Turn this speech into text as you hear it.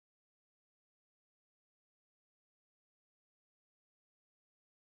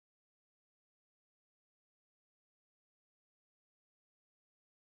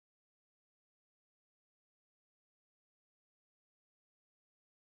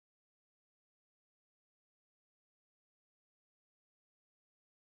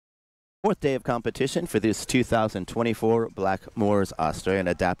Fourth day of competition for this 2024 Blackmores Australian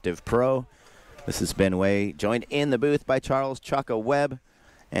Adaptive Pro. This is Ben Way, joined in the booth by Charles Chaka Webb,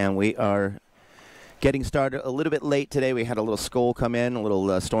 and we are getting started a little bit late today. We had a little scoll come in, a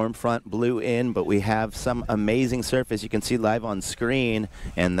little storm front blew in, but we have some amazing surface you can see live on screen,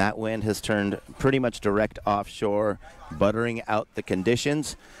 and that wind has turned pretty much direct offshore, buttering out the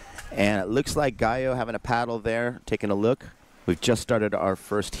conditions. And it looks like Gaio having a paddle there, taking a look. We've just started our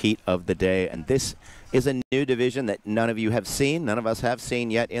first heat of the day, and this is a new division that none of you have seen, none of us have seen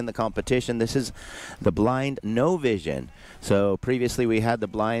yet in the competition. This is the blind no vision. So previously we had the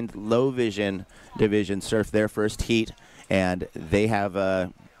blind low vision division surf their first heat, and they have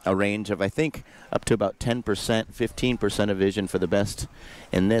a range of, I think, up to about 10%, 15% of vision for the best.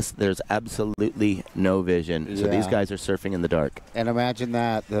 In this, there's absolutely no vision. Yeah. So these guys are surfing in the dark. And imagine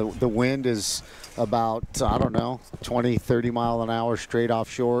that. The wind is about, I don't know, 20, 30 mile an hour straight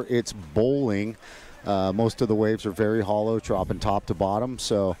offshore. It's bowling. Most of the waves are very hollow, dropping top to bottom.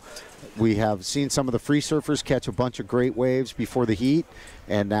 So we have seen some of the free surfers catch a bunch of great waves before the heat,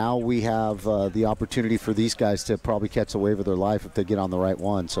 and now we have the opportunity for these guys to probably catch the wave of their life if they get on the right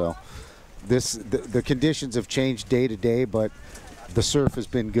one. So the conditions have changed day to day, but the surf has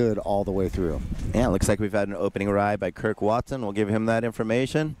been good all the way through. Yeah, it looks like we've had an opening ride by Kirk Watson. We'll give him that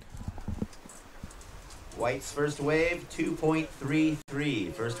information. White's first wave,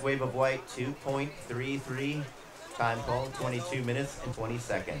 2.33. First wave of white, 2.33. Time call, 22 minutes and 20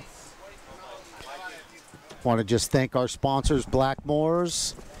 seconds. Want to just thank our sponsors,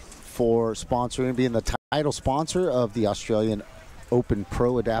 Blackmores, for sponsoring, being the title sponsor of the Australian Open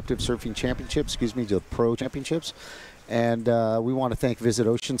Pro Adaptive Surfing Championships, the Pro Championships. And we want to thank Visit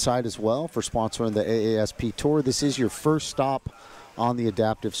Oceanside as well for sponsoring the AASP Tour. This is your first stop on the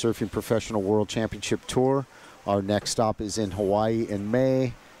Adaptive Surfing Professional World Championship Tour. Our next stop is in Hawaii in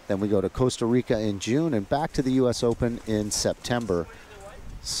May. Then we go to Costa Rica in June and back to the U.S. Open in September.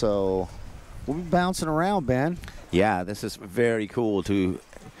 So we'll be bouncing around, Ben. Yeah, this is very cool to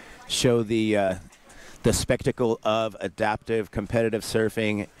show the spectacle of adaptive competitive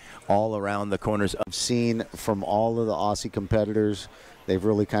surfing all around the corners. I've seen from all of the Aussie competitors, they've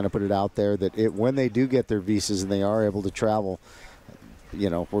really kind of put it out there that when they do get their visas and they are able to travel, you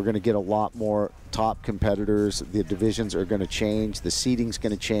know, we're going to get a lot more top competitors. The divisions are going to change. The seating's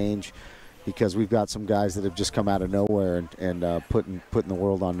going to change because we've got some guys that have just come out of nowhere and putting the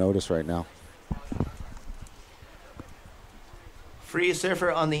world on notice right now. Free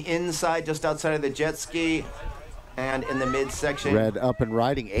surfer on the inside, just outside of the jet ski, and in the midsection. Red up and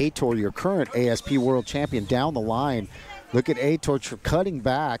riding. Aitor, your current ASP World Champion, down the line. Look at Aitor cutting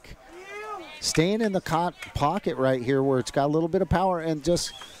back, staying in the pocket right here where it's got a little bit of power and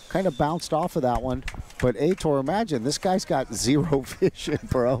just kind of bounced off of that one. But Aitor, imagine, this guy's got zero vision,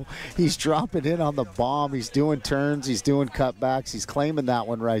 bro. He's dropping in on the bomb. He's doing turns. He's doing cutbacks. He's claiming that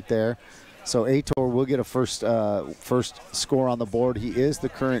one right there. So Aitor will get a first score on the board. He is the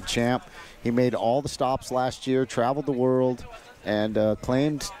current champ. He made all the stops last year, traveled the world, and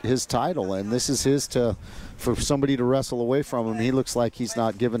claimed his title. And this is his for somebody to wrestle away from him. He looks like he's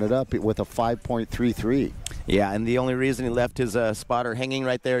not giving it up with a 5.33. Yeah, and the only reason he left his spotter hanging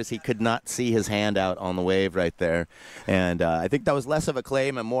right there is he could not see his hand out on the wave right there. And I think that was less of a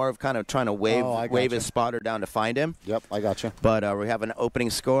claim and more of kind of trying to wave his spotter down to find him. Yep, I got you. But we have an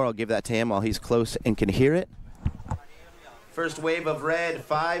opening score. I'll give that to him while he's close and can hear it. First wave of red,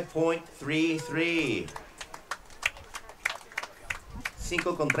 5.33.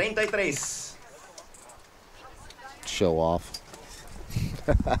 5.33. Show off.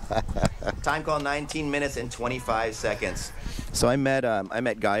 Time call 19 minutes and 25 seconds. So I met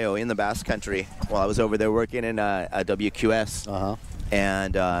Gaio in the Basque Country while I was over there working in a WQS.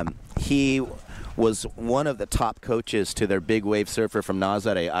 And he was one of the top coaches to their big wave surfer from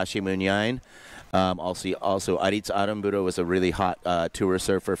Nazare, Ashi Munyain. Also Aritz Aramburu was a really hot tour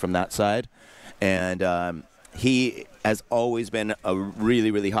surfer from that side. And he has always been a really,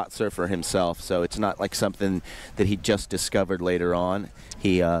 really hot surfer himself, so it's not like something that he just discovered later on.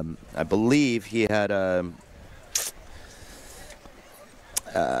 He, I believe he had an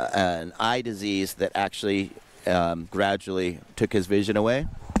eye disease that actually gradually took his vision away.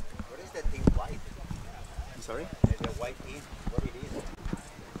 What is that thing white? I'm sorry? The white is what it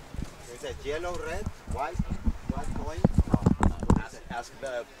is. There's a yellow, red, white point. Ask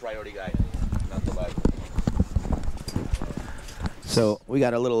the priority guy, not the light. So we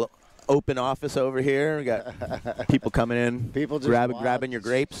got a little open office over here. We got people coming in, people just grabbing your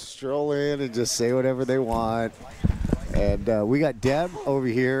grapes. Stroll in and just say whatever they want. And we got Deb over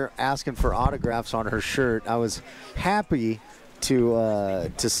here asking for autographs on her shirt. I was happy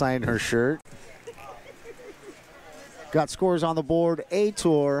to sign her shirt. Got scores on the board.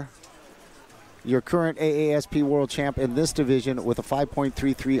 A-Tour, your current AASP World Champ in this division with a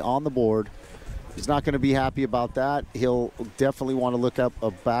 5.33 on the board. He's not going to be happy about that. He'll definitely want to look up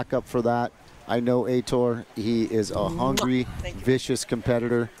a backup for that. I know A-Tour. He is a hungry, vicious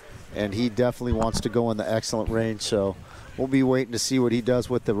competitor, and he definitely wants to go in the excellent range. So we'll be waiting to see what he does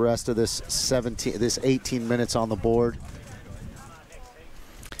with the rest of this 18 minutes on the board.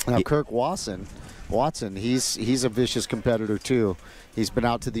 Now, Kirk Watson, he's a vicious competitor too. He's been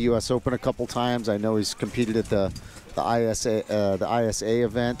out to the U.S. Open a couple times. I know he's competed at the ISA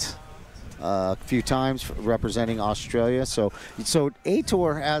event a few times representing Australia. So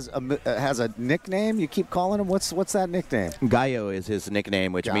A-Tour has a nickname. You keep calling him. What's that nickname? Gallo is his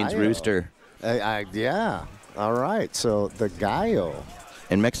nickname, which means Gallo. rooster. Yeah. All right. So the Gallo.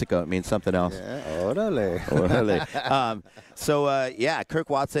 In Mexico, it means something else. Yeah. Orale. Orale. Kirk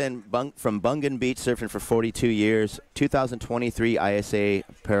Watson from Bungan Beach, surfing for 42 years. 2023 ISA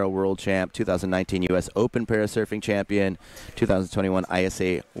Para World Champ. 2019 U.S. Open Para Surfing Champion. 2021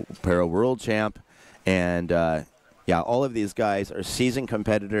 ISA Para World Champ. And all of these guys are seasoned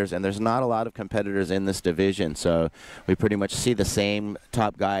competitors, and there's not a lot of competitors in this division. So we pretty much see the same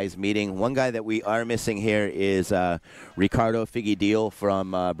top guys meeting. One guy that we are missing here is Ricardo Figueiredo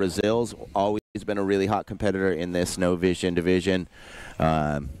from Brazil's always been a really hot competitor in this no vision division.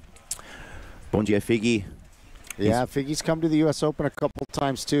 Bon dia, Figgy. Yeah, Figgy's come to the U.S. Open a couple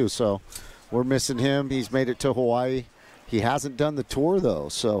times too, so we're missing him. He's made it to Hawaii. He hasn't done the tour though,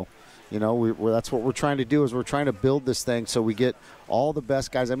 so that's what we're trying to do, is we're trying to build this thing so we get all the best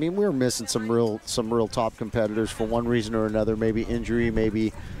guys. I mean, we're missing some real top competitors for one reason or another, maybe injury,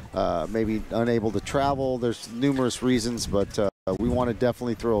 maybe unable to travel. There's numerous reasons, but we want to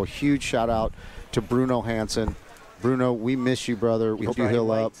definitely throw a huge shout out to Bruno Hansen. Bruno, we miss you, brother. We hope you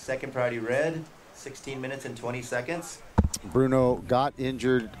heal up. Second priority red, 16 minutes and 20 seconds. Bruno got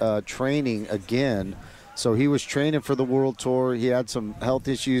injured training again. So he was training for the World Tour. He had some health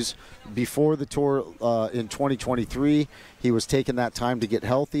issues before the tour in 2023. He was taking that time to get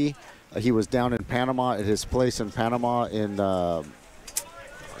healthy. He was down in Panama at his place in Panama in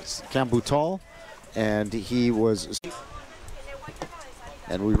Cambutal, and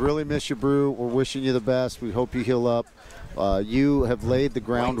and we really miss you, Brew. We're wishing you the best. We hope you heal up. You have laid the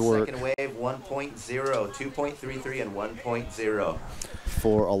groundwork. Second wave 1.0, 2.33 and 1.0.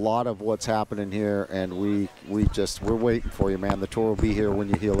 For a lot of what's happening here, and we're waiting for you, man. The tour will be here when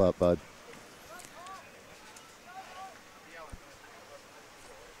you heal up, bud.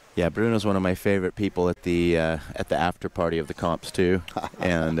 Yeah, Bruno's one of my favorite people at the after party of the comps too,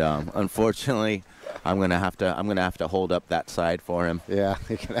 and unfortunately, I'm gonna have to hold up that side for him. Yeah,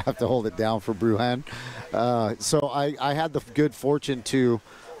 you're gonna have to hold it down for Bruhan. So I had the good fortune to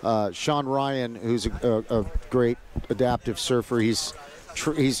Sean Ryan, who's a great adaptive surfer. He's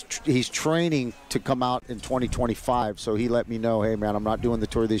training to come out in 2025, so he let me know, hey man, I'm not doing the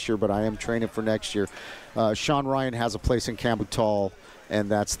tour this year, but I am training for next year. Sean Ryan has a place in Cambutal, and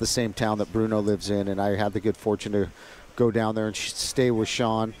that's the same town that Bruno lives in, and I had the good fortune to go down there and stay with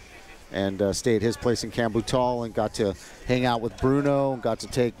Sean and stay at his place in Cambutal, and got to hang out with Bruno, got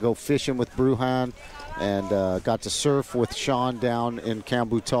to go fishing with Bruhan, and got to surf with Sean down in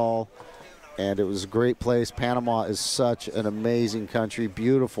Cambutal. And it was a great place. Panama is such an amazing country,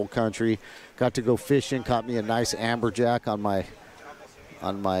 beautiful country. Got to go fishing, caught me a nice amberjack on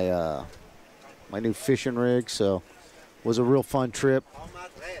my new fishing rig. So it was a real fun trip,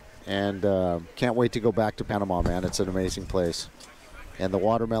 and can't wait to go back to Panama, man. It's an amazing place, and the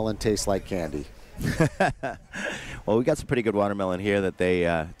watermelon tastes like candy. Well, we got some pretty good watermelon here that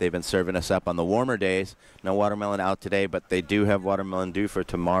they've been serving us up on the warmer days. No watermelon out today, but they do have watermelon due for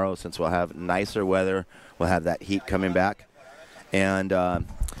tomorrow, since we'll have nicer weather. We'll have that heat coming back. And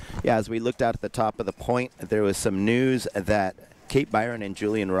as we looked out at the top of the point, there was some news that Cape Byron and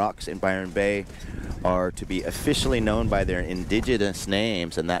Julian Rocks in Byron Bay are to be officially known by their indigenous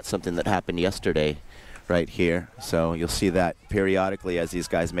names, and that's something that happened yesterday right here. So you'll see that periodically as these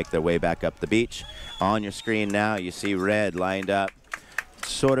guys make their way back up the beach. On your screen now, you see red lined up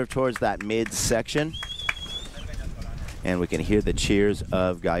sort of towards that mid-section. And we can hear the cheers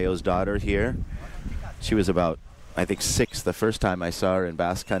of Gallo's daughter here. She was about, I think, 6 the first time I saw her in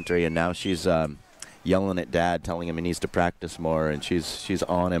bass country, and now she's yelling at Dad, telling him he needs to practice more, and she's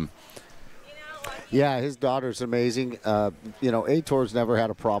on him. Yeah, his daughter's amazing. A-Tour's never had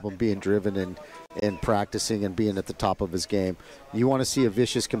a problem being driven and practicing and being at the top of his game. You want to see a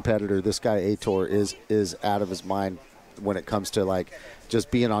vicious competitor. This guy A-Tour is out of his mind when it comes to like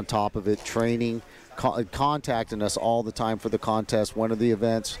just being on top of it, training contacting us all the time for the contest. When are the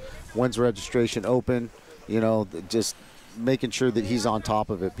events? When's registration open? You know, just making sure that he's on top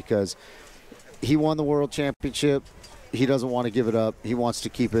of it, because he won the world championship. He doesn't want to give it up. He wants to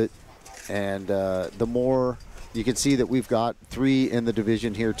keep it. And the more you can see that we've got 3 in the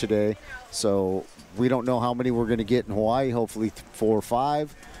division here today. So we don't know how many we're going to get in Hawaii, hopefully 4 or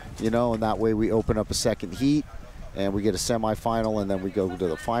 5, you know, and that way we open up a second heat and we get a semifinal and then we go to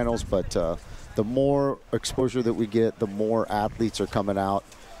the finals. But the more exposure that we get, the more athletes are coming out.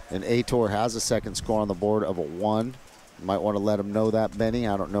 And Aitor has a second score on the board of a 1. You might want to let him know that, Benny.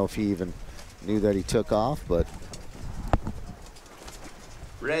 I don't know if he even knew that he took off, but...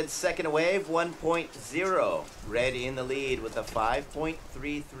 Red's second wave, 1.0. Red in the lead with a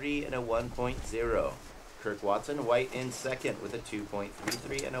 5.33 and a 1.0. Kirk Watson, white in second with a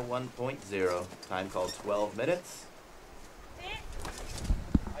 2.33 and a 1.0. Time called 12 minutes.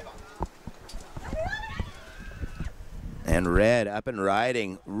 And Red up and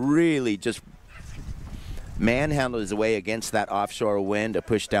riding, really just manhandled his way against that offshore wind to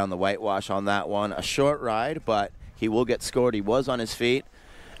push down the whitewash on that one. A short ride, but he will get scored. He was on his feet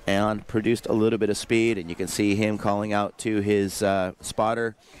and produced a little bit of speed, and you can see him calling out to his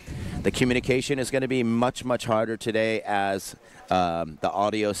spotter. The communication is going to be much, much harder today, as the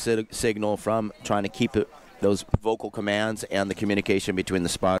audio signal from trying to keep those vocal commands and the communication between the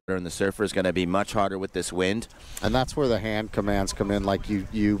spotter and the surfer is going to be much harder with this wind. And that's where the hand commands come in, like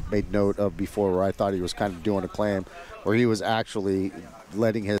you made note of before, where I thought he was kind of doing a claim, where he was actually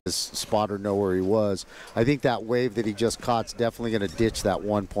letting his spotter know where he was. I think that wave that he just caught's definitely going to ditch that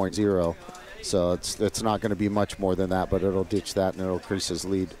 1.0. So it's not going to be much more than that, but it'll ditch that and it'll increase his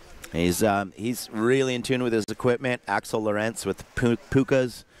lead. He's really in tune with his equipment. Axel Lorentz with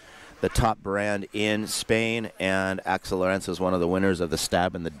Pukas, the top brand in Spain, and Axel Lorentz is one of the winners of the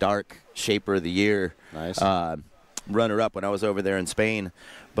Stab in the Dark Shaper of the Year. Nice. Runner-up when I was over there in Spain,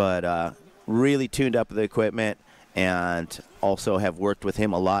 but really tuned up with the equipment, and also have worked with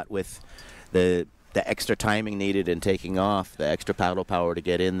him a lot with the extra timing needed in taking off, the extra paddle power to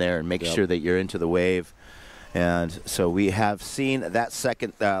get in there and make sure that you're into the wave. And so we have seen that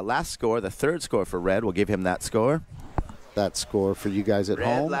second, last score, the third score for Red. We'll give him that score. That score for you guys at Red,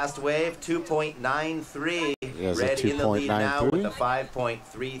 home. last wave, 2.93. Yes, Red in the lead now with a 2.93.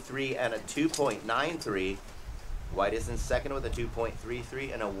 5.33 and a 2.93. White is in second with a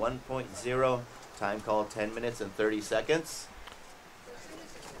 2.33 and a 1.0. Time called 10 minutes and 30 seconds.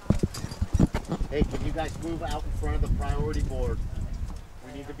 Hey, can you guys move out in front of the priority board?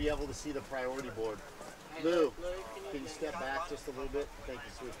 We need to be able to see the priority board. Lou, can you step back just a little bit? Thank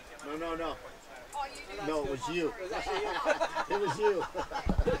you, sweet. No. No, it was you. It was you.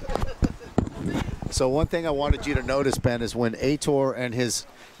 So one thing I wanted you to notice, Ben, is when Aitor and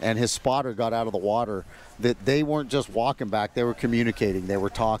his spotter got out of the water, that they weren't just walking back, they were communicating, they were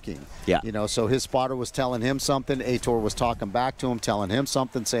talking. Yeah. You know, so his spotter was telling him something, Aitor was talking back to him, telling him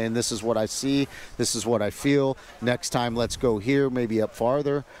something, saying, this is what I see, this is what I feel, next time let's go here, maybe up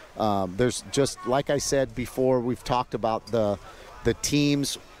farther. There's just, like I said before, we've talked about the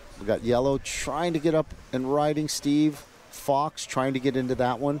teams. We got Yellow trying to get up and riding, Steve. Fox trying to get into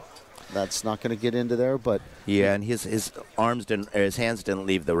that one. That's not going to get into there, but yeah, and his arms didn't, or his hands didn't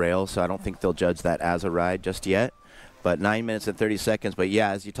leave the rail, so I don't think they'll judge that as a ride just yet. But 9 minutes and 30 seconds. But yeah,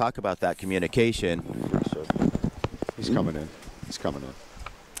 as you talk about that communication, he's coming in. He's coming in.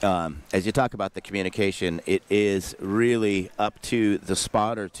 As you talk about the communication, it is really up to the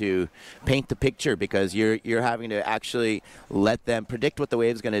spotter to paint the picture, because you're having to actually let them predict what the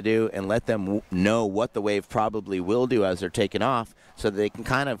wave's going to do and let them know what the wave probably will do as they're taking off, so that they can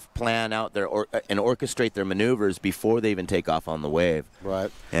kind of plan out and orchestrate their maneuvers before they even take off on the wave.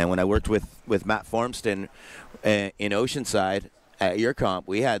 Right. And when I worked with Matt Formston in Oceanside at your comp,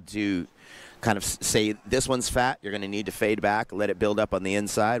 we had to kind of say, this one's fat, you're going to need to fade back, let it build up on the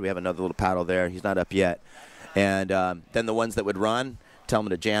inside. We have another little paddle there. He's not up yet. And then the ones that would run, tell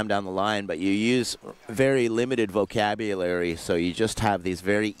them to jam down the line, but you use very limited vocabulary, so you just have these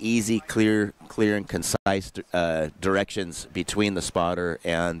very easy, clear and concise directions between the spotter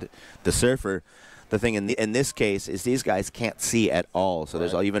and the surfer. The thing in this case is these guys can't see at all, so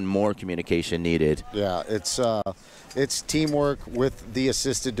there's even more communication needed. Yeah, it's teamwork with the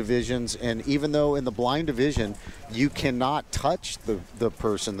assisted divisions, and even though in the blind division you cannot touch the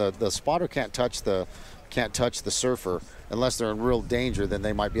person, the spotter can't touch the surfer unless they're in real danger, then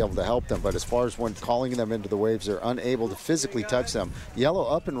they might be able to help them. But as far as when calling them into the waves, they're unable to physically touch them. Yellow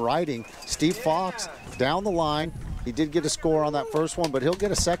up and riding. Steve Fox down the line. He did get a score on that first one, but he'll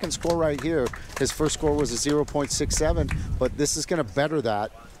get a second score right here. His first score was a 0.67, but this is going to better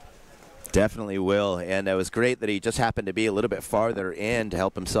that. Definitely will, and it was great that he just happened to be a little bit farther in to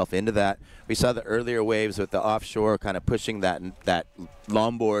help himself into that. We saw the earlier waves with the offshore kind of pushing that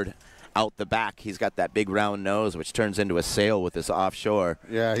longboard out the back. He's got that big round nose, which turns into a sail with this offshore.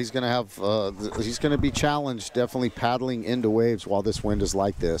 Yeah, he's going to have, he's going to be challenged definitely paddling into waves while this wind is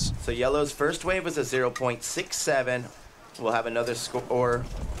like this. So Yellow's first wave was a 0.67. We'll have another score, or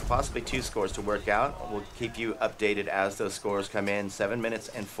possibly 2 scores to work out. We'll keep you updated as those scores come in. 7 minutes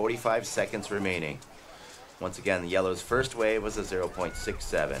and 45 seconds remaining. Once again, the Yellow's first wave was a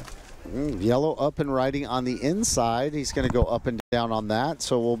 0.67. Yellow up and riding on the inside. He's going to go up and down on that,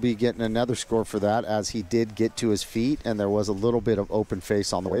 so we'll be getting another score for that, as he did get to his feet, and there was a little bit of open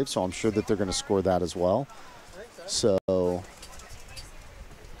face on the wave, so I'm sure that they're going to score that as well. So,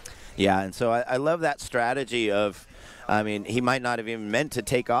 yeah, and so I love that strategy of, I mean, he might not have even meant to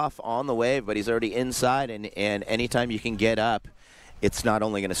take off on the wave, but he's already inside, and anytime you can get up, it's not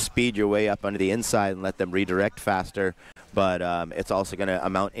only going to speed your way up onto the inside and let them redirect faster, but it's also going to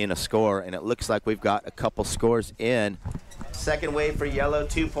amount in a score, and it looks like we've got a couple scores in. Second wave for Yellow,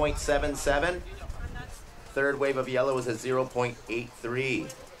 2.77. Third wave of Yellow is a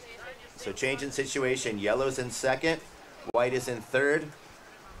 0.83. So change in situation. Yellow's in second, White is in third.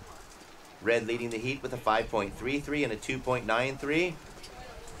 Red leading the heat with a 5.33 and a 2.93.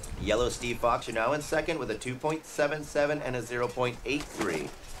 Yellow Steve Fox, you're now in second with a 2.77 and a 0.83.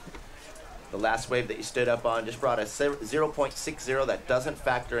 The last wave that you stood up on just brought a 0.60 that doesn't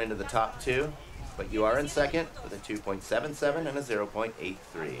factor into the top 2, but you are in second with a 2.77 and a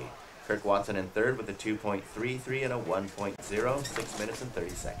 0.83. Kirk Watson in third with a 2.33 and a 1.0, 6 minutes and 30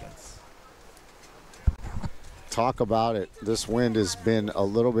 seconds. talk about it. This wind has been a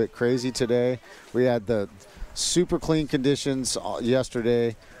little bit crazy today. We had the super clean conditions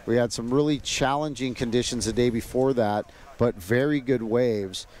yesterday. We had some really challenging conditions the day before that, but very good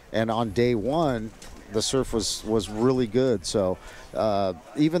waves. And on day one, the surf was really good. So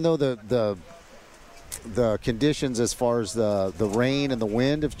even though the conditions as far as the rain and the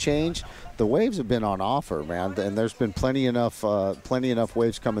wind have changed, the waves have been on offer, man. And there's been plenty enough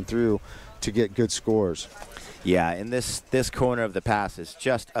waves coming through to get good scores. Yeah, and this corner of the pass is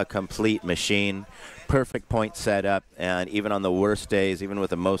just a complete machine. Perfect point set up, and even on the worst days, even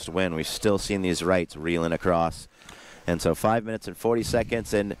with the most wind, we've still seen these rights reeling across. And so 5 minutes and 40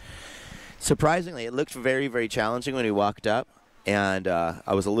 seconds, and surprisingly, it looked very, very challenging when we walked up. And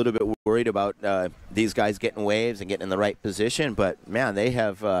I was a little bit worried about these guys getting waves and getting in the right position, but man,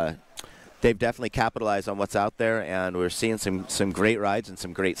 they've definitely capitalized on what's out there, and we're seeing some great rides and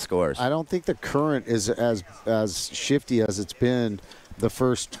some great scores. I don't think the current is as shifty as it's been the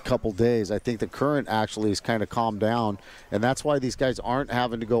first couple days. I think the current actually is kind of calmed down, and that's why these guys aren't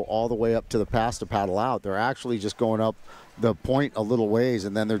having to go all the way up to the pass to paddle out. They're actually just going up the point a little ways,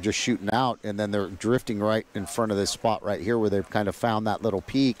 and then they're just shooting out, and then they're drifting right in front of this spot right here where they've kind of found that little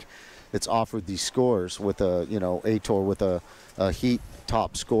peak. It's offered these scores with a, A-Tour with a heat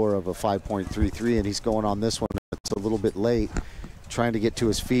top score of a 5.33, and he's going on this one. It's a little bit late, trying to get to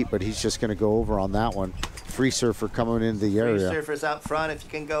his feet, but he's just going to go over on that one. Free surfer coming into the area. Free surfers out front. If you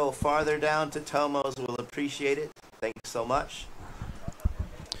can go farther down to Tomos, we'll appreciate it. Thanks so much.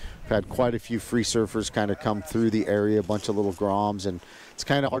 We've had quite a few free surfers kind of come through the area, a bunch of little groms, and it's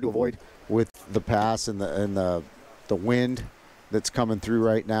kind of hard to avoid with the pass and the wind that's coming through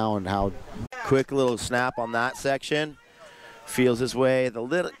right now, and how quick little snap on that section. Feels his way. The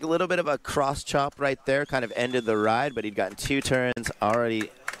little bit of a cross chop right there kind of ended the ride, but he'd gotten 2 turns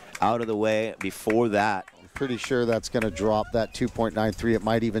already out of the way before that. I'm pretty sure that's going to drop that 2.93. It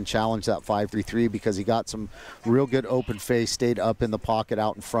might even challenge that 5.33 because he got some real good open face, stayed up in the pocket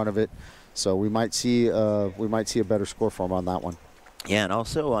out in front of it. So we might see a better score for him on that one. Yeah, and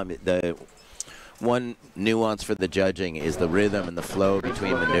also the one nuance for the judging is the rhythm and the flow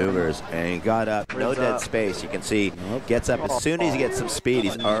between maneuvers. And he got up, no dead space. You can see, gets up as soon as he gets some speed,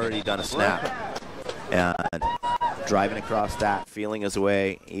 he's already done a snap. And driving across that, feeling his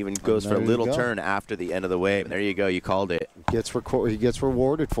way, even goes for a little turn after the end of the wave. There you go, you called it. He gets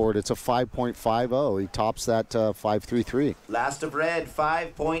rewarded for it. It's a 5.50. He tops that 5.33. Last of Red,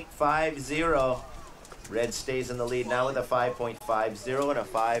 5.50. Red stays in the lead now with a 5.50 and a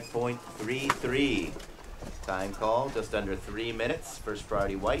 5.33. Time call, just under 3 minutes. First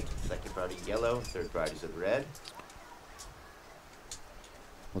priority White, second priority Yellow, third priority is Red.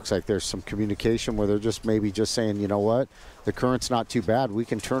 Looks like there's some communication where they're just maybe just saying, you know what, the current's not too bad. We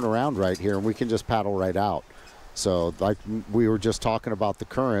can turn around right here and we can just paddle right out. So like we were just talking about the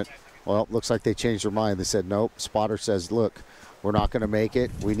current, well, looks like they changed their mind. They said, nope, spotter says, look, we're not going to make it.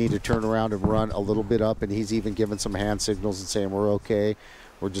 We need to turn around and run a little bit up, and he's even giving some hand signals and saying we're okay.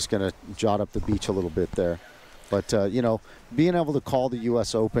 we're just going to jot up the beach a little bit there. But, you know, being able to call the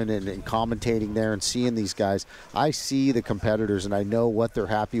U.S. Open and commentating there and seeing these guys, I see the competitors and I know what they're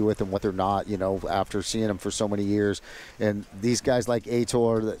happy with and what they're not, you know, after seeing them for so many years. And these guys like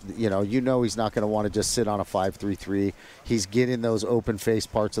Aitor, you know he's not going to want to just sit on a 5-3-3. He's getting those open face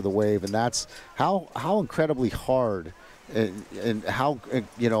parts of the wave, and that's how incredibly hard and how,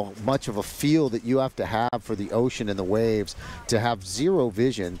 you know, much of a feel that you have to have for the ocean and the waves to have zero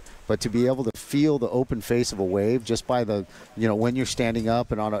vision, but to be able to feel the open face of a wave just by the, you know, when you're standing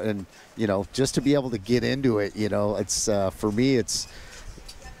up and and you know, just to be able to get into it, you know, it's for me, it's,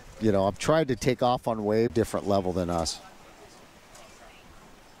 you know, I've tried to take off on wave different level than us.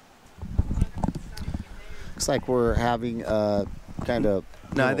 Looks like we're having kind of.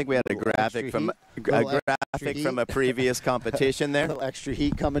 No, I think we had a graphic from a previous competition there. A little extra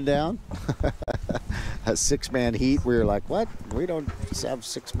heat coming down. A 6-man heat. We were like, what? We don't have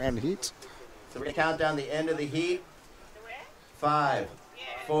 6-man heats. So we're going to count down the end of the heat. 5,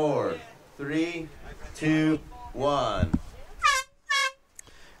 4, 3, 2, 1.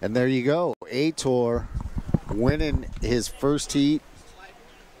 And there you go. Aitor winning his first heat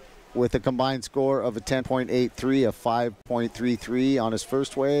with a combined score of a 10.83, a 5.33 on his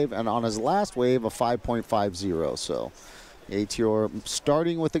first wave, and on his last wave, a 5.50. So Aitor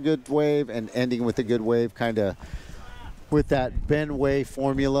starting with a good wave and ending with a good wave, kind of with that Ben Way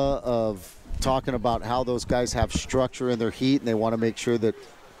formula of talking about how those guys have structure in their heat, and they want to make sure that.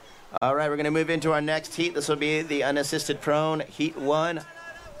 All right, we're going to move into our next heat. This will be the unassisted prone, heat 1.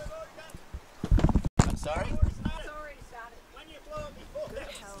 I'm sorry?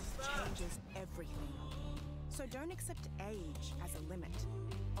 So don't accept age as a limit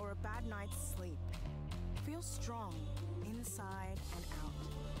or a bad night's sleep. Feel strong inside and out.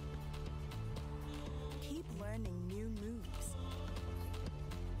 Keep learning new moves.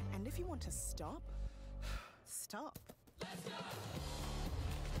 And if you want to stop, stop.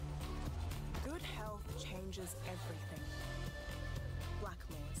 Good health changes everything.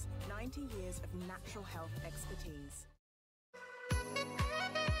 Blackmores, 90 years of natural health expertise.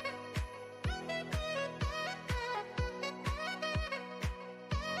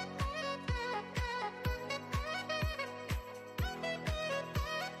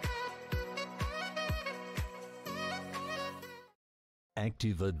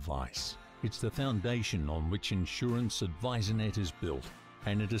 Active Advice. It's the foundation on which Insurance AdvisorNet is built,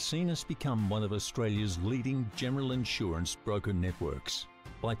 and it has seen us become one of Australia's leading general insurance broker networks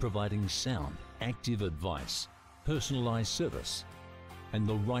by providing sound, active advice, personalised service, and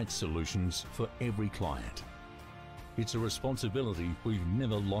the right solutions for every client. It's a responsibility we've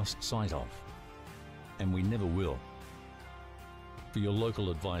never lost sight of, and we never will. For your local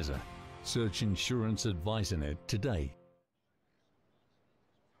advisor, search Insurance AdvisorNet today.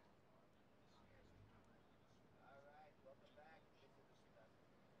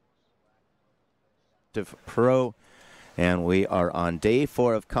 Pro, and we are on day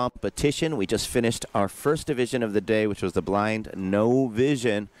 4 of competition. We just finished our first division of the day, which was the blind no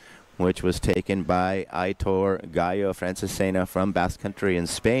vision, which was taken by Aitor Gallo Francesena from Basque Country in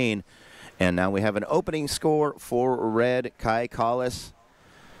Spain. And now we have an opening score for red, Kai Collis,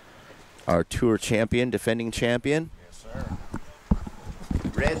 our tour champion, defending champion. Yes, sir.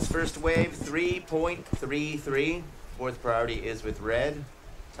 Red's first wave, 3.33. Fourth priority is with red.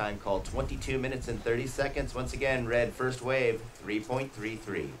 Time called 22 minutes and 30 seconds. Once again, red first wave,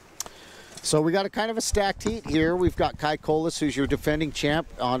 3.33. So we got a kind of a stacked heat here. We've got Kai Collis, who's your defending champ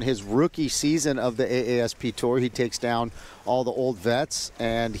on his rookie season of the AASP Tour. He takes down all the old vets,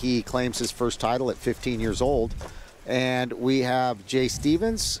 and he claims his first title at 15 years old. And we have Jay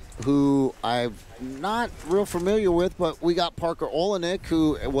Stevens, who I'm not real familiar with, but we got Parker Olenek,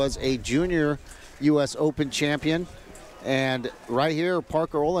 who was a junior U.S. Open champion. And right here,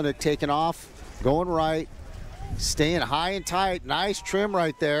 Parker Olenek taking off, going right, staying high and tight. Nice trim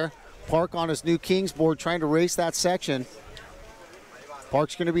right there. Park on his new Kings board trying to race that section.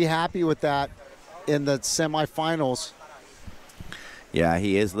 Park's going to be happy with that in the semifinals. Yeah,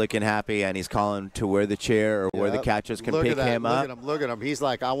 he is looking happy, and he's calling to where the chair or where the catchers can pick him up. Look at him. He's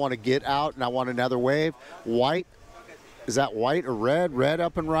like, I want to get out, and I want another wave. White. Is that white or red? Red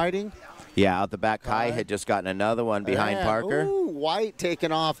up and riding. Yeah, out the back, Kai had just gotten another one behind Parker. Ooh, White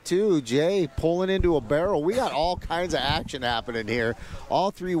taking off too. Jay pulling into a barrel. We got all kinds of action happening here.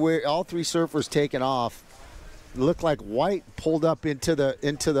 All three surfers taking off. Looked like White pulled up into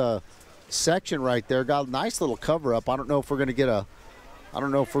the section right there. Got a nice little cover up. I don't know if we're going to get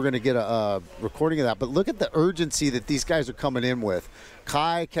a recording of that, but look at the urgency that these guys are coming in with.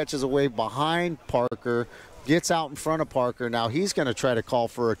 Kai catches a wave behind Parker. gets out in front of Parker. Now he's going to try to call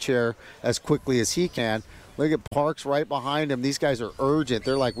for a chair as quickly as he can. Look at Parks right behind him. These guys are urgent.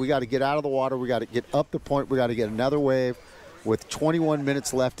 They're like, we got to get out of the water. We got to get up the point. We got to get another wave with 21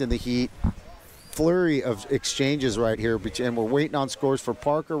 minutes left in the heat. Flurry of exchanges right here, and we're waiting on scores for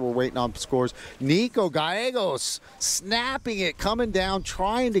Parker. We're waiting on scores. Nico Gallegos snapping it, coming down,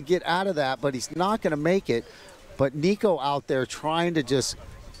 trying to get out of that, but he's not going to make it. But Nico out there trying to just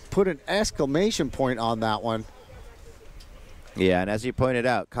put an exclamation point on that one. Yeah, and as you pointed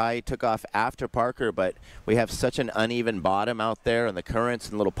out, Kai took off after Parker, but we have such an uneven bottom out there and the currents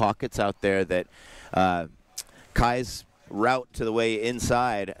and little pockets out there that Kai's route to the way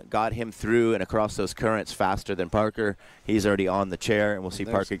inside got him through and across those currents faster than Parker. He's already on the chair, and we'll see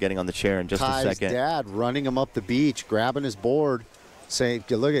Parker getting on the chair in just Kai's a second. Dad running him up the beach, grabbing his board, saying,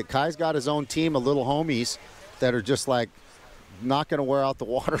 look at Kai's got his own team of little homies that are just like not going to wear out the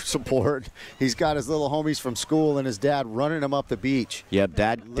water support. He's got his little homies from school and his dad running him up the beach. Yep,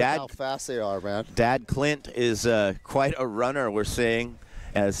 Dad. Look how fast they are, man. Dad Clint is quite a runner, we're seeing,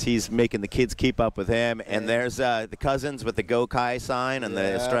 as he's making the kids keep up with him. And there's the cousins with the Go Kai sign and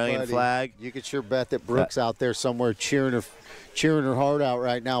the Australian flag. You could sure bet that Brooke's out there somewhere cheering her heart out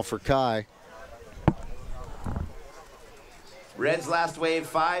right now for Kai. Red's last wave,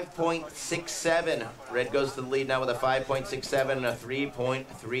 5.67. Red goes to the lead now with a 5.67 and a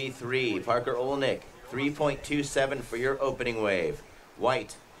 3.33. Parker Olnick, 3.27 for your opening wave.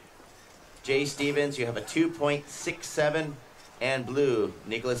 White, Jay Stevens, you have a 2.67. And blue,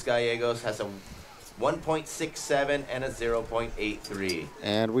 Nicolas Gallegos has a 1.67 and a 0.83.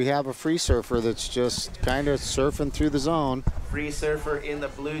 And we have a free surfer that's just kind of surfing through the zone. Free surfer in the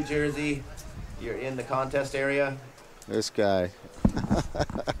blue jersey. You're in the contest area. This guy.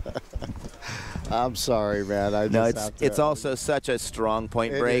 I'm sorry, man. No, it's also such a strong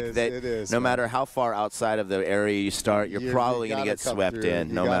point break that no matter how far outside of the area you start, you're probably going to get swept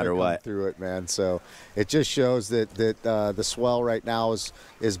in no matter what. Through it, man. So it just shows that the swell right now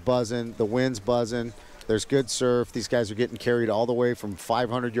is buzzing. The wind's buzzing. There's good surf. These guys are getting carried all the way from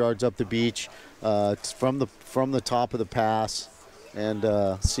 500 yards up the beach, from the top of the pass, and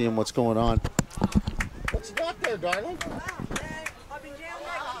seeing what's going on. What you got there, darling?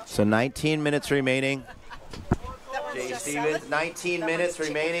 So 19 minutes remaining. Jay Stevens, 19 minutes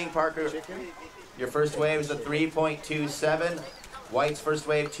remaining. Parker, your first wave is a 3.27. White's first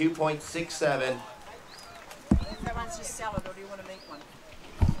wave, 2.67. That one's just salad, or do you want to make one?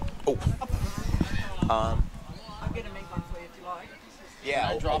 I'm going to make one for you if you like. Yeah.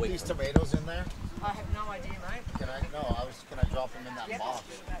 Can I drop these tomatoes in there? I have no idea, mate. Can I drop them in that box?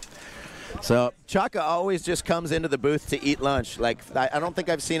 So Chaka always just comes into the booth to eat lunch. Like I don't think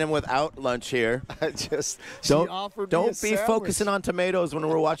I've seen him without lunch here. Don't be focusing on tomatoes when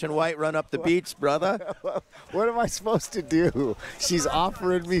we're watching White run up the beach, brother. What am I supposed to do? She's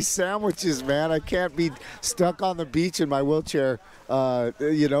offering me sandwiches, man. I can't be stuck on the beach in my wheelchair,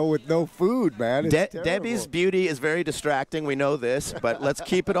 with no food, man. It's Debbie's beauty is very distracting. We know this, but let's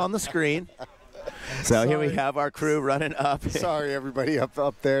keep it on the screen. So here we have our crew running up. Sorry, everybody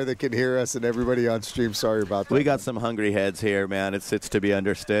up there that can hear us and everybody on stream. Sorry about that. We got some hungry heads here, man. It's to be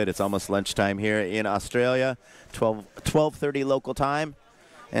understood. It's almost lunchtime here in Australia, 12:30 local time.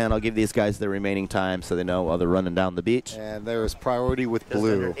 And I'll give these guys the remaining time so they know while they're running down the beach. And there is priority with Just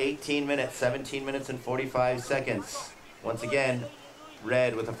blue. under 18 minutes, 17 minutes and 45 seconds. Once again,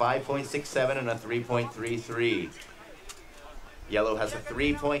 red with a 5.67 and a 3.33. Yellow has a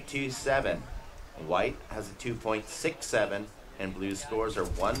 3.27. White has a 2.67, and blue scores are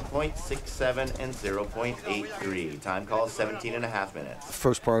 1.67 and 0.83. Time call 17 and a half minutes.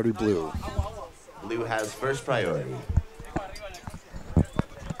 First priority blue. Blue has first priority.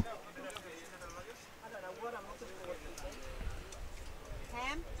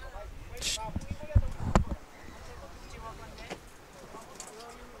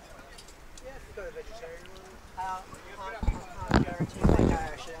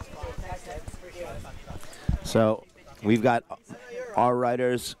 So we've got our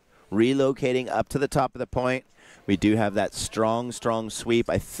riders relocating up to the top of the point. We do have that strong sweep.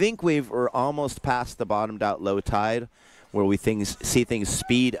 I think we're almost past the bottomed out low tide where we see things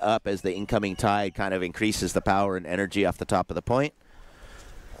speed up as the incoming tide kind of increases the power and energy off the top of the point.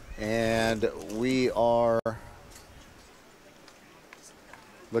 And we are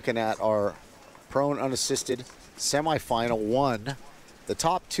looking at our prone unassisted semifinal one. The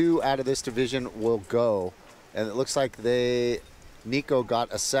top two out of this division will go. And it looks like Nico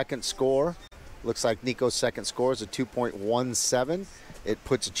got a second score. Looks like Nico's second score is a 2.17. It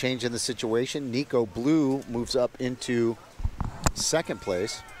puts a change in the situation. Nico Blue moves up into second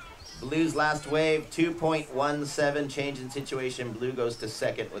place. Blue's last wave, 2.17, change in situation. Blue goes to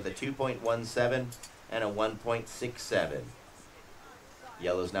second with a 2.17 and a 1.67.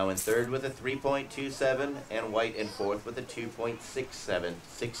 Yellow's now in third with a 3.27, and white in fourth with a 2.67.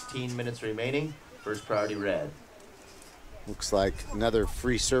 16 minutes remaining. First priority red. Looks like another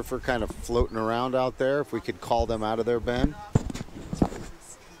free surfer kind of floating around out there, if we could call them out of their Ben.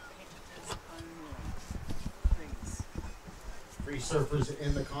 Free surfers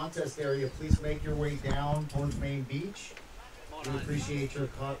in the contest area, please make your way down towards Main Beach. We appreciate your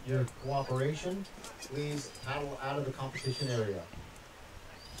cooperation. Please paddle out of the competition area.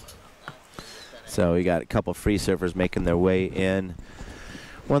 So we got a couple free surfers making their way in.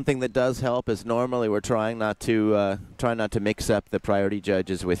 One thing that does help is normally we're trying not to mix up the priority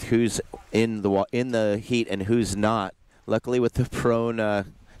judges with who's in the heat and who's not. Luckily, with the prone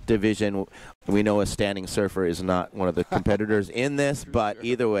division, we know a standing surfer is not one of the competitors in this, but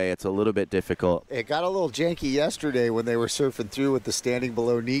either way, it's a little bit difficult. It got a little janky yesterday when they were surfing through with the standing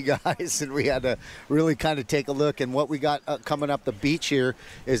below knee guys, and we had to really kind of take a look. And what we got coming up the beach here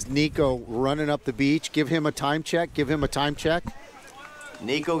is Nico running up the beach. Give him a time check. Give him a time check.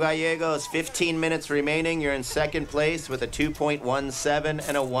 Nico Gallegos, 15 minutes remaining. You're in second place with a 2.17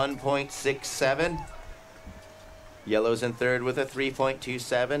 and a 1.67. Yellow's in third with a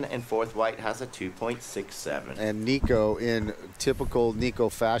 3.27, and fourth white has a 2.67. And Nico, in typical Nico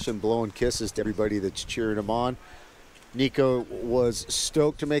fashion, blowing kisses to everybody that's cheering him on. Nico was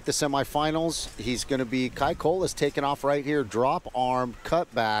stoked to make the semifinals. He's going to be, Kai Colas taking off right here, drop arm,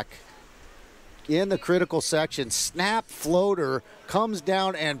 cut back. In the critical section, snap floater, comes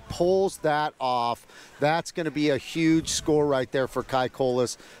down and pulls that off. That's going to be a huge score right there for Kai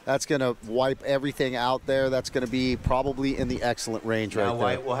Colas. That's going to wipe everything out there. That's going to be probably in the excellent range right there. Now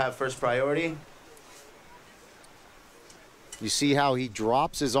white will have first priority. You see how he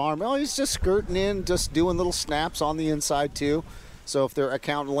drops his arm. Oh, he's just skirting in, just doing little snaps on the inside too. So if they're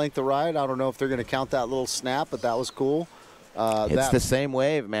counting length of ride, I don't know if they're going to count that little snap, but that was cool. It's the same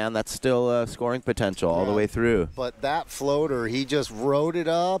wave, man. That's still scoring potential all the way through. But that floater, he just rode it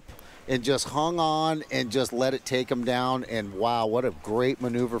up and just hung on and just let it take him down. And wow, what a great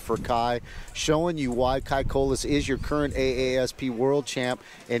maneuver for Kai, showing you why Kai Colas is your current AASP world champ,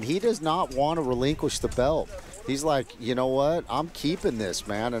 and he does not want to relinquish the belt. He's like, you know what? I'm keeping this,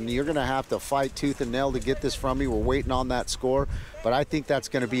 man, and you're going to have to fight tooth and nail to get this from me. We're waiting on that score, but I think that's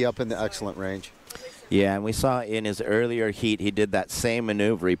going to be up in the excellent range. Yeah, and we saw in his earlier heat, he did that same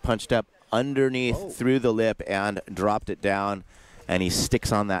maneuver. He punched up underneath through the lip and dropped it down, and he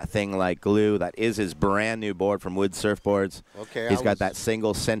sticks on that thing like glue. That is his brand new board from Wood Surfboards. Okay, he's got that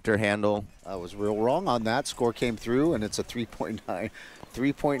single center handle. I was real wrong on that. Score came through, and it's a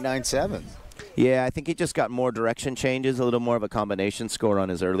 3.97. Yeah, I think he just got more direction changes, a little more of a combination score on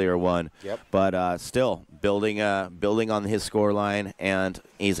his earlier one. Yep. But still building on his score line, and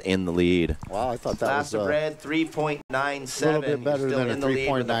he's in the lead. Wow, I thought that Last was of red, 3.97. a little bit better still than in a the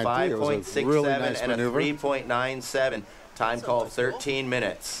lead with a 3.93. It was a 5.67 really nice and maneuver. a 3.97. Time call 13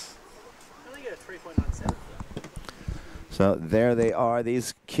 minutes. I only get a 3.97. So there they are.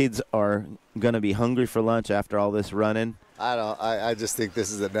 These kids are going to be hungry for lunch after all this running. I just think this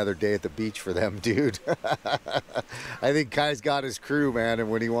is another day at the beach for them, dude. I think Kai's got his crew, man,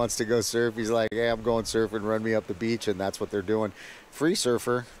 and when he wants to go surf, he's like, hey, I'm going surfing, run me up the beach, and that's what they're doing. Free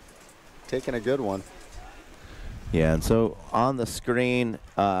surfer, taking a good one. Yeah, and so on the screen,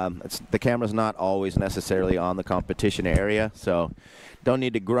 the camera's not always necessarily on the competition area, so don't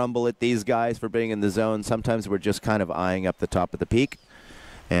need to grumble at these guys for being in the zone. Sometimes we're just kind of eyeing up the top of the peak.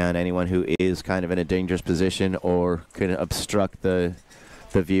 And anyone who is kind of in a dangerous position or can obstruct the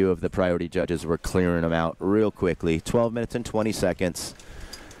view of the priority judges, we're clearing them out real quickly. 12 minutes and 20 seconds.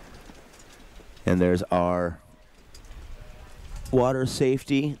 And there's our water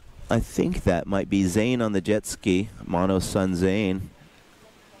safety. I think that might be Zane on the jet ski, Mono's son Zane.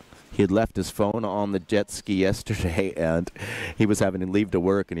 He had left his phone on the jet ski yesterday, and he was having to leave to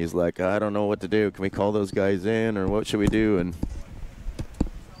work, and he's like, I don't know what to do. Can we call those guys in, or what should we do? And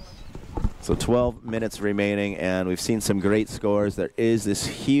so 12 minutes remaining, and we've seen some great scores. There is this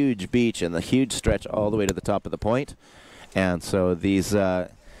huge beach and the huge stretch all the way to the top of the point. And so these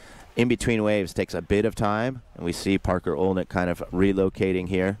in-between waves takes a bit of time, and we see Parker Olnick kind of relocating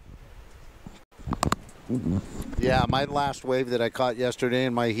here. Yeah, my last wave that I caught yesterday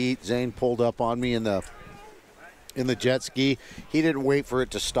in my heat, Zane pulled up on me in the jet ski. He didn't wait for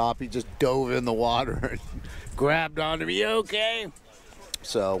it to stop. He just dove in the water and grabbed onto me. Okay.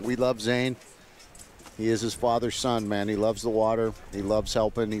 So we love Zane. He is his father's son, man. He loves the water. He loves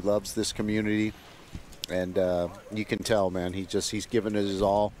helping. He loves this community. And you can tell, man, he's given it his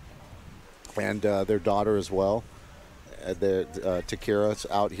all. and their daughter as well. Takira's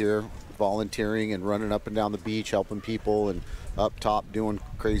out here volunteering and running up and down the beach, helping people, and up top doing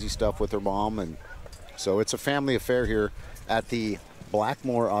crazy stuff with her mom. And so it's a family affair here at the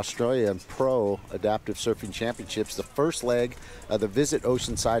Blackmore Australia Pro Adaptive Surfing Championships, the first leg of the Visit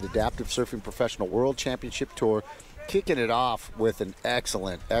Oceanside Adaptive Surfing Professional World Championship Tour, kicking it off with an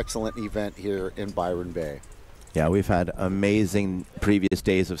excellent event here in Byron Bay. Yeah, we've had amazing previous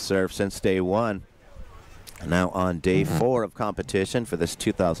days of surf since day one. Now on day 4 of competition for this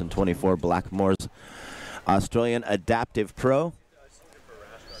 2024 Blackmores Australian Adaptive Pro.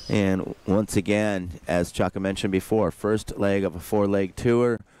 And once again, as Chaka mentioned before, first leg of a 4-leg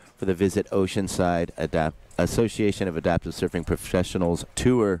tour for the Visit Oceanside Association of Adaptive Surfing Professionals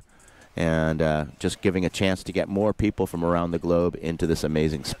Tour. And just giving a chance to get more people from around the globe into this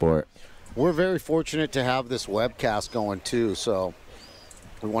amazing sport. We're very fortunate to have this webcast going too, so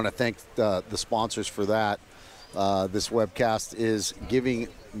we want to thank the sponsors for that. This webcast is giving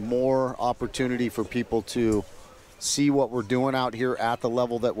more opportunity for people to see what we're doing out here at the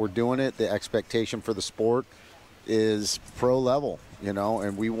level that we're doing it. The expectation for the sport is pro level, you know,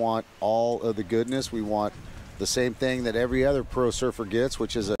 and we want all of the goodness. We want the same thing that every other pro surfer gets,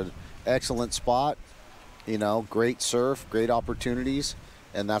 which is an excellent spot, you know, great surf, great opportunities,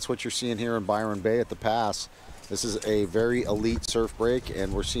 and that's what you're seeing here in Byron Bay at the Pass. This is a very elite surf break,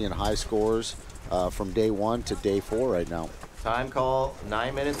 and we're seeing high scores from day 1 to day 4 right now. Time call,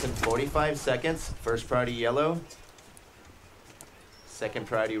 9 minutes and 45 seconds. First priority yellow. Second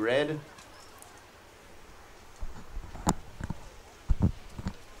priority red.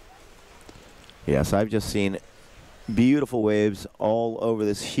 Yes, I've just seen beautiful waves all over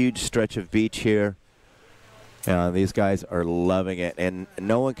this huge stretch of beach here. These guys are loving it, and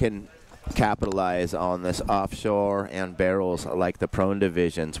no one can capitalize on this offshore and barrels like the prone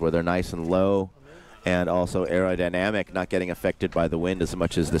divisions, where they're nice and low and also aerodynamic, not getting affected by the wind as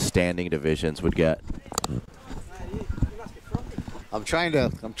much as the standing divisions would get. I'm trying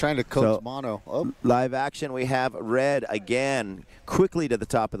to coach mono. Oh. Live action, we have red again, quickly to the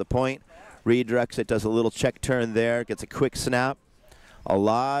top of the point. Redirects it, does a little check turn there, gets a quick snap. A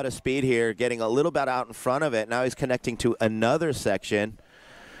lot of speed here, getting a little bit out in front of it. Now he's connecting to another section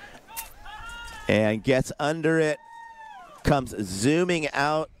and gets under it, comes zooming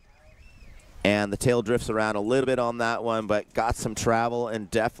out, and the tail drifts around a little bit on that one, but got some travel and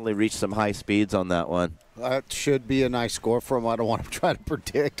definitely reached some high speeds on that one. That should be a nice score for him. I don't want to try to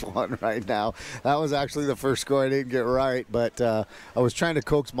predict one right now. That was actually the first score I didn't get right, but I was trying to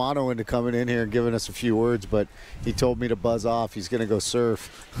coax Mono into coming in here and giving us a few words, but he told me to buzz off. He's going to go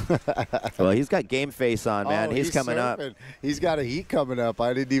surf. Well, he's got game face on, man. Oh, he's coming surfing. up. He's got a heat coming up.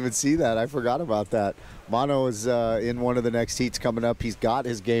 I didn't even see that. I forgot about that. Mono is in one of the next heats coming up. He's got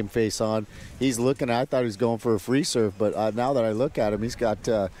his game face on. He's looking. I thought he was going for a free surf, but now that I look at him, he's got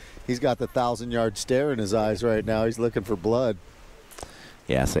the 1,000-yard stare in his eyes right now. He's looking for blood.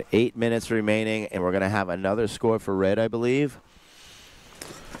 Yeah, so 8 minutes remaining, and we're going to have another score for red, I believe.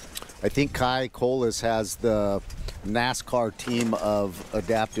 I think Kai Colas has the NASCAR team of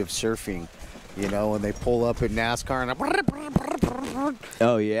adaptive surfing, you know, and they pull up in NASCAR and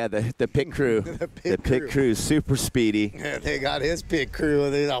oh yeah, the pit crew. the pit crew is super speedy. Yeah, they got his pit crew,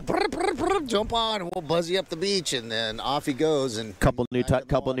 and they jump on, and we'll buzz you up the beach, and then off he goes. And couple new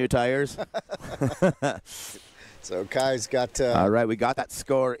tires. So Kai's got. All right, we got that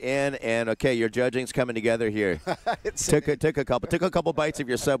score in, and okay, your judging's coming together here. took a couple bites of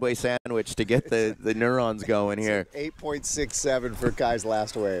your Subway sandwich to get the neurons going here. 8.67 for Kai's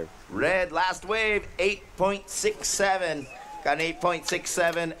last wave. Red last wave, 8.67. Got an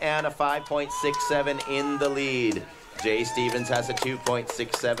 8.67 and a 5.67 in the lead. Jay Stevens has a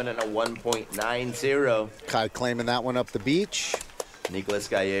 2.67 and a 1.90. Kai claiming that one up the beach. Nicolas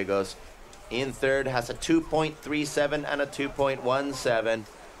Gallegos in third has a 2.37 and a 2.17.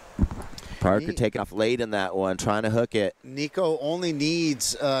 Parker taking off late in that one, trying to hook it. Nico only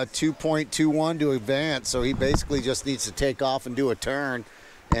needs 2.21 to advance, so he basically just needs to take off and do a turn,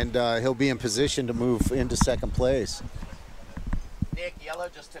 and he'll be in position to move into second place. Nick, yellow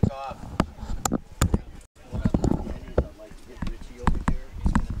just took off.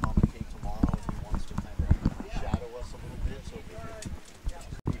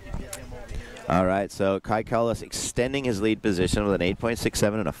 All right, so Kai Colas extending his lead position with an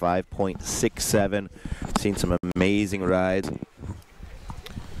 8.67 and a 5.67. Seen some amazing rides.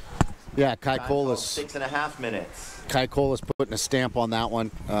 Yeah, Kai Colas. 6.5 minutes. Kai Colas putting a stamp on that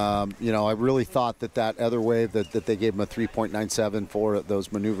one. You know, I really thought that other wave that they gave him a 3.97 for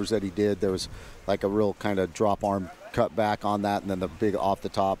those maneuvers that he did. There was like a real kind of drop arm cut back on that, and then the big off the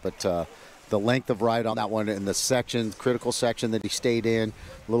top. But the length of ride on that one in the section, critical section that he stayed in,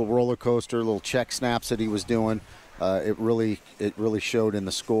 little roller coaster, little check snaps that he was doing. It really showed in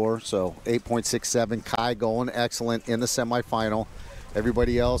the score. So 8.67, Kai going excellent in the semifinal.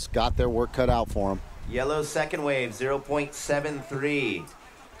 Everybody else got their work cut out for them. Yellow second wave, 0.73.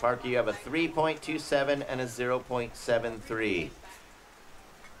 Parker, you have a 3.27 and a 0.73.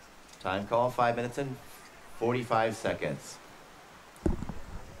 Time call, 5 minutes and 45 seconds.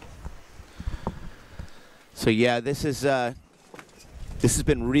 So yeah, this has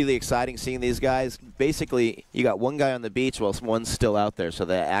been really exciting seeing these guys. Basically, you got one guy on the beach while one's still out there, so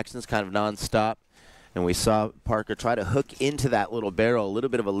the action's kind of nonstop. And we saw Parker try to hook into that little barrel, a little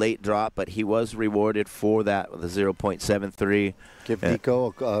bit of a late drop, but he was rewarded for that with a 0.73. Give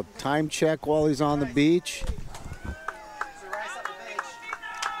Nico a time check while he's on the beach.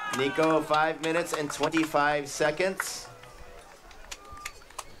 Nico, 5 minutes and 25 seconds.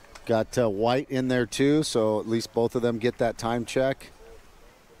 Got White in there too, so at least both of them get that time check.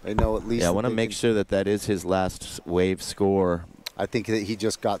 They know at least. Yeah, I want to make sure that that is his last wave score. I think that he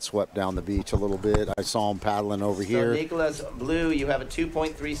just got swept down the beach a little bit. I saw him paddling over here. So Nicholas Blue, you have a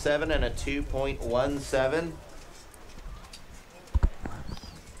 2.37 and a 2.17.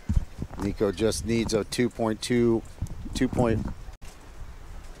 Nico just needs a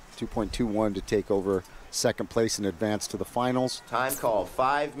 2.21 to take over second place and advance to the finals. Time call,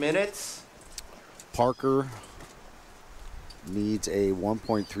 5 minutes. Parker needs a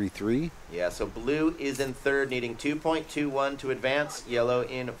 1.33. Yeah, so blue is in third, needing 2.21 to advance. Yellow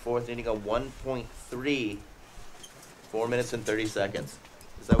in fourth, needing a 1.3. 4 minutes and 30 seconds.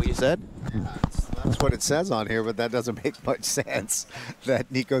 Is that what you said? That's what it says on here, but that doesn't make much sense.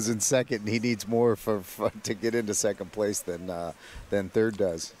 That Nico's in second, and he needs more to get into second place than third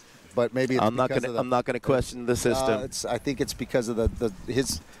does. But maybe it's I'm not gonna question the system. I think it's because of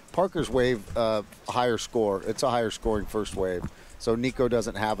his Parker's wave higher score. It's a higher scoring first wave. So Nico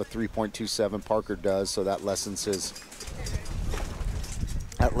doesn't have a 3.27. Parker does, so that lessens the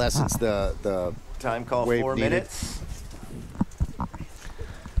time call, wave 4 needed. minutes.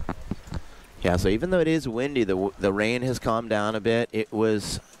 Yeah, so even though it is windy, the rain has calmed down a bit. I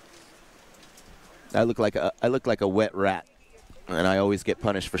look like a wet rat. And I always get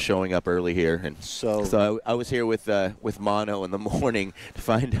punished for showing up early here, and so I was here with Mono in the morning to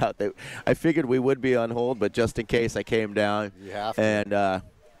find out that I figured we would be on hold, but just in case I came down. You have to. And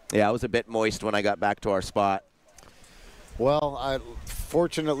yeah, I was a bit moist when I got back to our spot. Well,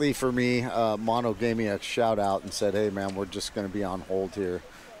 fortunately for me, Mono gave me a shout out and said, "Hey man, we're just going to be on hold here."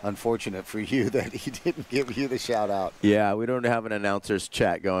 Unfortunate for you that he didn't give you the shout out. Yeah, we don't have an announcers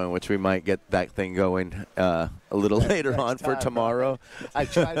chat going, which we might get that thing going a little later on for tomorrow. I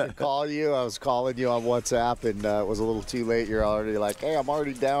tried to call you. I was calling you on WhatsApp, and it was a little too late. You're already like, hey, I'm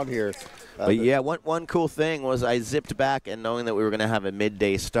already down here. But yeah, one cool thing was I zipped back, and knowing that we were going to have a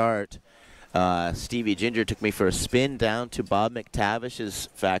midday start, Stevie Ginger took me for a spin down to Bob McTavish's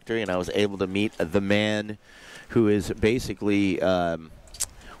factory, and I was able to meet the man who is basically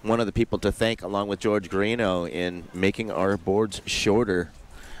one of the people to thank, along with George Greeno, in making our boards shorter.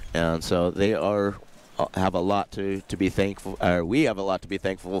 And so they have a lot to be thankful. We have a lot to be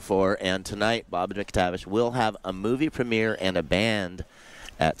thankful for. And tonight, Bob McTavish will have a movie premiere and a band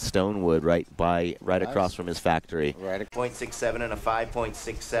at Stonewood, right across from his factory. Right. 0.67 and a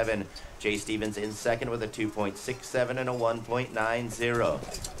 5.67. Jay Stevens in second with a 2.67 and a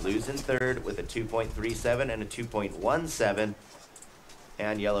 1.90. Blues in third with a 2.37 and a 2.17.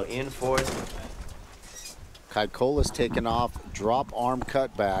 And yellow in fourth. Kaikola's taking off, drop arm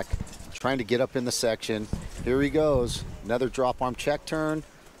cut back, trying to get up in the section. Here he goes. Another drop arm check turn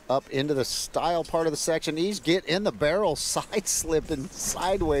up into the style part of the section. He's in the barrel, side slipping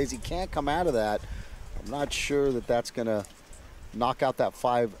sideways. He can't come out of that. I'm not sure that that's going to knock out that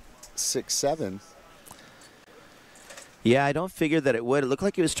 5.67. Yeah, I don't figure that it would. It looked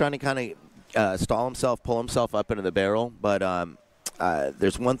like he was trying to kind of stall himself, pull himself up into the barrel, but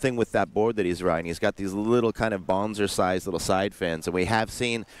there's one thing with that board that he's riding. He's got these little kind of Bonzer-sized little side fins, and we have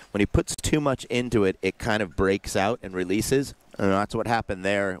seen when he puts too much into it, it kind of breaks out and releases. And that's what happened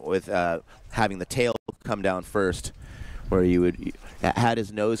there with having the tail come down first, where had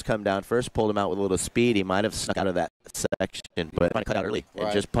his nose come down first, pulled him out with a little speed. He might have snuck out of that section, but trying to cut out early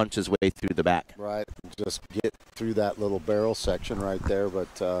and just punch his way through the back. Right, just get through that little barrel section right there.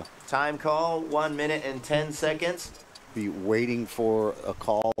 But time call, 1 minute and 10 seconds. Be waiting for a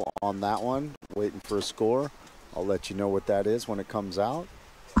call on that one, waiting for a score. I'll let you know what that is when it comes out.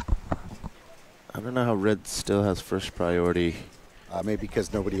 I don't know how red still has first priority. Maybe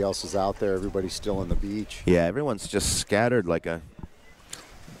because nobody else is out there. Everybody's still on the beach. Yeah, everyone's just scattered like a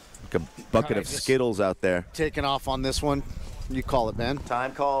Like a bucket of Skittles out there. Taking off on this one. You call it, Ben.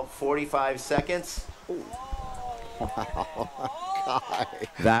 Time call, 45 seconds. Wow.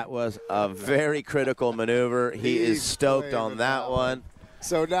 That was a very critical maneuver. He is stoked on that one.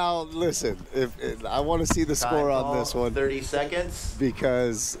 So now, listen, if I want to see the score on this one. 30 seconds.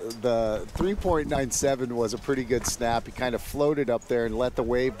 Because the 3.97 was a pretty good snap. He kind of floated up there and let the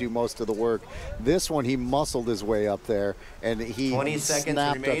wave do most of the work. This one, he muscled his way up there, and he 20 seconds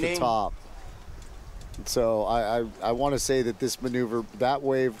snapped remaining. at the top. So I want to say that this maneuver, that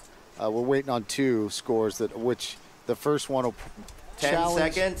wave, we're waiting on 2 scores, which the first one will 10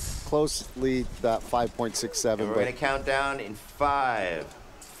 challenge seconds. closely that 5.67. And we're going to count down in 5,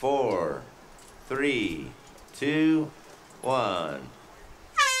 4, 3, 2, 1.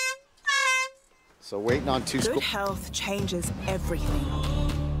 So waiting on 2 Good scores. health changes everything.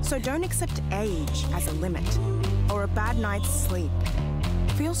 So don't accept age as a limit or a bad night's sleep.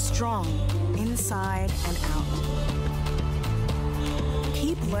 Feel strong inside and out.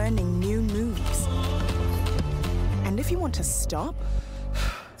 Keep learning new moves. And if you want to stop,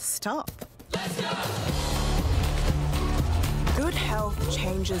 stop. Let's go! Good health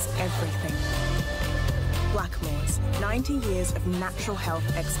changes everything. Blackmores, 90 years of natural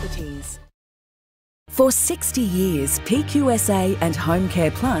health expertise. For 60 years, PQSA and Home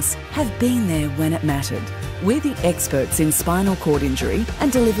Care Plus have been there when it mattered. We're the experts in spinal cord injury and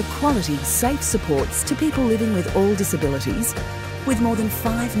deliver quality, safe supports to people living with all disabilities, with more than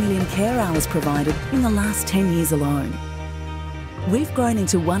 5 million care hours provided in the last 10 years alone. We've grown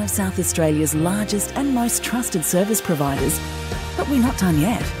into one of South Australia's largest and most trusted service providers, but we're not done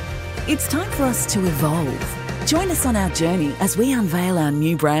yet. It's time for us to evolve. Join us on our journey as we unveil our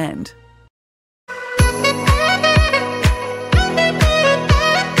new brand.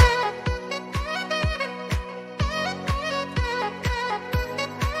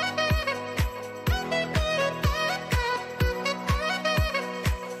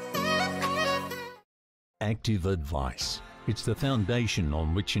 Active advice. It's the foundation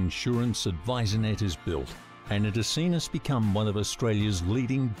on which Insurance AdvisorNet is built, and it has seen us become one of Australia's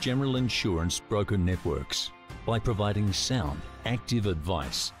leading general insurance broker networks by providing sound, active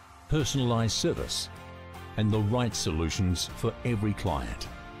advice, personalised service, and the right solutions for every client.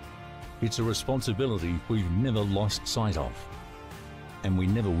 It's a responsibility we've never lost sight of, and we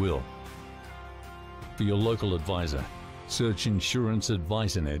never will. For your local advisor, search Insurance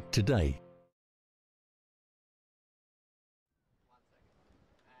AdvisorNet today.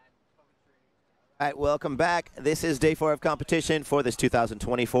 All right, welcome back. This is day 4 of competition for this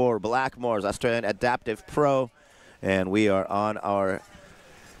 2024 Blackmores Australian Adaptive Pro, and we are on our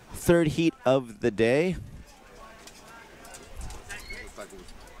 3rd heat of the day.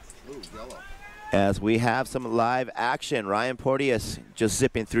 As we have some live action. Ryan Porteous just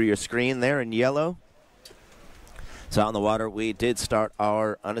zipping through your screen there in yellow. So out in the water, we did start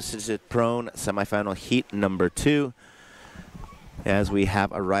our unassisted prone semifinal heat number 2. As we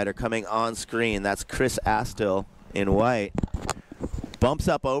have a rider coming on screen. That's Chris Astill in white. Bumps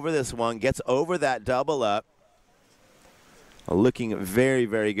up over this one, gets over that double up. Looking very,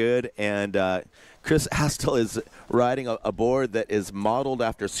 very good. And Chris Astill is riding a board that is modeled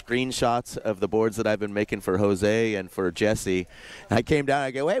after screenshots of the boards that I've been making for Jose and for Jesse. And I came down,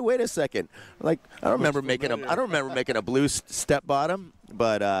 I go, hey, wait a second. Like, I don't remember making a blue step bottom.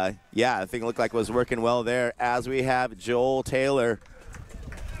 But, yeah, I think it looked like it was working well there, as we have Joel Taylor.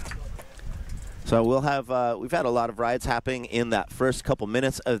 So we'll have, we've had a lot of rides happening in that first couple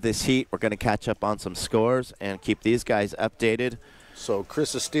minutes of this heat. We're going to catch up on some scores and keep these guys updated. So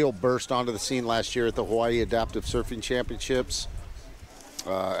Chris Steele burst onto the scene last year at the Hawaii Adaptive Surfing Championships.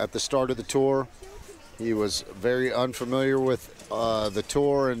 At the start of the tour, he was very unfamiliar with the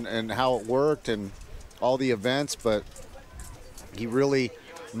tour and how it worked and all the events, but he really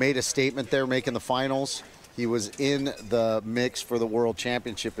made a statement there, making the finals. He was in the mix for the World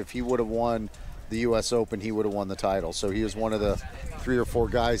Championship. If he would have won the U.S. Open, he would have won the title. So he was one of the 3 or 4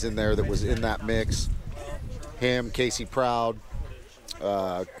 guys in there that was in that mix. Him, Casey Proud,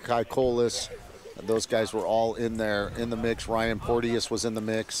 Kai Colas, those guys were all in there in the mix. Ryan Porteous was in the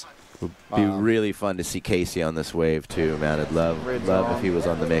mix. It would be really fun to see Casey on this wave too, man. I'd love if he was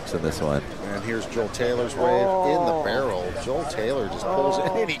on the mix in this one. And here's Joel Taylor's wave in the barrel. Joel Taylor just pulls it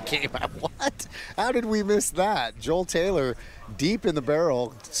and he came out. What? How did we miss that? Joel Taylor deep in the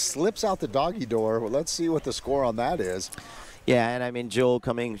barrel, slips out the doggy door. Well, let's see what the score on that is. Yeah, and I mean, Joel,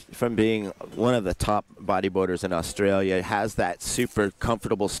 coming from being one of the top bodyboarders in Australia, has that super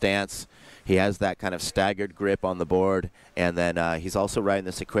comfortable stance. He has that kind of staggered grip on the board, and then he's also riding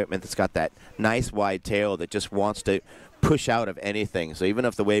this equipment that's got that nice wide tail that just wants to push out of anything. So even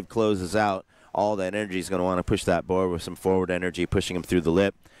if the wave closes out, all that energy is going to want to push that board with some forward energy, pushing him through the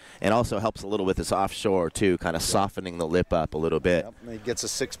lip. And also helps a little with his offshore, too, kind of softening the lip up a little bit. Yep. He gets a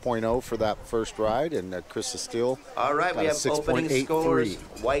 6.0 for that first ride, and Chris Steele. All right, we have opening 6.83. scores.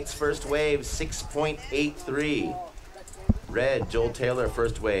 White's first wave, 6.83. Red, Joel Taylor,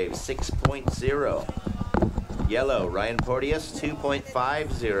 first wave, 6.0. Yellow, Ryan Porteous,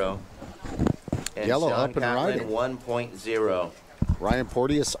 2.50. And Yellow Sean up and Catlin, riding. 1.0. Ryan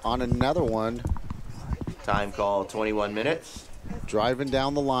Porteous on another one. Time call, 21 minutes. Driving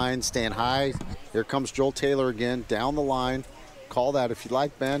down the line, staying high. Here comes Joel Taylor again, down the line. Call that if you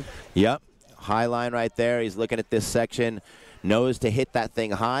like, Ben. Yep, high line right there. He's looking at this section. Knows to hit that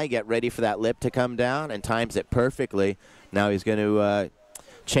thing high, get ready for that lip to come down, and times it perfectly. Now he's going to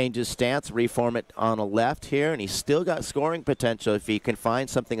change his stance, reform it on a left here, and he's still got scoring potential if he can find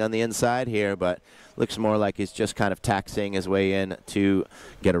something on the inside here, but looks more like he's just kind of taxiing his way in to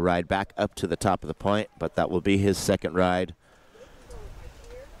get a ride back up to the top of the point, but that will be his second ride.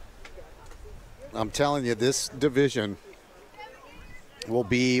 I'm telling you, this division will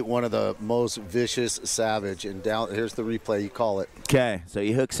be one of the most vicious, savage. And down here's the replay. You call it. Okay, so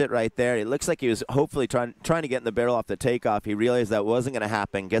he hooks it right there. It looks like he was hopefully trying to get in the barrel off the takeoff. He realized that wasn't going to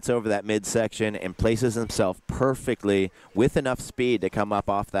happen, gets over that midsection, and places himself perfectly with enough speed to come up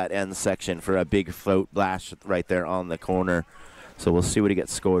off that end section for a big float blast right there on the corner. So we'll see what he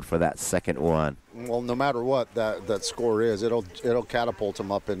gets scored for that second one. Well, no matter what that score is, it'll catapult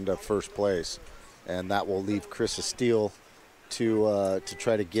him up into first place. And that will leave Chris Steele to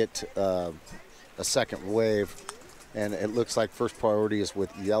try to get a second wave. And it looks like first priority is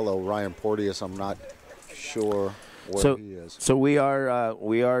with yellow. Ryan Porteous, I'm not sure where he is. So we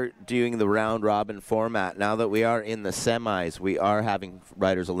are doing the round robin format. Now that we are in the semis, we are having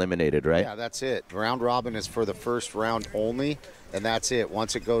riders eliminated, right? Yeah, that's it. Round robin is for the first round only, and that's it.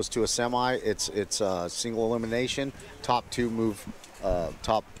 Once it goes to a semi, it's single elimination. Top two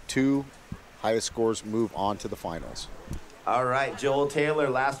highest scores move on to the finals. All right, Joel Taylor,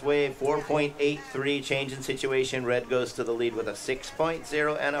 last wave, 4.83, change in situation. Red goes to the lead with a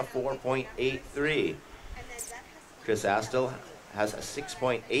 6.0 and a 4.83. Chris Astle has a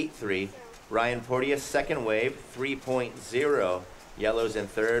 6.83. Ryan Porteous, second wave, 3.0. Yellow's in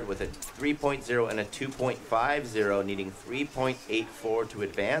third with a 3.0 and a 2.50, needing 3.84 to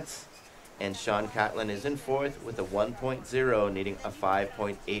advance. And Sean Catlin is in fourth with a 1.0, needing a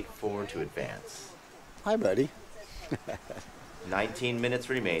 5.84 to advance. Hi, buddy. 19 minutes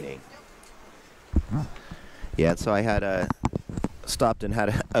remaining. Yeah, so I had stopped and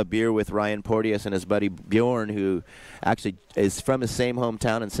had a beer with Ryan Porteous and his buddy Bjorn, who actually is from his same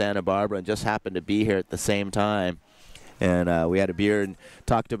hometown in Santa Barbara and just happened to be here at the same time. And we had a beer and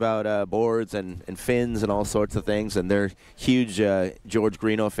talked about boards and fins and all sorts of things. And they're huge George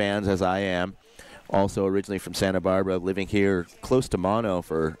Greeno fans, as I am. Also originally from Santa Barbara, living here close to Mono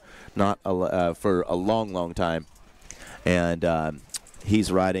for for a long, long time. And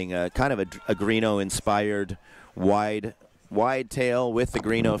he's riding kind of a Greeno-inspired wide tail with the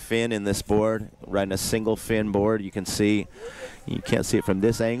Greeno fin in this board, riding a single fin board. You can't see it from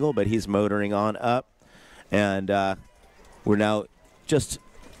this angle, but he's motoring on up. And we're now just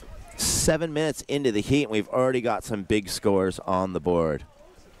 7 minutes into the heat, and we've already got some big scores on the board.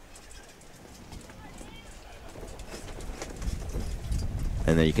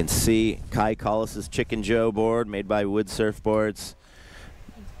 And then you can see Kai Collis's Chicken Joe board made by Wood Surfboards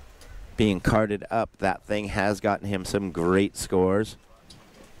being carted up. That thing has gotten him some great scores.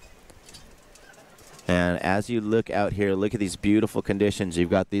 And as you look out here, look at these beautiful conditions.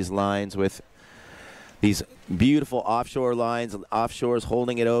 You've got these lines with these beautiful offshore lines, offshores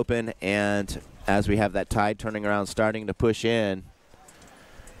holding it open, and as we have that tide turning around, starting to push in,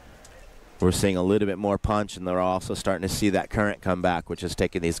 we're seeing a little bit more punch, and they're also starting to see that current come back, which is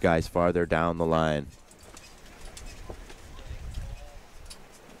taking these guys farther down the line.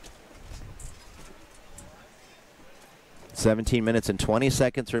 "17 minutes and 20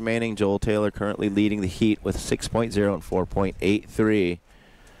 seconds remaining. Joel Taylor currently leading the heat with 6.0 and 4.83.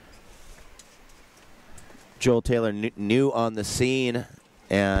 Joel Taylor new on the scene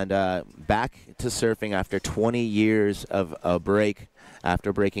and back to surfing after 20 years of a break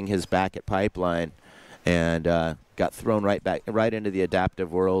after breaking his back at Pipeline, and got thrown right into the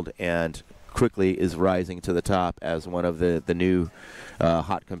adaptive world, and quickly is rising to the top as one of the new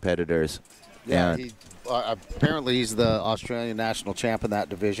hot competitors. Yeah, apparently he's the Australian national champ in that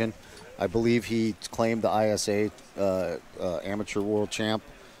division. I believe he claimed the ISA amateur world champ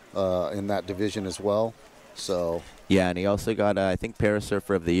in that division as well. So yeah, and he also got I think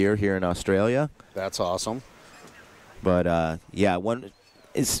Parasurfer of the Year here in Australia. That's awesome. But yeah,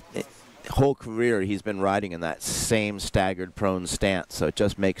 his whole career he's been riding in that same staggered prone stance, so it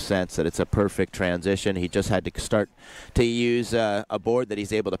just makes sense that it's a perfect transition. He just had to start to use a board that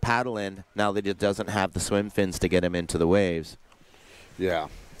he's able to paddle in now that he doesn't have the swim fins to get him into the waves. Yeah.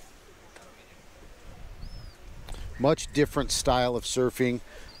 Much different style of surfing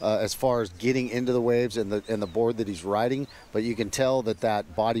as far as getting into the waves and the board that he's riding, but you can tell that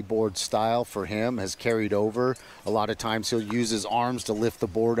bodyboard style for him has carried over. A lot of times he'll use his arms to lift the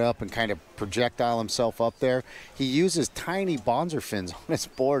board up and kind of projectile himself up there. He uses tiny bonzer fins on his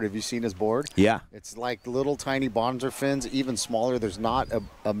board. Have you seen his board? Yeah. It's like little tiny bonzer fins, even smaller. There's not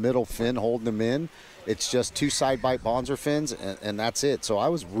a middle fin holding them in. It's just 2 side bite bonzer fins, and that's it. So I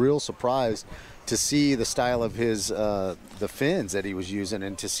was real surprised to see the style of his the fins that he was using,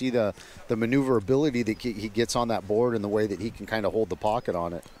 and to see the maneuverability that he gets on that board and the way that he can kind of hold the pocket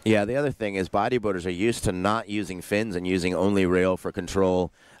on it. Yeah, the other thing is bodyboarders are used to not using fins and using only rail for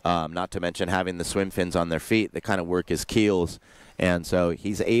control, not to mention having the swim fins on their feet that kind of work as keels. And so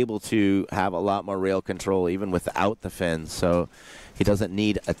he's able to have a lot more rail control even without the fins. So he doesn't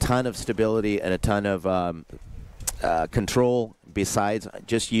need a ton of stability and a ton of control besides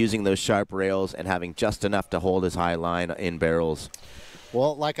just using those sharp rails and having just enough to hold his high line in barrels.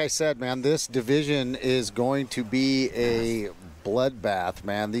 Well, like I said, man, this division is going to be a bloodbath,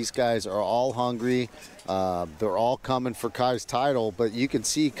 man. These guys are all hungry. They're all coming for Kai's title, but you can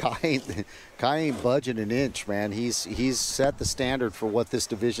see Kai ain't budging an inch, man. He's set the standard for what this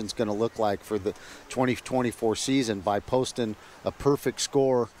division's going to look like for the 2024 season by posting a perfect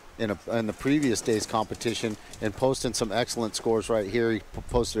score in the previous day's competition and posting some excellent scores right here. He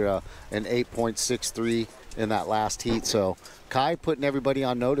posted an 8.63 in that last heat. So Kai putting everybody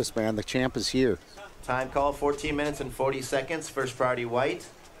on notice, man. The champ is here. Time call, 14 minutes and 40 seconds. First priority white.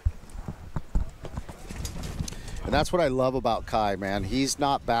 And that's what I love about Kai, man. He's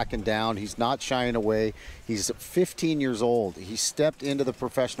not backing down. He's not shying away. He's 15 years old. He stepped into the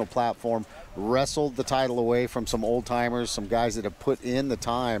professional platform, wrestled the title away from some old-timers, some guys that have put in the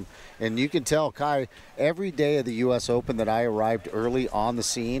time. And you can tell, Kai, every day of the U.S. Open that I arrived early on the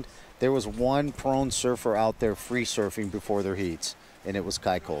scene, there was one prone surfer out there free surfing before their heats, and it was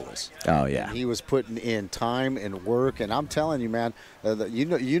Kai Colas. Oh, yeah. And he was putting in time and work, and I'm telling you, man,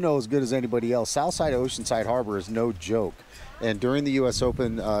 you know as good as anybody else, Southside Oceanside Harbor is no joke. And during the U.S.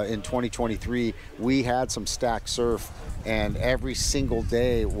 Open in 2023, we had some stacked surf, and every single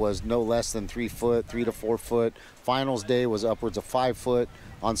day was no less than 3 foot, 3 to 4 foot. Finals day was upwards of 5 foot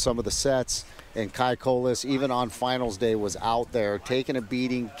on some of the sets. And Kai Colas, even on finals day, was out there taking a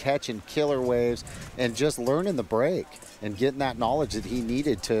beating, catching killer waves, and just learning the break and getting that knowledge that he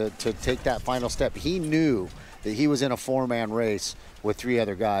needed to take that final step. He knew that he was in a 4-man race with 3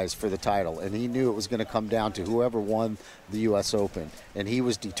 other guys for the title, and he knew it was going to come down to whoever won the U.S. Open, and he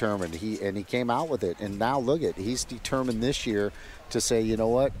was determined. He came out with it, and now look at, he's determined this year to say, you know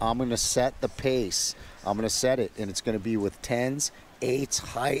what, I'm going to set the pace. I'm going to set it, and it's going to be with 10s, 8s,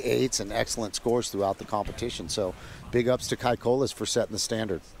 high 8s, and excellent scores throughout the competition. So big ups to Kai Colas for setting the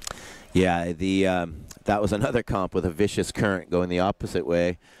standard. Yeah, that was another comp with a vicious current going the opposite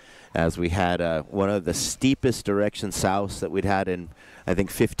way, as we had one of the steepest direction souths that we'd had in, I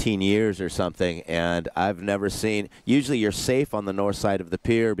think, 15 years or something. And I've never seen, usually you're safe on the north side of the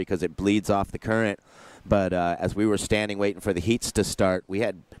pier because it bleeds off the current. But as we were standing waiting for the heats to start, we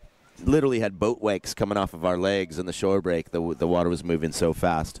had literally had boat wakes coming off of our legs in the shore break. The water was moving so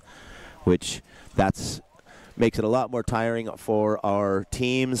fast, which makes it a lot more tiring for our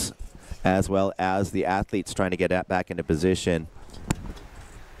teams as well as the athletes trying to get back into position.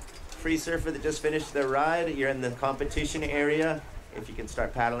 Free surfer that just finished their ride, you're in the competition area. If you can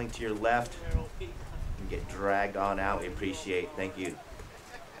start paddling to your left and get dragged on out, we appreciate. Thank you.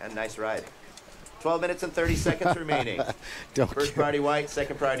 And nice ride. 12 minutes and 30 seconds remaining. First priority white,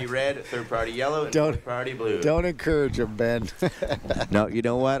 second priority red, third priority yellow, and fourth priority blue. Don't encourage him, Ben. No, you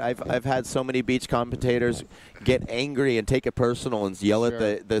know what? I've had so many beach commentators get angry and take it personal and yell at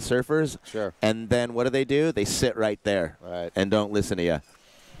the surfers. Sure. And then what do? They sit right there and don't listen to you.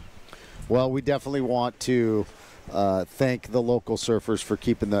 Well, we definitely want to thank the local surfers for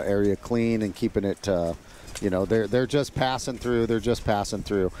keeping the area clean and keeping it you know, they're just passing through. They're just passing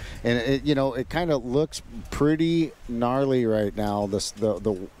through, and it kind of looks pretty gnarly right now.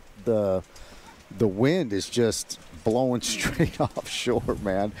 The wind is just blowing straight offshore,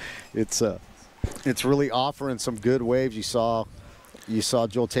 man. It's really offering some good waves. You saw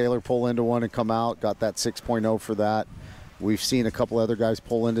Joel Taylor pull into one and come out. Got that 6.0 for that. We've seen a couple other guys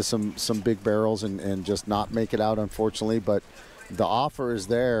pull into some big barrels and just not make it out, unfortunately. But the offer is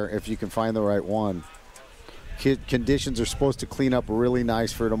there if you can find the right one. conditions are supposed to clean up really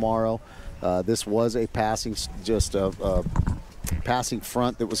nice for tomorrow. This was a passing, just a passing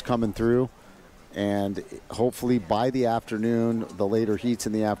front that was coming through. And hopefully by the afternoon, the later heats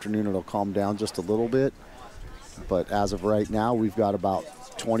in the afternoon, it'll calm down just a little bit. But as of right now, we've got about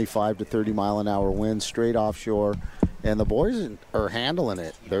 25 to 30 mile an hour winds straight offshore. And the boys are handling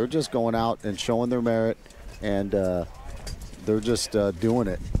it. They're just going out and showing their merit, and they're just doing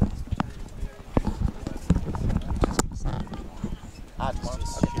it.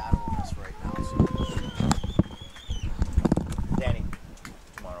 Danny,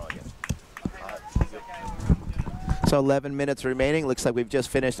 tomorrow again. So 11 minutes remaining. Looks like we've just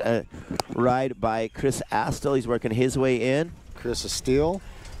finished a ride by Chris Astle. He's working his way in. Chris Steele.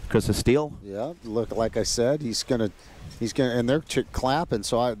 Chris Steele. Yeah, look, like I said, he's gonna, and they're clapping.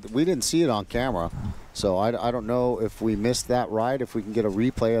 So we didn't see it on camera. So I don't know if we missed that ride. If we can get a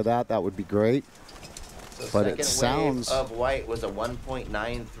replay of that, that would be great. So but second it sounds wave of White was a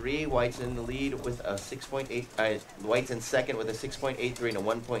 1.93. White's in the lead with a 6.8. White's in second with a 6.83 and a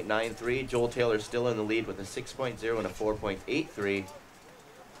 1.93. Joel Taylor still in the lead with a 6.0 and a 4.83.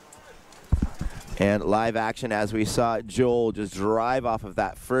 And live action as we saw Joel just drive off of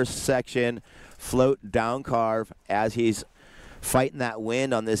that first section, float down carve as he's fighting that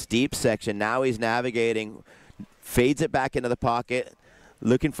wind on this deep section. Now he's navigating, fades it back into the pocket,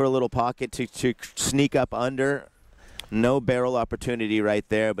 looking for a little pocket to sneak up under. No barrel opportunity right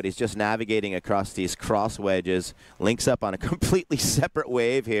there, but he's just navigating across these cross wedges. Links up on a completely separate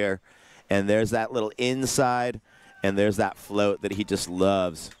wave here. And there's that little inside, and there's that float that he just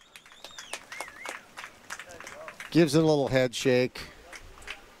loves. Gives it a little head shake.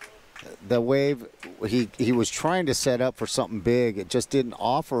 The wave, he was trying to set up for something big. It just didn't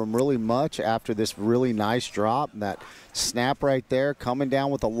offer him really much after this really nice drop. And that snap right there, coming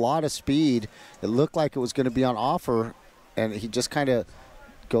down with a lot of speed. It looked like it was going to be on offer, and he just kind of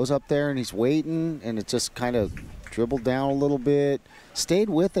goes up there and he's waiting, and it just kind of dribbled down a little bit. Stayed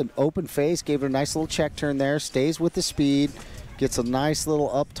with an open face, gave it a nice little check turn there, stays with the speed. Gets a nice little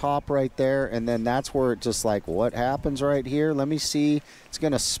up top right there, and then that's where it just like, what happens right here? Let me see. It's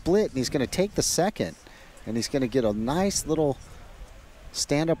going to split, and he's going to take the second, and he's going to get a nice little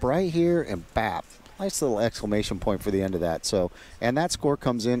stand up right here, and bap. Nice little exclamation point for the end of that. So, and that score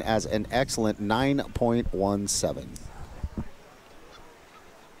comes in as an excellent 9.17.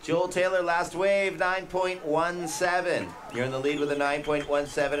 Joel Taylor, last wave, 9.17. You're in the lead with a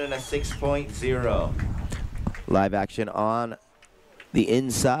 9.17 and a 6.0. Live action on the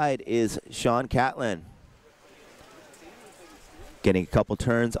inside is Sean Catlin. Getting a couple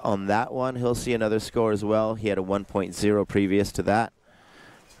turns on that one. He'll see another score as well. He had a 1.0 previous to that.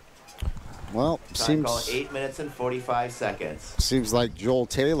 Well, Time call 8 minutes and 45 seconds. Seems like Joel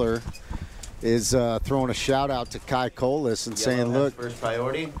Taylor is throwing a shout out to Kai Colas and saying, look, first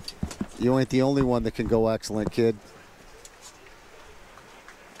priority. You ain't the only one that can go excellent, kid.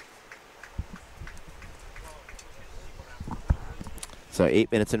 So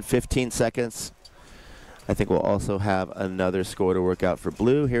 8 minutes and 15 seconds. I think we'll also have another score to work out for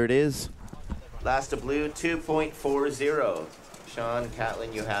blue. Here it is. Last to blue, 2.40. Sean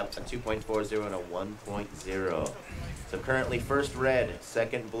Catlin, you have a 2.40 and a 1.0. So currently first red,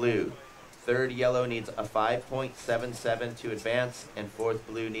 second blue. Third yellow needs a 5.77 to advance, and fourth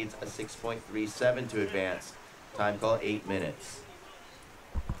blue needs a 6.37 to advance. Time call 8 minutes.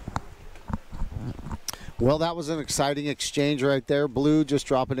 Well, that was an exciting exchange right there. Blue just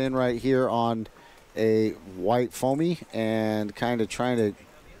dropping in right here on a white foamy and kind of trying to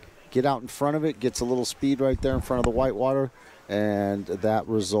get out in front of it. Gets a little speed right there in front of the white water, and that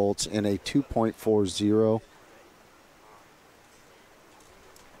results in a 2.40.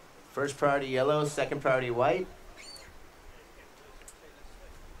 First priority yellow, second priority white.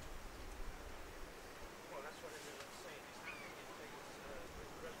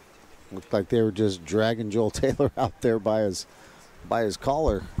 Looked like they were just dragging Joel Taylor out there by his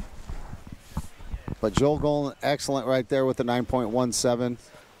collar. But Joel going excellent right there with the 9.17.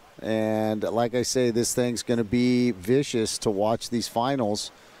 And like I say, this thing's going to be vicious to watch these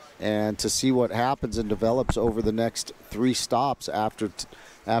finals and to see what happens and develops over the next 3 stops after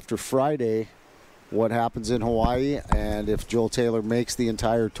Friday, what happens in Hawaii. And if Joel Taylor makes the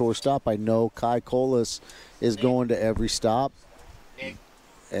entire tour stop, I know Kai Colas is going to every stop.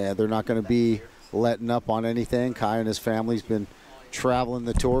 And they're not going to be letting up on anything. Kai and his family's been traveling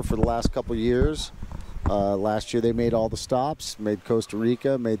the tour for the last couple years. Last year they made all the stops, made Costa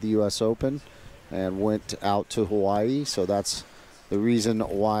Rica, made the U.S. Open, and went out to Hawaii. So that's the reason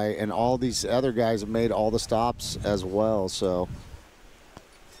why. And all these other guys have made all the stops as well. So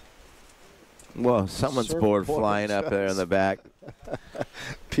Whoa, someone's board flying up there in the back.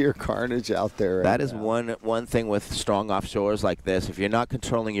 Pure carnage out there right That is now. one thing with strong offshores like this. If you're not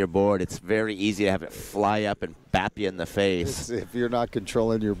controlling your board, it's very easy to have it fly up and bap you in the face. If you're not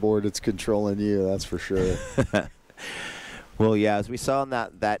controlling your board, it's controlling you, that's for sure. Well, yeah, as we saw in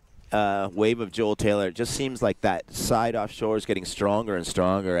that wave of Joel Taylor, it just seems like that side offshore is getting stronger and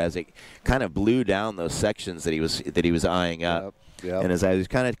stronger as it kind of blew down those sections that he was eyeing up. Yep. And as I was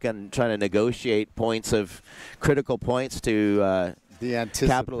kind of trying to negotiate critical points to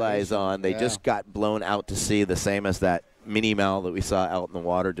capitalize on, they just got blown out to sea, the same as that mini mal that we saw out in the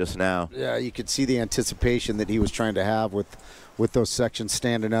water just now. Yeah, you could see the anticipation that he was trying to have with those sections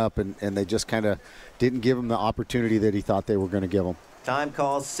standing up, and they just kind of didn't give him the opportunity that he thought they were going to give him. Time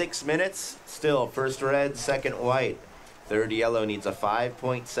calls 6 minutes. Still, first red, second white. Third yellow needs a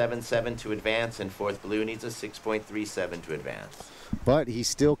 5.77 to advance, and fourth blue needs a 6.37 to advance. But he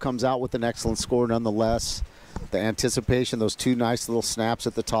still comes out with an excellent score nonetheless. The anticipation, those two nice little snaps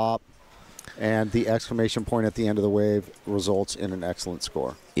at the top, and the exclamation point at the end of the wave results in an excellent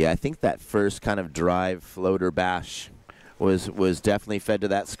score. Yeah, I think that first kind of drive floater bash was definitely fed to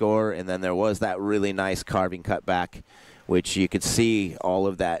that score, and then there was that really nice carving cut back, which you could see all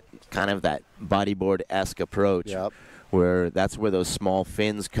of that kind of that bodyboard-esque approach. Yep. Where that's where those small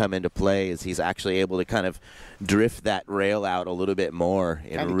fins come into play, is he's actually able to kind of drift that rail out a little bit more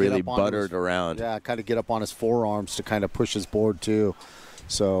and really butter it around. Yeah, kind of get up on his forearms to kind of push his board too.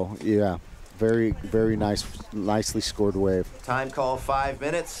 So, yeah, very, very nicely scored wave. Time call 5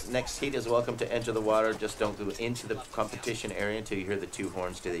 minutes. Next heat is welcome to enter the water. Just don't go into the competition area until you hear the two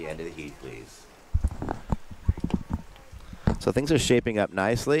horns to the end of the heat, please. So things are shaping up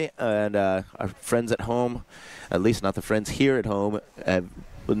nicely, and our friends at home, at least not the friends here at home,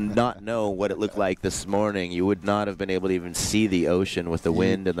 would not know what it looked like this morning. You would not have been able to even see the ocean with the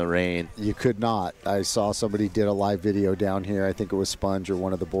wind and the rain. You could not. I saw somebody did a live video down here. I think it was Sponge or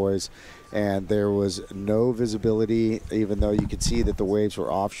one of the boys, and there was no visibility, even though you could see that the waves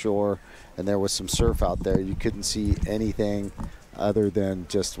were offshore and there was some surf out there. You couldn't see anything other than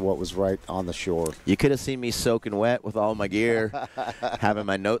just what was right on the shore. You could have seen me soaking wet with all my gear, having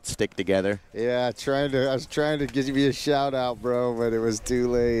my notes stick together. Yeah, I was trying to give you a shout out, bro, but it was too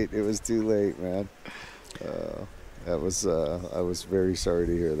late. It was too late, man. I was very sorry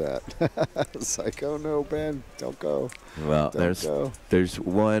to hear that. It's like, oh no, Ben, don't go. Well, don't there's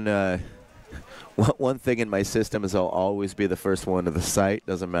one thing in my system is I'll always be the first one to the site.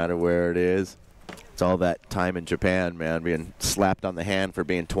 Doesn't matter where it is. It's all that time in Japan, man, being slapped on the hand for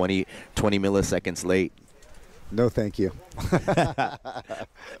being 20 milliseconds late. No, thank you.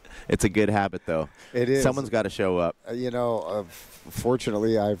 It's a good habit, though. It is. Someone's got to show up. You know,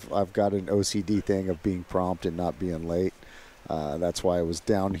 fortunately, I've got an OCD thing of being prompt and not being late. That's why I was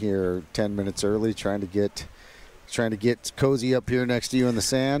down here 10 minutes early trying to get cozy up here next to you in the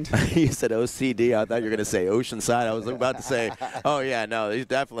sand. You said OCD. I thought you were going to say Oceanside. I was about to say, oh, yeah, no,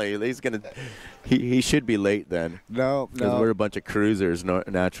 he should be late then. No. Because we're a bunch of cruisers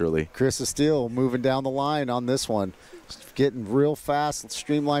naturally. Chris is still moving down the line on this one. Getting real fast,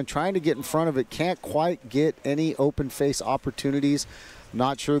 streamlined, trying to get in front of it. Can't quite get any open face opportunities.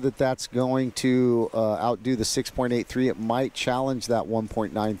 Not sure that that's going to outdo the 6.83. It might challenge that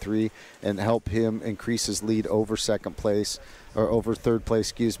 1.93 and help him increase his lead over second place, or over third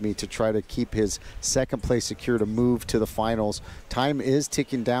place, excuse me, to try to keep his second place secure to move to the finals. Time is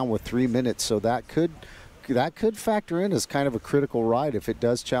ticking down with 3 minutes, so that could factor in as kind of a critical ride if it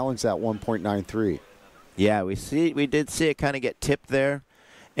does challenge that 1.93. Yeah, we did see it kind of get tipped there,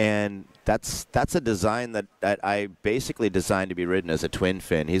 and that's a design that I basically designed to be ridden as a twin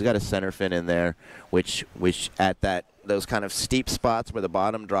fin. He's got a center fin in there, which at those kind of steep spots where the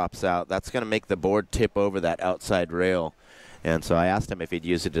bottom drops out, that's going to make the board tip over that outside rail. And so I asked him if he'd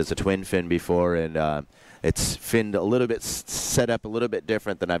used it as a twin fin before, and it's finned a little bit, set up a little bit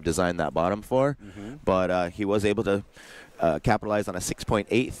different than I've designed that bottom for. Mm-hmm. But he was able to capitalize on a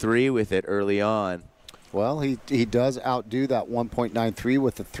 6.83 with it early on. Well, he does outdo that 1.93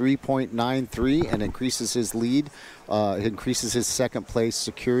 with a 3.93 and increases his lead, increases his second place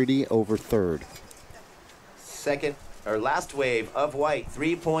security over third. Last wave of white,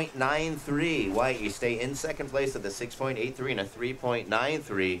 3.93. White, you stay in second place at the 6.83 and a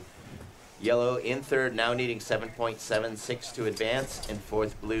 3.93. Yellow in third, now needing 7.76 to advance, and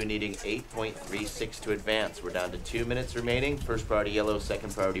fourth blue needing 8.36 to advance. We're down to 2 minutes remaining. First priority yellow,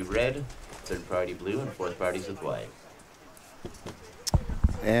 second priority red, third priority blue, and fourth priorities with white.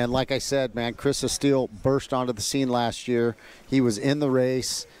 And like I said, man, Chris Steele burst onto the scene last year. He was in the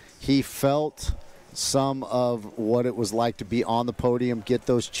race. He felt some of what it was like to be on the podium, get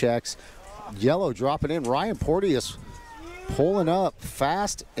those checks. yellow dropping in. Ryan Porteous pulling up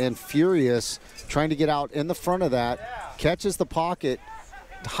fast and furious, trying to get out in the front of that. Catches the pocket,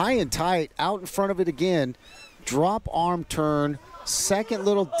 high and tight, out in front of it again. Drop arm turn, second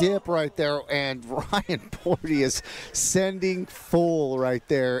little dip right there, and Ryan Porteous sending full right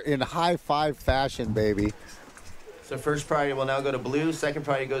there in high five fashion, baby. So first priority will now go to blue, second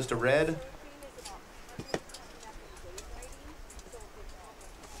priority goes to red.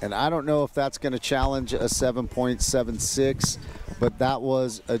 And I don't know if that's going to challenge a 7.76, but that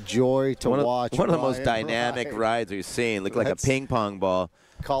was a joy to watch. One of the most dynamic rides we've seen. Looked like a ping pong ball.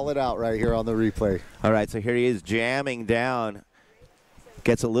 Call it out right here on the replay. All right, so here he is jamming down.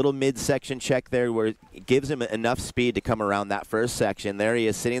 Gets a little midsection check there where it gives him enough speed to come around that first section. There he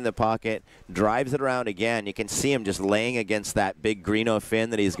is sitting in the pocket, drives it around again. You can see him just laying against that big greeno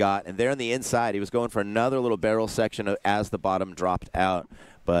fin that he's got. And there on the inside, he was going for another little barrel section as the bottom dropped out.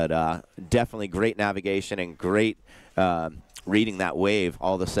 But definitely great navigation and great reading that wave,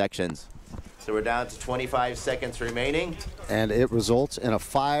 all the sections. So we're down to 25 seconds remaining. And it results in a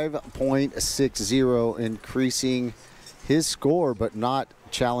 5.60, increasing his score, but not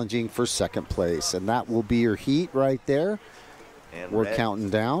challenging for second place. And that will be your heat right there. And we're counting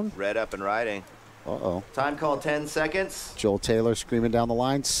down. Red up and riding. Uh-oh. Time call 10 seconds. Joel Taylor screaming down the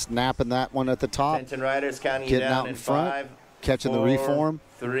line, snapping that one at the top. Fenton Riders counting getting you down out in front. 5, catching 4, the reform.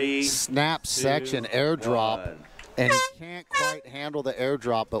 3, snap 2, section, airdrop. 1. And he can't quite handle the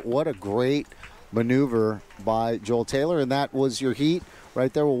airdrop, but what a great maneuver by Joel Taylor. And that was your heat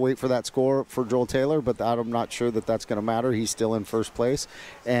right there. We'll wait for that score for Joel Taylor, but I'm not sure that that's going to matter. He's still in first place.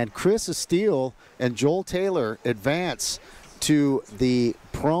 And Chris Steele and Joel Taylor advance to the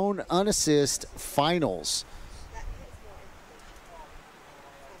prone unassist finals.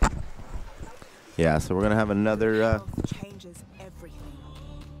 Yeah, so we're going to have another... changes everything.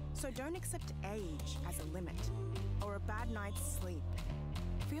 So don't accept age as a limit or a bad night's sleep.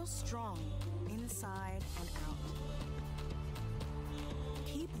 Feel strong inside and out.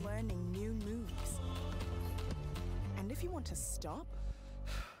 Keep learning new moves. And if you want to stop,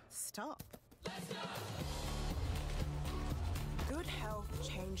 stop. Good health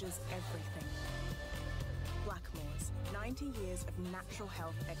changes everything. Blackmores, 90 years of natural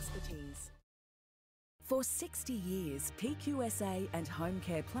health expertise. For 60 years, PQSA and Home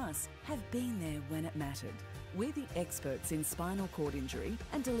Care Plus have been there when it mattered. We're the experts in spinal cord injury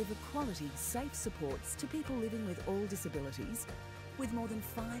and deliver quality, safe supports to people living with all disabilities, with more than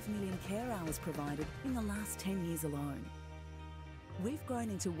 5 million care hours provided in the last 10 years alone. We've grown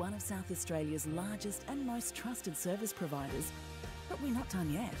into one of South Australia's largest and most trusted service providers, but we're not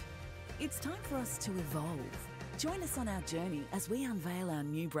done yet. It's time for us to evolve. Join us on our journey as we unveil our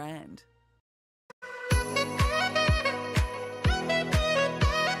new brand.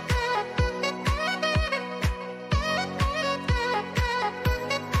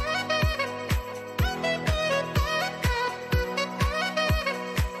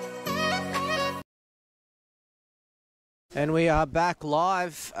 And we are back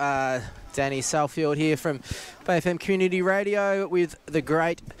live. Danny Salfield here from BFM Community Radio with the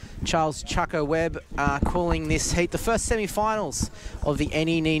great Charles Chucker Webb calling this heat the first semi-finals of the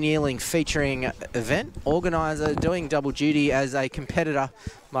Any Knee Kneeling featuring event. Organiser doing double duty as a competitor,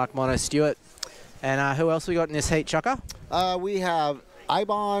 Mark Mono Stewart. And who else we got in this heat, Chucker? We have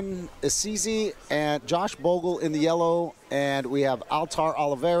Ibon Asizi and Josh Bogle in the yellow, and we have Altar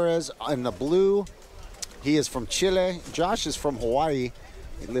Olivares in the blue. He is from Chile. Josh is from Hawaii.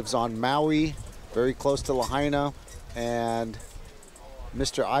 He lives on Maui, very close to Lahaina. And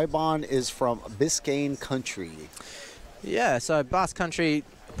Mr. Ibon is from Biscayne country. Yeah, so Basque country,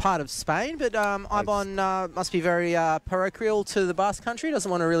 part of Spain, but Ibon must be very parochial to the Basque country. Doesn't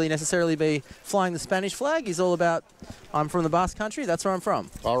want to really necessarily be flying the Spanish flag. He's all about, I'm from the Basque country, that's where I'm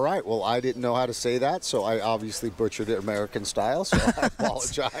from. All right, well, I didn't know how to say that, so I obviously butchered it American style, so I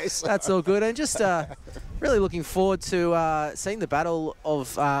apologize. That's all good. And just really looking forward to seeing the battle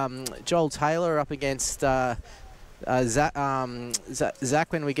of Joel Taylor up against Zach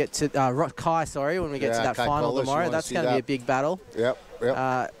when we get to Kai, when we get to that Kai final Polish, tomorrow. That's going to be a big battle. Yep.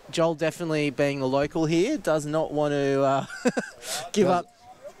 Joel definitely being the local here does not want to give up.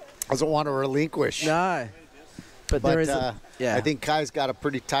 Doesn't want to relinquish. No. But there is I think Kai's got a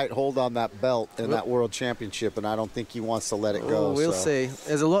pretty tight hold on that belt in that World Championship, and I don't think he wants to let it go. We'll see.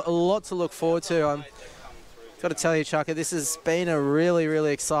 There's a lot to look forward to. Got to tell you, Chucker, this has been a really,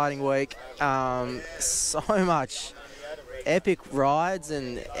 really exciting week. So much epic rides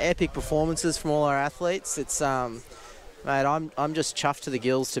and epic performances from all our athletes. It's, mate, I'm just chuffed to the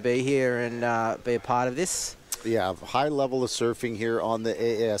gills to be here and be a part of this. Yeah, high level of surfing here on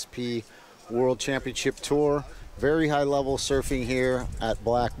the ASP World Championship Tour. Very high level surfing here at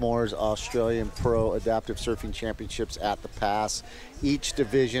Blackmores Australian Pro Adaptive Surfing Championships at the Pass. Each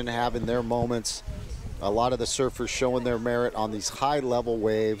division having their moments. A lot of the surfers showing their merit on these high level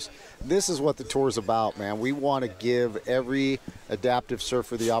waves. This is what the tour is about, man. We want to give every adaptive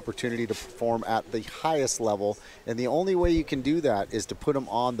surfer the opportunity to perform at the highest level, and the only way you can do that is to put them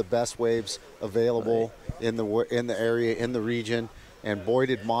on the best waves available in the area, in the region. And boy,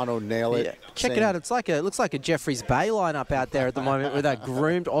 did Mono nail it. Yeah. Check it out. It looks like a Jeffreys Bay lineup out there at the moment with that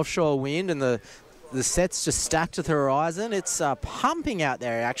groomed offshore wind and the sets just stacked to the horizon. It's pumping out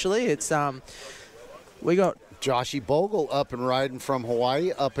there, actually. It's we got Joshy Bogle up and riding from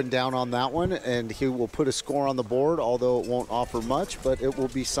Hawaii, up and down on that one, and he will put a score on the board, although it won't offer much, but it will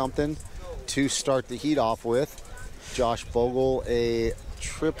be something to start the heat off with. Josh Bogle, a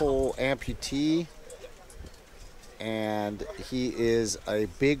triple amputee, and he is a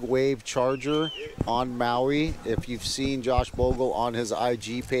big wave charger on Maui. If you've seen Josh Bogle on his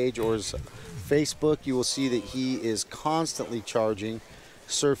IG page or his Facebook, you will see that he is constantly charging,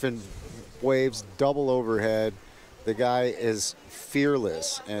 surfing waves double overhead. The guy is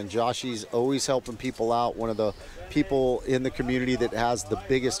fearless, and Joshy's always helping people out. One of the people in the community that has the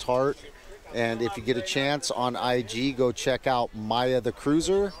biggest heart. And if you get a chance on IG, go check out Maya the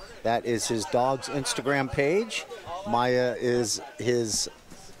Cruiser. That is his dog's Instagram page. Maya is his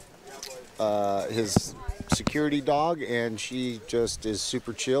security dog, and she just is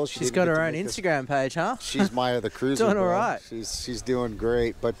super chill. She's got her own Instagram page, huh? She's Maya the Cruiser. Doing all right. She's doing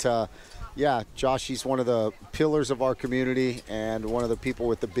great. But yeah, Josh, he's one of the pillars of our community and one of the people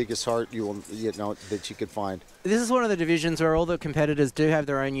with the biggest heart that you could find. This is one of the divisions where all the competitors do have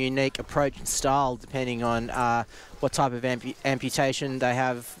their own unique approach and style depending on what type of amputation they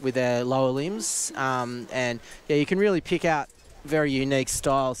have with their lower limbs. And yeah, you can really pick out very unique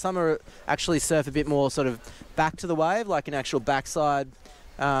styles. Some are actually surf a bit more sort of back to the wave, like an actual backside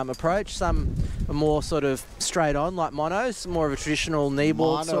approach. Some are more sort of straight on, like monos, more of a traditional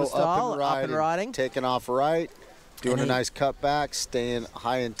kneeboard sort of style, up and riding. Taking off right, doing a nice cut back, staying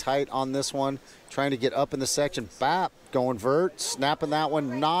high and tight on this one, trying to get up in the section, bap, going vert, snapping that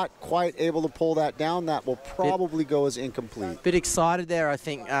one, not quite able to pull that down. That will probably go as incomplete. Bit excited there, I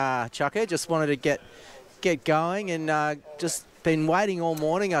think, Chucker. Just wanted to get going and just been waiting all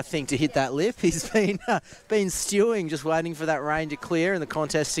morning, I think, to hit that lip. He's been stewing, just waiting for that rain to clear and the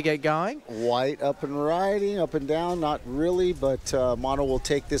contest to get going. White up and riding, up and down, not really, but Mono will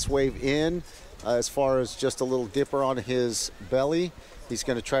take this wave in as far as just a little dipper on his belly. He's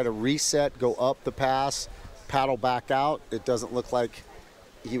going to try to reset, go up the pass, paddle back out. It doesn't look like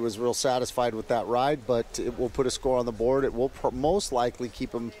he was real satisfied with that ride, but it will put a score on the board. It will most likely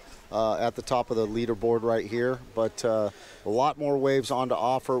keep him at the top of the leaderboard right here, but a lot more waves on to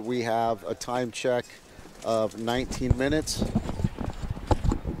offer. We have a time check of 19 minutes.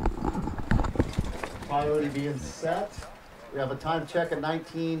 Priority being set. We have a time check of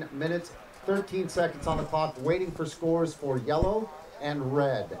 19 minutes, 13 seconds on the clock, waiting for scores for yellow and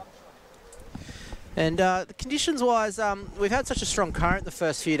red. And conditions-wise, we've had such a strong current the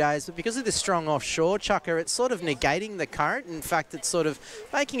first few days, but because of this strong offshore, Chucker, it's sort of negating the current. In fact, it's sort of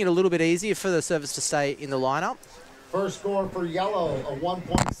making it a little bit easier for the surfers to stay in the lineup. First score for yellow, a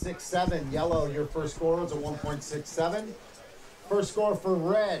 1.67. Yellow, your first score is a 1.67. First score for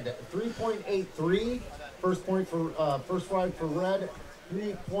red, 3.83. First ride for red,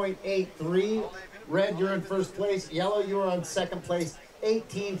 3.83. Red, you're in first place. Yellow, you're on second place.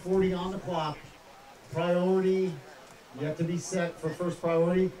 18:40 on the clock. Priority yet to be set for first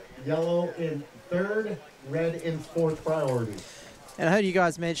priority. Yellow in third, red in fourth priority. And I heard you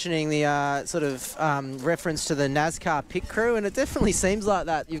guys mentioning the sort of reference to the NASCAR pit crew, and it definitely seems like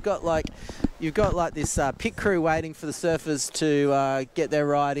that. You've got like this pit crew waiting for the surfers to get their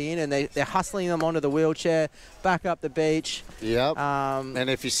ride in, and they're hustling them onto the wheelchair, back up the beach. Yep. And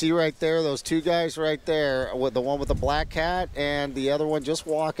if you see right there, those two guys right there, with the one with the black hat and the other one just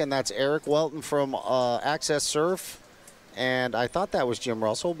walking, that's Eric Welton from Access Surf. And I thought that was Jim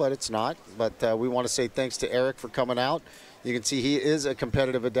Russell, but it's not. But we want to say thanks to Eric for coming out. You can see he is a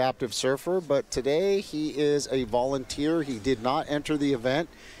competitive adaptive surfer, but today he is a volunteer. He did not enter the event.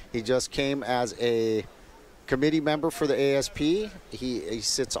 He just came as a committee member for the ASP. He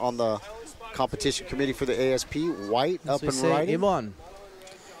sits on the competition committee for the ASP. White up and riding. Him on.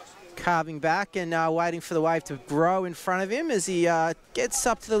 Carving back and waiting for the wave to grow in front of him as he gets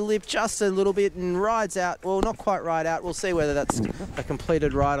up to the lip just a little bit and rides out. Well, not quite ride out. We'll see whether that's a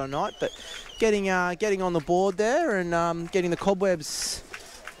completed ride or not. But getting on the board there and getting the cobwebs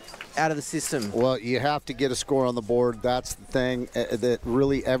out of the system? Well, you have to get a score on the board. That's the thing that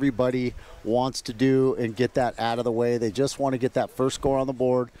really everybody wants to do and get that out of the way. They just want to get that first score on the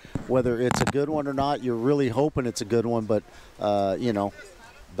board. Whether it's a good one or not, you're really hoping it's a good one. But, you know,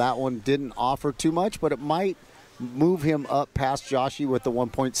 that one didn't offer too much, but it might move him up past Joshy with the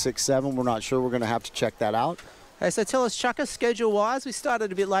 1.67. We're not sure. We're going to have to check that out. Okay, so tell us, Chucker, schedule-wise, we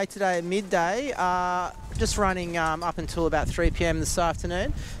started a bit late today at midday, just running up until about 3 p.m. this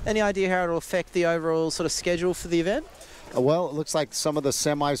afternoon. Any idea how it'll affect the overall sort of schedule for the event? Well, it looks like some of the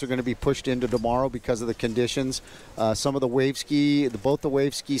semis are going to be pushed into tomorrow because of the conditions. Some of the wave ski, both the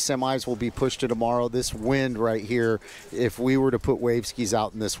wave ski semis will be pushed to tomorrow. This wind right here, if we were to put wave skis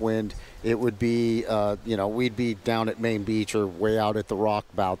out in this wind, it would be, you know, we'd be down at Main Beach or way out at the rock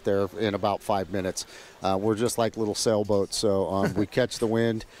bout there in about 5 minutes. We're just like little sailboats, so we catch the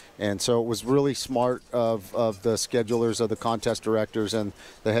wind. And so it was really smart of the schedulers, of the contest directors, and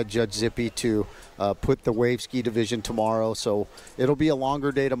the head judge Zippy to put the wave ski division tomorrow. So it'll be a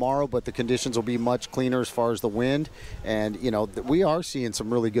longer day tomorrow, but the conditions will be much cleaner as far as the wind. And, you know, we are seeing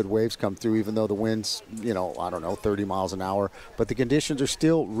some really good waves come through, even though the wind's, you know, I don't know, 30 miles an hour. But the conditions are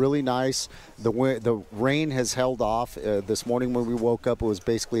still really nice. The rain has held off. This morning when we woke up, it was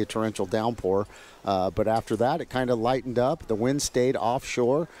basically a torrential downpour. But after that, it kind of lightened up. The wind stayed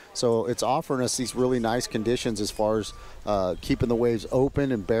offshore, so it's offering us these really nice conditions as far as keeping the waves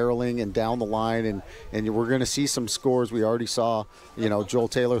open and barreling and down the line. And we're going to see some scores. We already saw, you know, Joel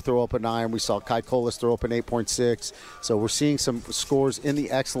Taylor throw up a 9. We saw Kai Colas throw up an 8.6. So we're seeing some scores in the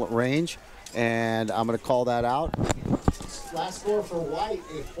excellent range, and I'm going to call that out. Last score for White,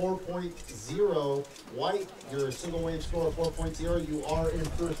 a 4.0. White, your single wave score of 4.0. You are in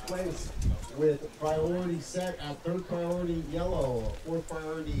first place with priority set at third priority yellow, fourth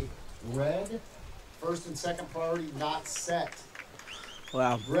priority red, first and second priority not set.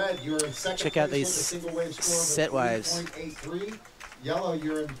 Wow. Red, you're in second Check place out these with a single wave score of set a waves. 3.83. Yellow,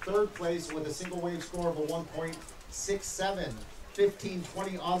 you're in third place with a single wave score of a 1.67.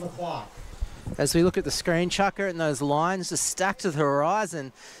 15:20 on the clock. As we look at the screen, Chucker, and those lines just stacked to the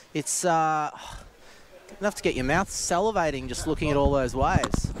horizon, it's enough to get your mouth salivating just looking at all those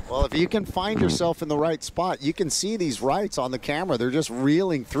waves. Well, if you can find yourself in the right spot, you can see these rights on the camera. They're just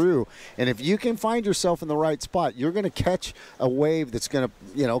reeling through. And if you can find yourself in the right spot, you're going to catch a wave that's going to,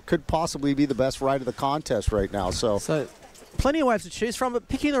 you know, could possibly be the best ride of the contest right now. So plenty of waves to choose from, but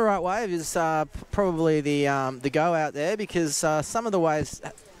picking the right wave is probably the go out there, because some of the waves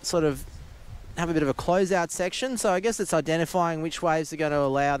sort of have a bit of a closeout section, so I guess it's identifying which waves are going to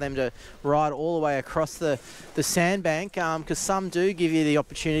allow them to ride all the way across the sandbank, because some do give you the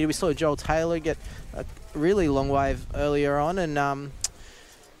opportunity. We saw Joel Taylor get a really long wave earlier on, and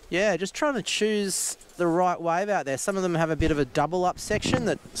yeah, just trying to choose the right wave out there. Some of them have a bit of a double up section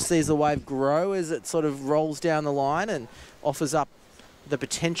that sees the wave grow as it sort of rolls down the line and offers up the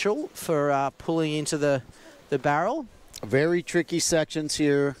potential for pulling into the barrel. Very tricky sections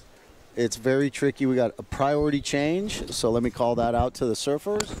here. It's very tricky. We got a priority change, so let me call that out to the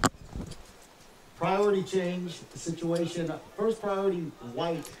surfers. Priority change situation. First priority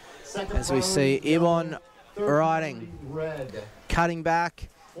white. Second as we see Ibon riding, red, cutting back.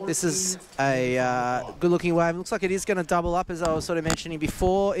 This is a good-looking wave. It looks like it is going to double up, as I was sort of mentioning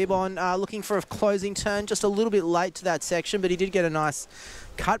before. Ibon looking for a closing turn, just a little bit late to that section, but he did get a nice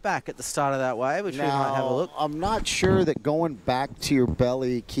cutback at the start of that wave, which we might have a look. I'm not sure that going back to your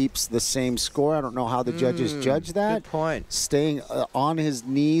belly keeps the same score. I don't know how the judges judge that. Good point. Staying on his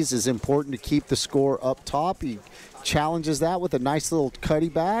knees is important to keep the score up top. He challenges that with a nice little cutty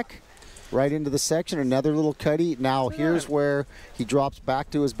back. Right into the section, another little cutty. Now here's where he drops back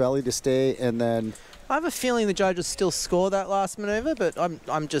to his belly to stay, and then I have a feeling the judges still score that last maneuver, but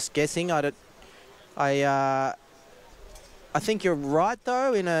I'm just guessing. I think you're right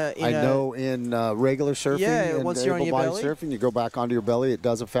though. In regular surfing, yeah, and once you're on your belly, surfing, you go back onto your belly. It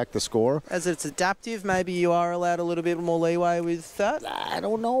does affect the score. As it's adaptive, maybe you are allowed a little bit more leeway with that. I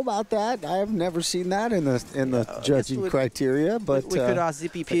don't know about that. I have never seen that in the judging criteria. But we could ask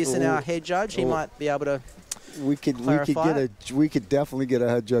Zippy Pearson, our head judge. He might be able to. We could definitely get a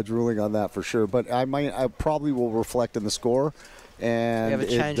head judge ruling on that for sure. But I probably will reflect in the score. And we have a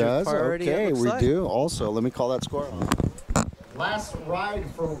change it does. Of priority, okay, we like. do. Also, let me call that score. Last ride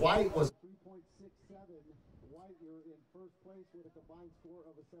for White was 3.67. White, you're in first place with a combined score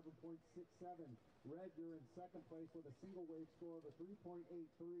of a 7.67. Red, you're in second place with a single wave score of a 3.83.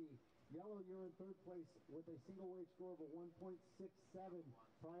 Yellow, you're in third place with a single wave score of a 1.67.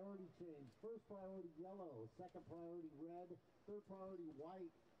 Priority change. First priority yellow, second priority red, third priority white.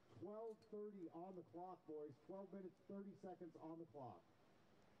 12:30 on the clock, boys. 12 minutes, 30 seconds on the clock.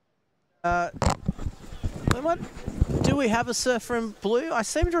 Do we have a surfer in blue? I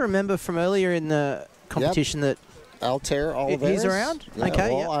seem to remember from earlier in the competition that Altair Oliveras. He's around? Yeah,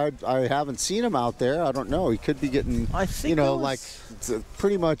 Okay, well, I haven't seen him out there. I don't know. He could be getting, I think you know, like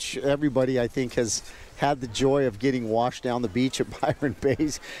pretty much everybody, I think, has had the joy of getting washed down the beach at Byron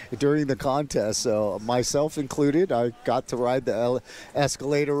Bay during the contest. So myself included, I got to ride the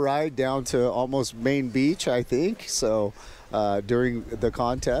escalator ride down to almost Main Beach, I think, so during the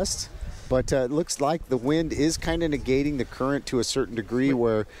contest. But it looks like the wind is kind of negating the current to a certain degree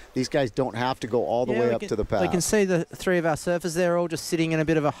where these guys don't have to go all the way up to the path. We can see the three of our surfers there all just sitting in a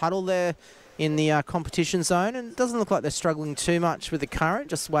bit of a huddle there in the competition zone. And it doesn't look like they're struggling too much with the current,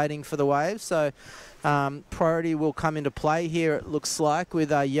 just waiting for the wave. So priority will come into play here, it looks like,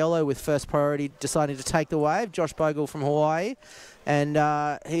 with yellow with first priority deciding to take the wave. Josh Bogle from Hawaii. And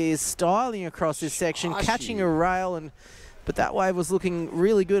he is styling across this section, catching a rail but that wave was looking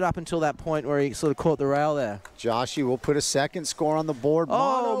really good up until that point where he sort of caught the rail there. Joshy will put a second score on the board.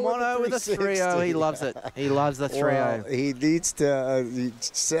 Mono with a 3-0. He loves it. He loves the 3-0. Well, he needs to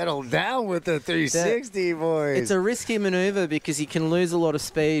settle down with the 360, boys. It's a risky maneuver because you can lose a lot of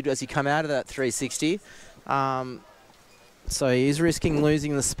speed as you come out of that 360. So he is risking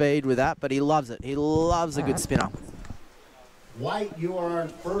losing the speed with that, but he loves it. He loves a good spinner. White, you are on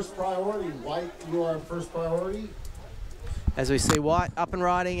first priority. White, you are on first priority. As we see White up and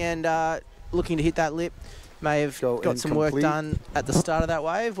riding and looking to hit that lip. May have got some work done at the start of that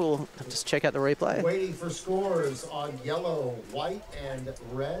wave. We'll just check out the replay. Waiting for scores on yellow, white, and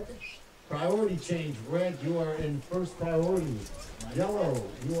red. Priority change. Red, you are in first priority. Yellow,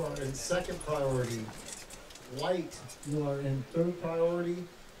 you are in second priority. White, you are in third priority.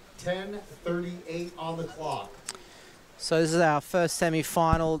 10:38 on the clock. So this is our first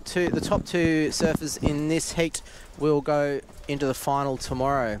semi-final. The top two surfers in this heat will go into the final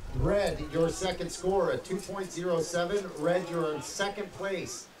tomorrow. Red, your second score at 2.07. Red, you're in second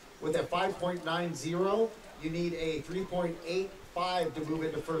place with a 5.90. You need a 3.85 to move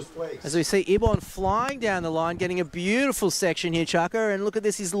into first place. As we see Ibon flying down the line, getting a beautiful section here, Chaka. And look at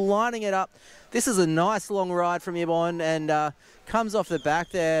this, he's lining it up. This is a nice long ride from Ibon and comes off the back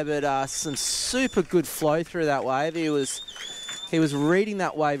there, but some super good flow through that wave. He was reading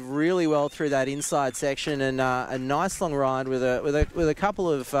that wave really well through that inside section, and a nice long ride with a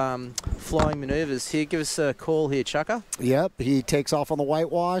couple of flying manoeuvres here. Give us a call here, Chaka. Yep, he takes off on the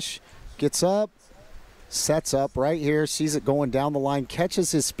whitewash, gets up, sets up right here, sees it going down the line,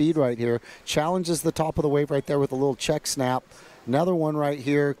 catches his speed right here, challenges the top of the wave right there with a little check snap. Another one right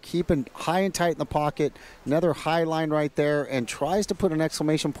here, keeping high and tight in the pocket. Another high line right there, and tries to put an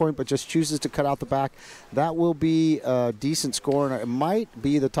exclamation point, but just chooses to cut out the back. That will be a decent score, and it might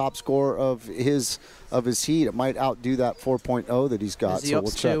be the top score of his heat. It might outdo that 4.0 that he's got. As he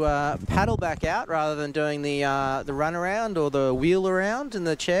opts to paddle back out rather than doing the run around or the wheel around in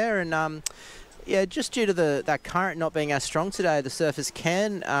the chair, and yeah, just due to that current not being as strong today, the surfers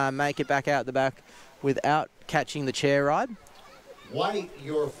can make it back out the back without catching the chair ride. White,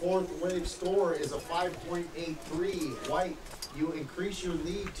 your fourth wave score is a 5.83. White, you increase your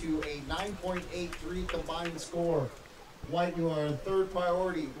lead to a 9.83 combined score. White, you are in third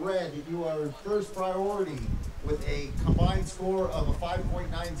priority. Red, you are in first priority with a combined score of a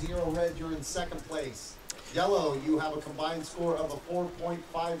 5.90. Red, you're in second place. Yellow, you have a combined score of a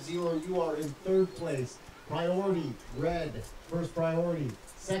 4.50. You are in third place. Priority, red, first priority.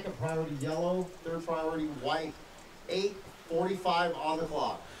 Second priority, yellow. Third priority, white. 8:45 on the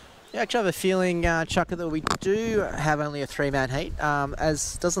clock. Yeah, actually, I have a feeling, Chaka, that we do have only a three-man heat,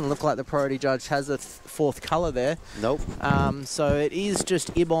 as doesn't look like the priority judge has a fourth colour there. Nope. So it is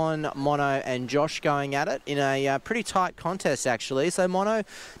just Ibon, Mono, and Josh going at it in a pretty tight contest, actually. So Mono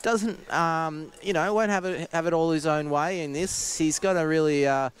doesn't, won't have it all his own way in this. He's got to really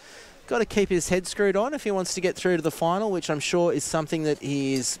got to keep his head screwed on if he wants to get through to the final, which I'm sure is something that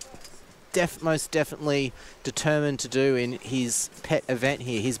he is most definitely determined to do in his pet event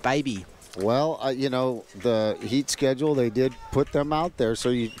here, his baby. Well, the heat schedule, they did put them out there.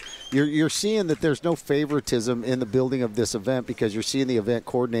 So you're seeing that there's no favoritism in the building of this event, because you're seeing the event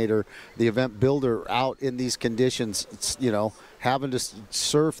coordinator, the event builder out in these conditions, having to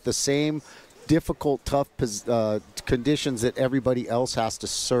surf the same difficult, tough conditions that everybody else has to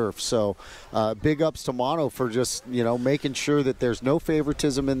surf. So big ups to Mono for just, making sure that there's no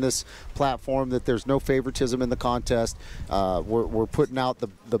favoritism in this platform, that there's no favoritism in the contest. We're putting out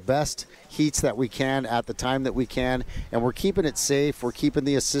the best heats that we can at the time that we can, and we're keeping it safe. We're keeping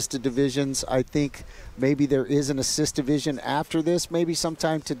the assisted divisions. I think maybe there is an assist division after this, maybe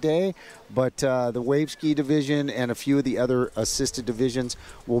sometime today, But the wave ski division and a few of the other assisted divisions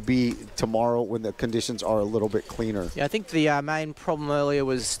will be tomorrow when the conditions are a little bit cleaner. Yeah, I think the main problem earlier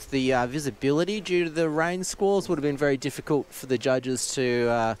was the visibility due to the rain squalls. Would have been very difficult for the judges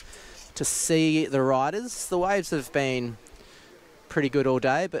to see the riders. The waves have been pretty good all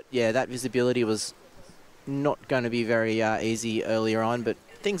day, but yeah, that visibility was not going to be very easy earlier on. But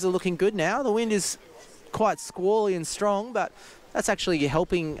things are looking good now. The wind is quite squally and strong, but that's actually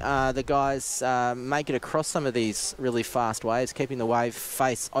helping the guys make it across some of these really fast waves, keeping the wave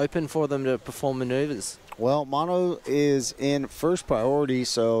face open for them to perform maneuvers. Well, Mono is in first priority,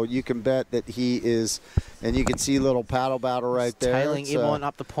 so you can bet that he is, and you can see little paddle battle right there. Tailing Ibon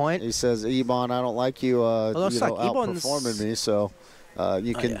up the point. He says, Ibon, I don't like you, outperforming me, so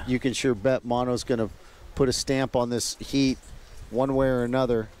you can sure bet Mono's going to put a stamp on this heat one way or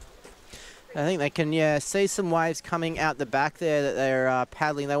another. I think they can, see some waves coming out the back there that they're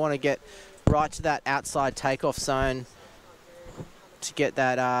paddling. They want to get right to that outside takeoff zone to get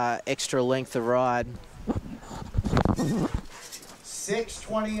that extra length of ride.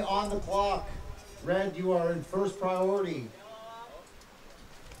 6:20 on the clock. Red, you are in first priority.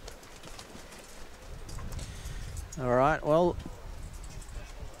 All right, well,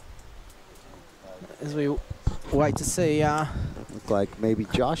 as we wait to see. Look like maybe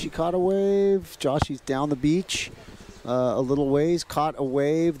Joshy caught a wave. Joshy's down the beach a little ways, caught a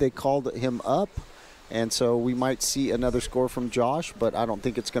wave. They called him up. And so we might see another score from Josh, but I don't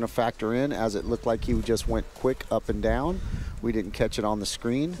think it's going to factor in, as it looked like he just went quick up and down. We didn't catch it on the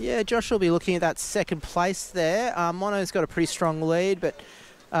screen. Yeah, Josh will be looking at that second place there. Mono's got a pretty strong lead, but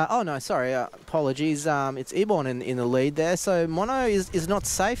apologies. It's Ibon in the lead there. So Mono is not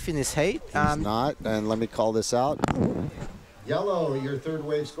safe in this heat. He's not, and let me call this out. Yellow, your third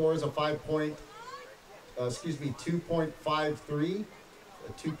wave score is a 2.53.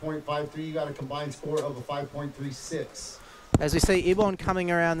 2.53, you got a combined score of a 5.36. As we see Ibon coming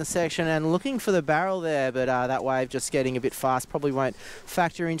around the section and looking for the barrel there, but that wave just getting a bit fast, probably won't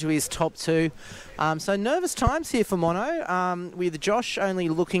factor into his top two. So nervous times here for Mono, with Josh only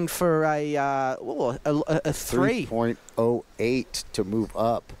looking for a 3. 3.08 to move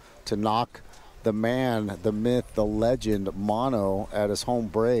up to knock the man, the myth, the legend, Mono at his home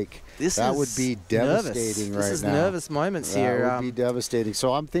break. That would be devastating right now. This is nervous moments here. That would be devastating.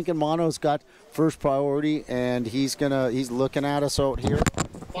 So I'm thinking Mono's got first priority, and he's looking at us out here.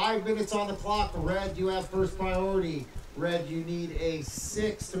 5 minutes on the clock. Red, you have first priority. Red, you need a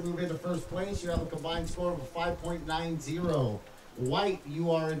 6 to move into first place. You have a combined score of a 5.90. White,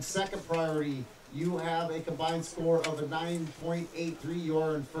 you are in second priority. You have a combined score of a 9.83. You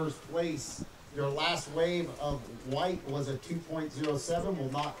are in first place. Your last wave of white was a 2.07,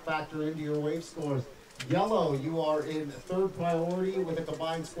 will not factor into your wave scores. Yellow, you are in third priority with a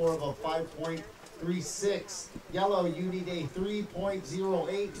combined score of a 5.36. Yellow, you need a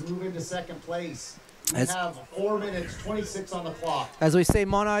 3.08 to move into second place. You have 4 minutes, 26 on the clock. As we see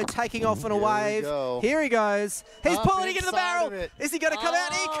Mono taking off on a wave. Here he goes. He's pulling into the barrel. Is he going to come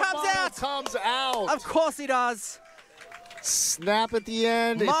out? He comes out. Comes out. Of course he does. Snap at the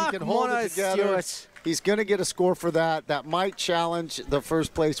end. If he can hold it together, he's going to get a score for that. That might challenge the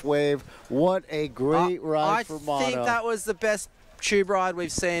first place wave. What a great ride for Mono. I think that was the best tube ride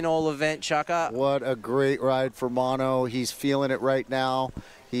we've seen all event, Chukka. What a great ride for Mono. He's feeling it right now.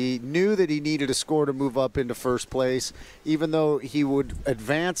 He knew that he needed a score to move up into first place, even though he would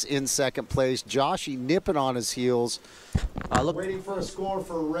advance in second place. Joshy nipping on his heels. Waiting for a score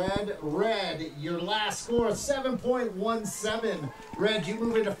for Red. Red, your last score is 7.17. Red, you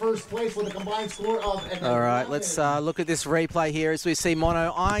move into first place with a combined score of an 11. All right, let's look at this replay here as we see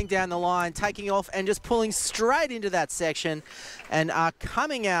Mono eyeing down the line, taking off and just pulling straight into that section and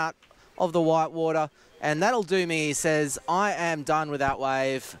coming out of the white water. And that'll do me, he says. I am done with that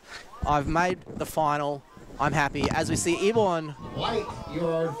wave. I've made the final. I'm happy. As we see Ibon. White, you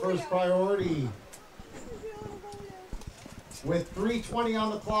are in first priority. With 3:20 on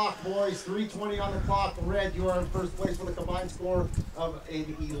the clock, boys. 3:20 on the clock. Red, you are in first place with a combined score of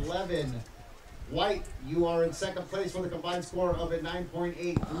an 11. White, you are in second place with a combined score of a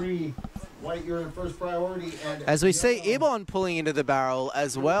 9.83. White, you're in first priority. And as we see Ibon pulling into the barrel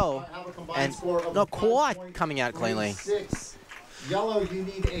as well, and not quite coming out cleanly. Yellow, you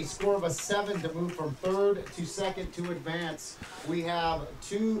need a score of a 7 to move from third to second to advance. We have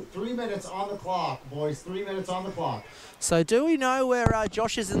 3 minutes on the clock, boys. 3 minutes on the clock. So do we know where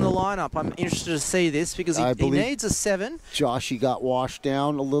Josh is in the lineup? I'm interested to see this because he needs a 7. Josh, he got washed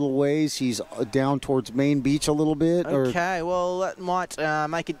down a little ways. He's down towards Main Beach a little bit. Okay, well, that might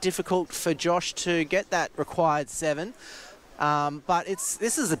make it difficult for Josh to get that required 7. But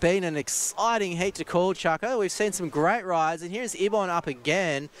this has been an exciting heat to call, Chucko. We've seen some great rides, and here's Ibon up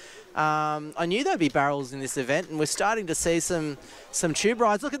again. I knew there'd be barrels in this event, and we're starting to see some tube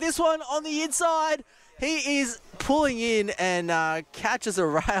rides. Look at this one on the inside. He is pulling in and catches a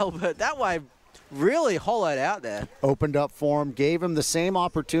rail, but that wave really hollowed out there. Opened up for him, gave him the same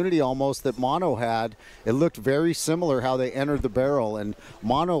opportunity almost that Mono had. It looked very similar how they entered the barrel, and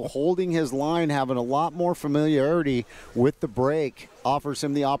Mono holding his line, having a lot more familiarity with the break, offers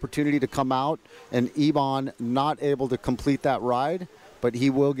him the opportunity to come out, and Ibon not able to complete that ride, but he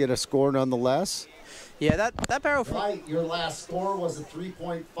will get a score nonetheless. Yeah, that barrel... Right, your last score was a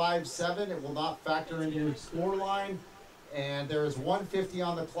 3.57. It will not factor into your score line. And there is 150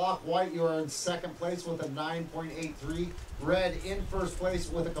 on the clock. White, you are in second place with a 9.83. Red in first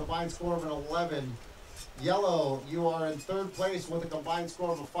place with a combined score of an 11. Yellow, you are in third place with a combined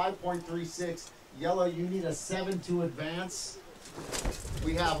score of a 5.36. Yellow, you need a 7 to advance.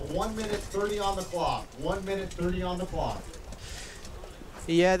 We have 1 minute 30 on the clock. 1 minute 30 on the clock.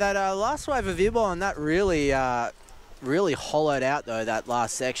 Yeah, that last wave of Ibon, that really hollowed out, though, that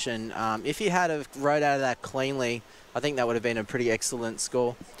last section. If he had have rode out of that cleanly, I think that would have been a pretty excellent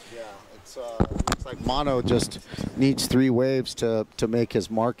score. Yeah, it's looks like Mono just needs 3 waves to make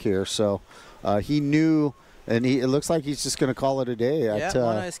his mark here. So he knew, and it looks like he's just going to call it a day. Yeah,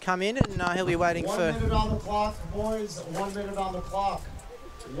 Mono's come in, and he'll be waiting for... 1 minute on the clock, boys. 1 minute on the clock.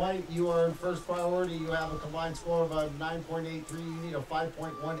 White, you are in first priority. You have a combined score of a 9.83. You need a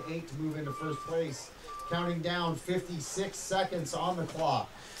 5.18 to move into first place. Counting down 56 seconds on the clock.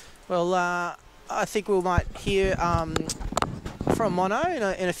 Well, I think we might hear from Mono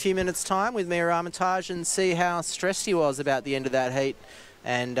in a few minutes' time with Mia Armitage and see how stressed he was about the end of that heat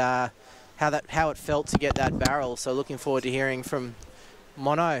and how it felt to get that barrel. So looking forward to hearing from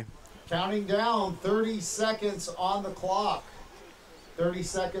Mono. Counting down 30 seconds on the clock. 30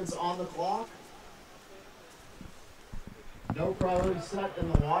 seconds on the clock. No priority set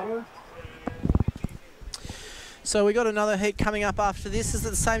in the water. So we got another heat coming up after this. Is it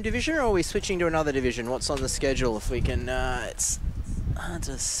the same division, or are we switching to another division? What's on the schedule? If we can, it's hard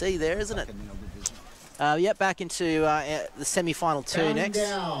to see there, isn't it? Yep, back into the semi-final 2 Counting next.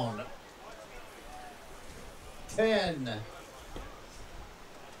 Down. 10.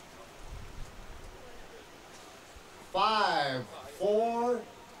 5, 4,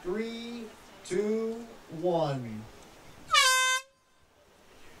 3, 2, 1.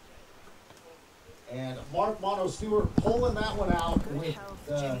 And Mark Mono Stewart pulling that one out. Good With health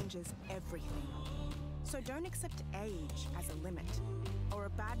the changes everything. So don't accept age as a limit or a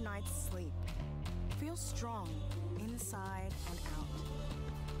bad night's sleep. Feel strong inside and out.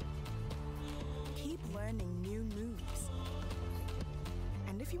 Keep learning new moves.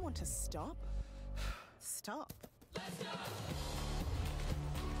 And if you want to stop, stop.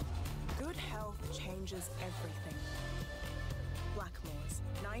 Good health changes everything. Blackmores,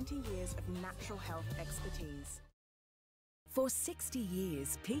 90 years of natural health expertise. For 60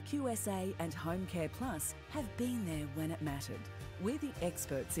 years, PQSA and Home Care Plus have been there when it mattered. We're the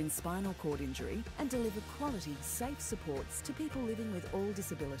experts in spinal cord injury and deliver quality, safe supports to people living with all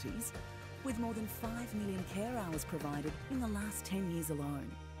disabilities, with more than 5 million care hours provided in the last 10 years alone.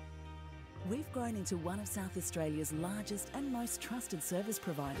 We've grown into one of South Australia's largest and most trusted service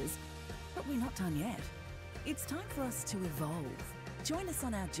providers, but we're not done yet. It's time for us to evolve. Join us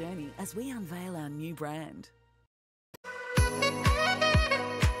on our journey as we unveil our new brand.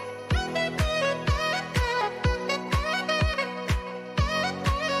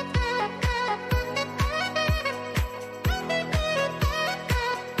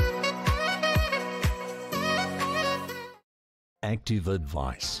 Active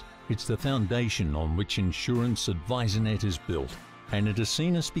advice. It's the foundation on which Insurance AdvisorNet is built, and it has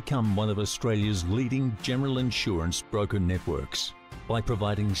seen us become one of Australia's leading general insurance broker networks by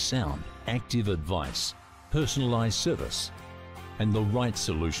providing sound, active advice, personalised service, and the right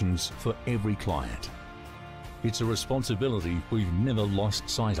solutions for every client. It's a responsibility we've never lost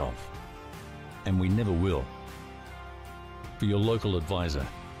sight of, and we never will. For your local advisor,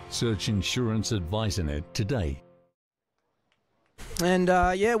 search Insurance AdvisorNet today. And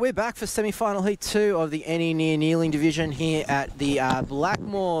yeah, we're back for semi-final heat 2 of the any near kneeling division here at the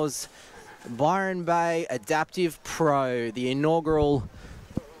Blackmores Byron Bay Adaptive Pro, the inaugural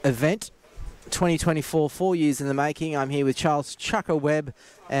event 2024, 4 years in the making. I'm here with Charles Chucker Webb,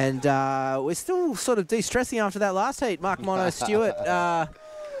 and we're still sort of de-stressing after that last heat. Mark Mono Stewart,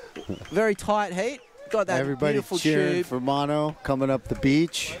 very tight heat. got that Everybody beautiful cheering tube. for Mono coming up the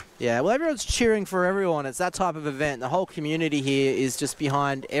beach. Yeah, well, everyone's cheering for everyone. It's that type of event. The whole community here is just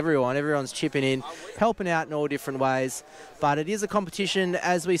behind everyone. Everyone's chipping in, helping out in all different ways. But it is a competition,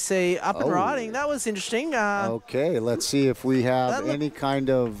 as we see, up and riding. That was interesting. Okay, let's see if we have any kind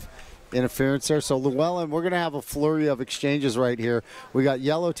of interference there. So Llewellyn, we're going to have a flurry of exchanges right here. We got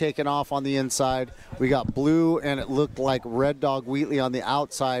yellow taken off on the inside. We got blue, and it looked like Red Dog Wheatley on the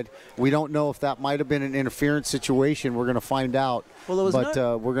outside. We don't know if that might have been an interference situation. We're going to find out. Well, there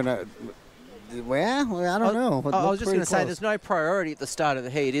was we're going to... Well, I don't know. I was just going to say, there's no priority at the start of the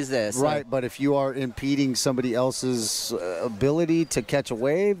heat, is there? So. Right, but if you are impeding somebody else's ability to catch a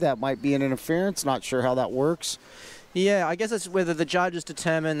wave, that might be an interference. Not sure how that works. Yeah, I guess it's whether the judges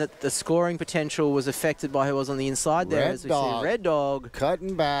determined that the scoring potential was affected by who was on the inside there. As we see Red Dog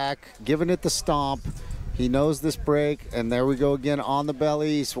cutting back, giving it the stomp. He knows this break, and there we go again on the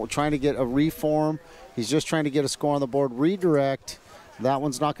belly. He's trying to get a reform. He's just trying to get a score on the board. Redirect. That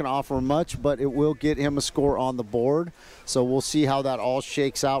one's not going to offer much, but it will get him a score on the board. So we'll see how that all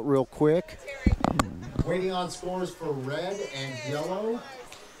shakes out real quick. Waiting on scores for red and yellow.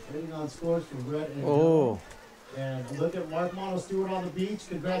 Waiting on scores for red and yellow. And look at Mark Mono Stewart on the beach.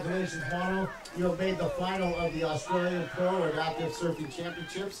 Congratulations, Mono. You have made the final of the Australian Pro Adaptive Surfing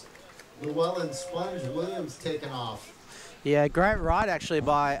Championships. Llewellyn Sponge Williams taken off. Yeah, great ride actually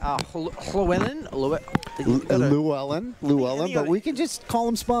by Llewellyn. Llewellyn, but we can just call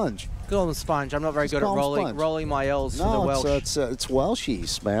him Sponge. Call him Sponge. I'm not very good at rolling my L's for the Welsh. It's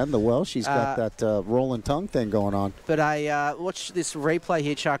Welshies, man. The Welshies got that rolling tongue thing going on. But I watch this replay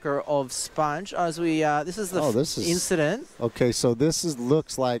here, Chucker, of Sponge as we. This is the incident. Okay, so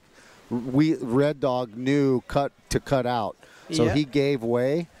looks like Red Dog knew to cut out, so he gave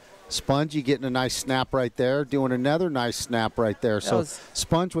way. Spongy getting a nice snap right there, doing another nice snap right there. So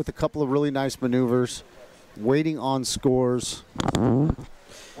Sponge with a couple of really nice maneuvers, waiting on scores.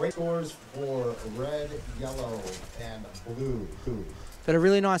 Scores for red, yellow, and blue. But a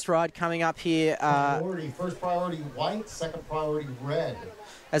really nice ride coming up here. First priority white, second priority red.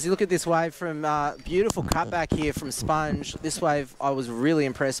 As you look at this wave from beautiful cutback here from Sponge, this wave I was really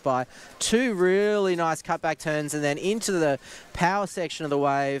impressed by. Two really nice cutback turns and then into the power section of the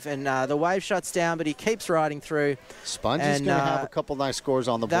wave. And the wave shuts down, but he keeps riding through. Sponge is going to have a couple nice scores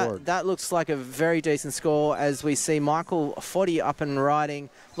on the board. That looks like a very decent score as we see Michael Foddy up and riding,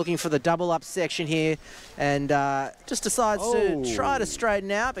 looking for the double up section here. And just decides to try to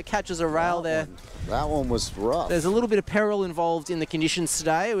straighten out, but catches a rail there. That one was rough. There's a little bit of peril involved in the conditions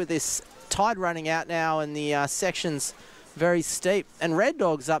today with this tide running out now and the sections very steep. And Red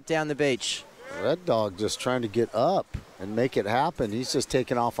Dog's up down the beach. Red Dog just trying to get up and make it happen. He's just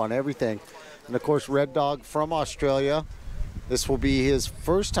taking off on everything. And, of course, Red Dog from Australia. This will be his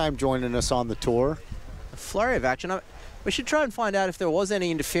first time joining us on the tour. A flurry of action. We should try and find out if there was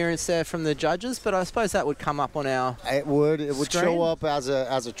any interference there from the judges, but I suppose that would come up on our It would screen. show up as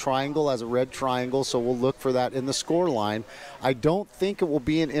a triangle, as a red triangle, so we'll look for that in the score line. I don't think it will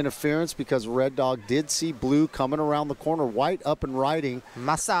be an interference because Red Dog did see blue coming around the corner, white up and riding.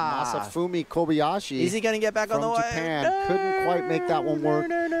 Masafumi Kobayashi. Is he going to get back on the way? Japan. Couldn't quite make that one work.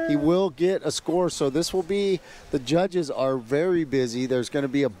 He will get a score, so this will be, the judges are very busy. There's going to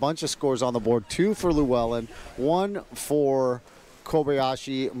be a bunch of scores on the board, 2 for Llewellyn, 1 for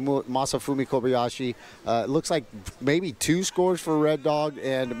Kobayashi, Masafumi Kobayashi. It looks like maybe 2 scores for Red Dog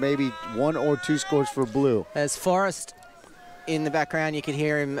and maybe 1 or 2 scores for Blue. There's Forrest in the background. You can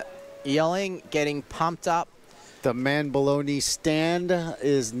hear him yelling, getting pumped up. The Manbologna stand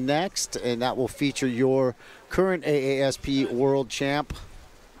is next, and that will feature your current AASP World Champ,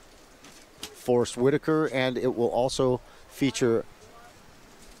 Forrest Whitaker, and it will also feature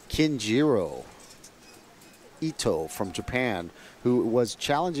Kinjiro Ito from Japan, who was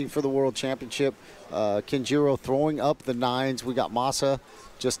challenging for the World Championship. Kinjiro throwing up the 9s. We got Masa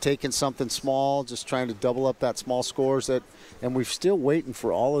just taking something small, just trying to double up that small scores. And we're still waiting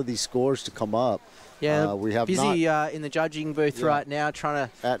for all of these scores to come up. Yeah, we have busy in the judging booth right now trying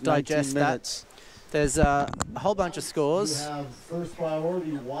to digest that. There's a whole bunch of scores. We have first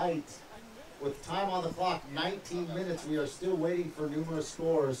priority white. With time on the clock, 19 minutes, we are still waiting for numerous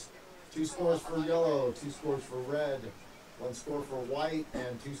scores. 2 scores for yellow, 2 scores for red, 1 score for white,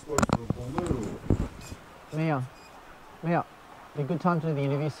 and 2 scores for blue. Mia, be a good time to do the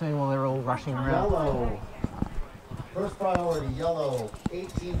interview soon while they're all rushing around. Yellow. First priority, yellow,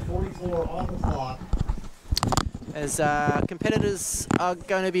 18:44 on the clock. As competitors are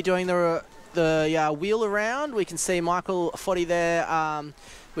going to be doing the wheel around, we can see Michael Foddy there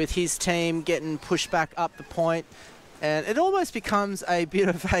with his team getting pushed back up the point. And it almost becomes a bit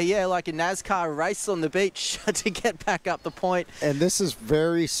of a, like a NASCAR race on the beach to get back up the point. And this is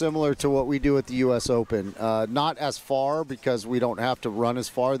very similar to what we do at the U.S. Open. Not as far because we don't have to run as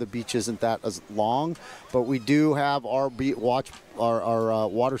far. The beach isn't that as long. But we do have our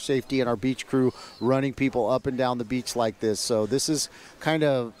water safety and our beach crew running people up and down the beach like this. So this is kind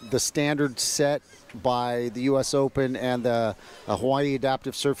of the standard set by the U.S. Open and the Hawaii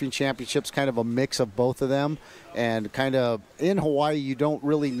Adaptive Surfing Championships, kind of a mix of both of them. And kind of in Hawaii, you don't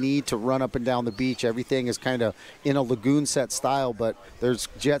really need to run up and down the beach. Everything is kind of in a lagoon set style, but there's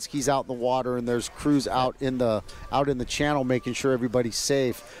jet skis out in the water and there's crews out in the channel making sure everybody's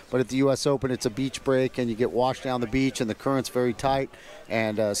safe. But at the U.S. Open, it's a beach break and you get washed down the beach and the current's very tight.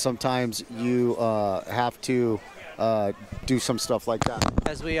 And sometimes you have to do some stuff like that.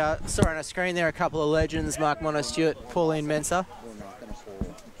 As we saw on our screen there, a couple of legends, Mark Mono Stewart, Pauline Mensah. We're not going to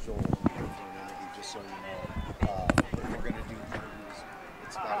pull Joel for an interview, just so you know. If we're going to do interviews,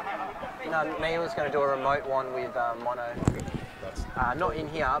 it's got to be... No, me was going to do a remote one with Mono. Not in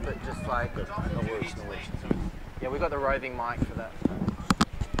here, but just like... No worries, no worries. Yeah, we got the roving mic for that.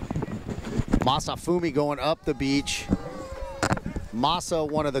 Masafumi going up the beach. Masa,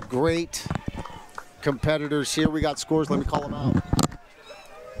 one of the great competitors here. We got scores. Let me call them out.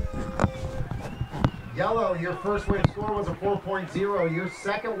 Yellow, your first wave score was a 4.0. Your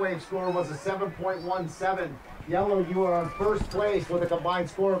second wave score was a 7.17. Yellow, you are in first place with a combined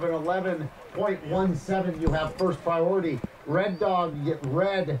score of an 11.17. You have first priority. Red Dog,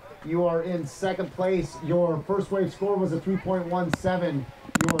 red, you are in second place. Your first wave score was a 3.17.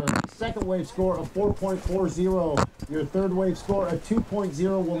 Your second wave score of 4.40. Your third wave score a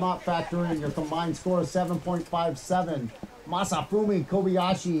 2.0 will not factor in. Your combined score is 7.57. Masafumi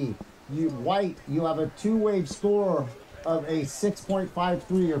Kobayashi, white, you have a two-wave score of a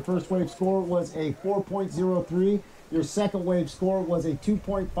 6.53. Your first wave score was a 4.03. Your second wave score was a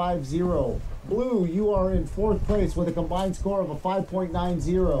 2.50. Blue, you are in fourth place with a combined score of a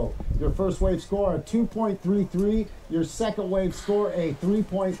 5.90. Your first wave score a 2.33. Your second wave score a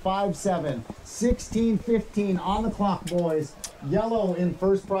 3.57. 16:15 on the clock, boys. Yellow in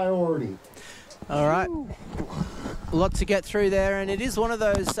first priority. All right. A lot to get through there, and it is one of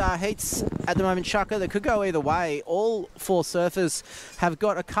those heats at the moment, Chukka, that could go either way. All four surfers have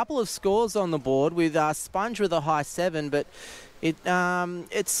got a couple of scores on the board, with Sponge with a high 7, but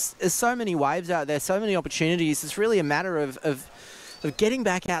there's so many waves out there, so many opportunities. It's really a matter of getting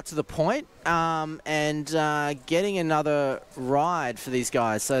back out to the point and getting another ride for these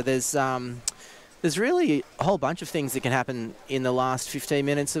guys. So there's really a whole bunch of things that can happen in the last 15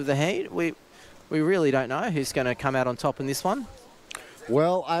 minutes of the heat. We really don't know who's going to come out on top in this one.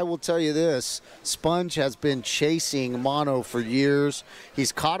 Well, I will tell you this. Sponge has been chasing Mono for years.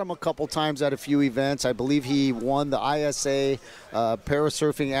 He's caught him a couple times at a few events. I believe he won the ISA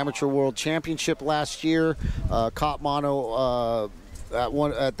Parasurfing Amateur World Championship last year. Caught Mono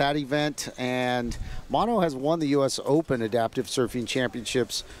at that event. And Mono has won the U.S. Open Adaptive Surfing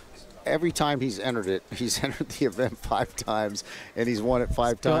Championships every time he's entered it. He's entered the event 5 times, and he's won it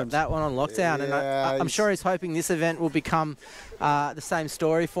 5 times. Got that one on lockdown, yeah, and I'm sure he's hoping this event will become the same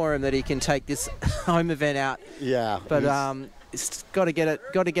story for him, that he can take this home event out. Yeah, but it's got to get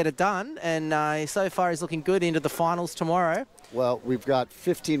it done, and so far he's looking good into the finals tomorrow. Well, we've got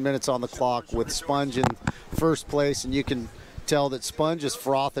 15 minutes on the clock with Sponge in first place, and you can tell that Sponge is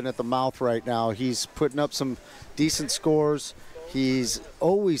frothing at the mouth right now. He's putting up some decent scores. He's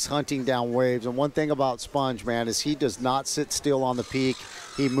always hunting down waves, and one thing about Sponge, man, is he does not sit still on the peak.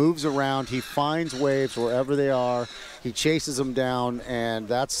 He moves around. He finds waves wherever they are. He chases them down, and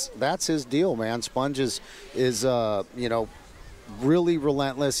that's his deal, man. Sponge is you know, really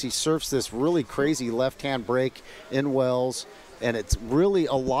relentless. He surfs this really crazy left-hand break in Wells, and it's really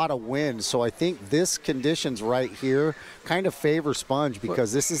a lot of wind. So I think this conditions right here kind of favor Sponge,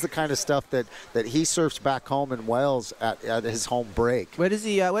 because this is the kind of stuff that he surfs back home in Wells at his home break. Where does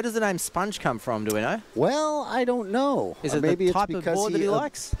the name Sponge come from? Do we know? Well, I don't know. Is it maybe the type it's of because board that he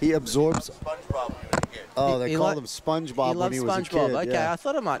likes? He absorbs. Oh, they called him SpongeBob when he was a kid. Okay, yeah. I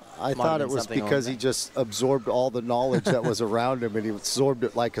thought it might. I thought it was because he just absorbed all the knowledge that was around him, and he absorbed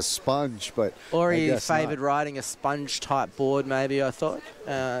it like a sponge. But or he favoured riding a sponge-type board, maybe. I thought.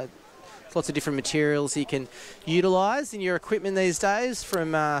 Lots of different materials you can utilise in your equipment these days,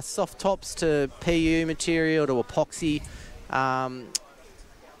 from soft tops to PU material to epoxy.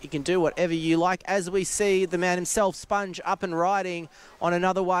 You can do whatever you like. As we see the man himself, Sponge, up and riding on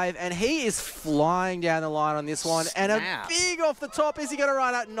another wave, and he is flying down the line on this one. And a big off the top. Is he going to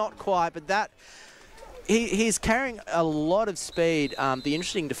ride out? Not quite, but that he's carrying a lot of speed. Be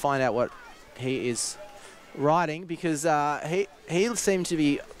interesting to find out what he is riding, because he seemed to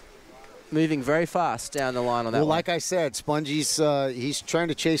be moving very fast down the line on that Well, one. like I said, Spongey's he's trying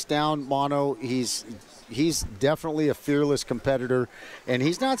to chase down Mono. He's definitely a fearless competitor, and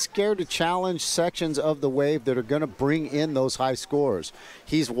he's not scared to challenge sections of the wave that are going to bring in those high scores.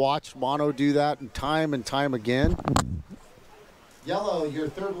 He's watched Mono do that time and time again. Yellow, your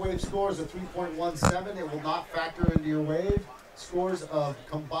third wave scores a 3.17. It will not factor into your wave. Scores of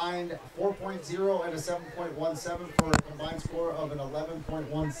combined 4.0 and a 7.17 for a combined score of an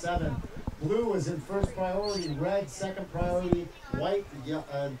 11.17. Blue is in first priority, red second priority, white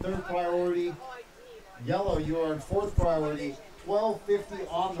third priority. Yellow, you are in fourth priority,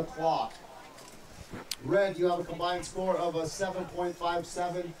 12:50 on the clock. Red, you have a combined score of a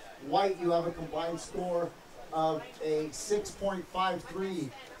 7.57. White, you have a combined score of a 6.53.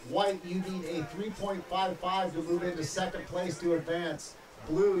 White, you need a 3.55 to move into second place to advance.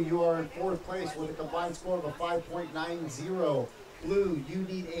 Blue, you are in fourth place with a combined score of a 5.90. Blue, you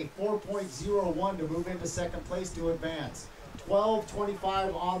need a 4.01 to move into second place to advance.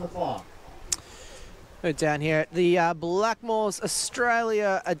 12:25 on the clock. We're down here at the Blackmores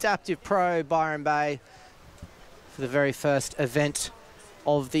Australia Adaptive Pro Byron Bay for the very first event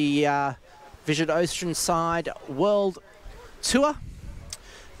of the Vision Oceanside World Tour.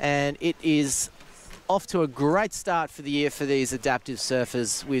 And it is off to a great start for the year for these adaptive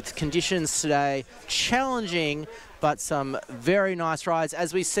surfers, with conditions today challenging, but some very nice rides.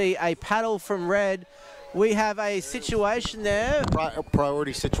 As we see a paddle from Red, we have a situation there.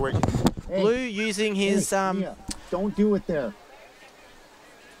 Priority situation. Blue using his don't do it there.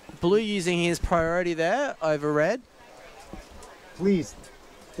 Blue using his priority there over Red. Please,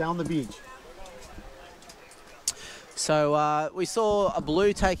 down the beach. So we saw a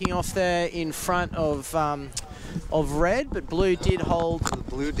Blue taking off there in front of Red, but Blue did hold.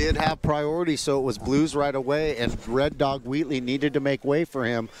 Blue did have priority, so it was Blue's right away, and Red Dog Wheatley needed to make way for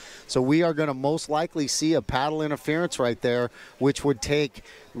him. So we are going to most likely see a paddle interference right there, which would take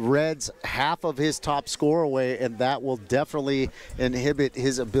Red's half of his top score away, and that will definitely inhibit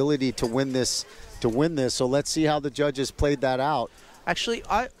his ability to win this. So let's see how the judges played that out. Actually,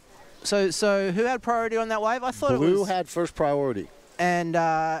 So who had priority on that wave? I thought Blue it was had first priority. And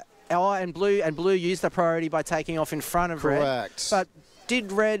Blue used the priority by taking off in front of Red. Correct. But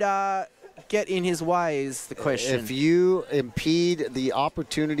did Red get in his way is the question. If you impede the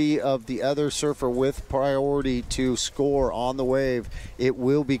opportunity of the other surfer with priority to score on the wave, it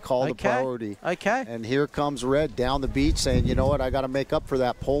will be called a priority. Okay. And here comes Red down the beach saying, you know what, I got to make up for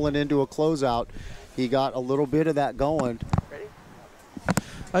that, pulling into a closeout. He got a little bit of that going.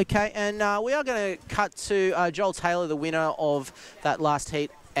 Okay, and we are going to cut to Joel Taylor, the winner of that last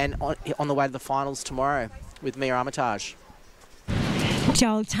heat, and on the way to the finals tomorrow with Mia Armitage.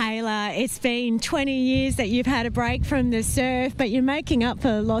 Joel Taylor, it's been 20 years that you've had a break from the surf, but you're making up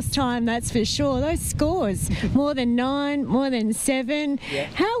for lost time, that's for sure. Those scores, more than 9, more than 7. Yeah.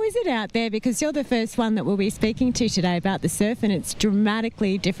 How is it out there? Because you're the first one that we'll be speaking to today about the surf, and it's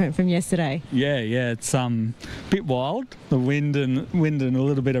dramatically different from yesterday. Yeah, it's a bit wild, the wind and a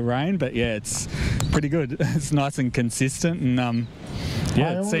little bit of rain, but yeah, it's pretty good. It's nice and consistent, and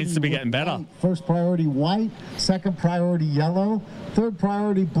it seems to be getting better. White. First priority white, second priority yellow, third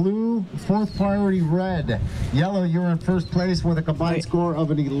priority blue, fourth priority red. Yellow, you're in first place with a combined score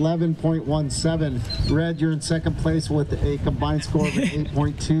of an 11.17. Red, you're in second place with a combined score of an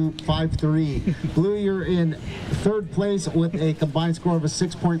 8.253. Blue, you're in third place with a combined score of a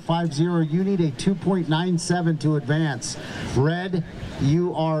 6.50. You need a 2.97 to advance. Red,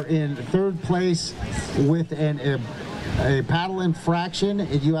 you are in third place with a paddle infraction,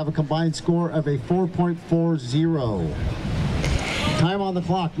 and you have a combined score of a 4.40. Time on the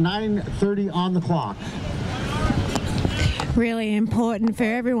clock, 9:30 on the clock. Really important for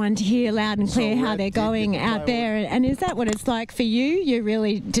everyone to hear loud and clear how they're going out there. And is that what it's like for you? You're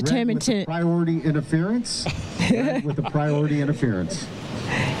really determined to... Priority interference. Red with the priority interference.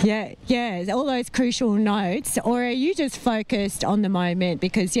 Yeah, all those crucial notes. Or are you just focused on the moment?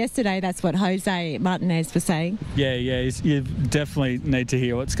 Because yesterday, that's what Jose Martinez was saying. Yeah, you definitely need to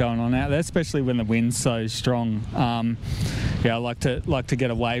hear what's going on out there, especially when the wind's so strong. I like to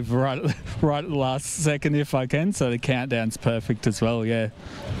get a wave right at the last second if I can, so the countdown's perfect as well. Yeah.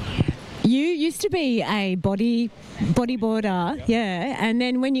 You used to be a bodyboarder, and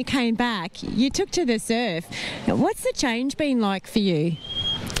then when you came back, you took to the surf. What's the change been like for you?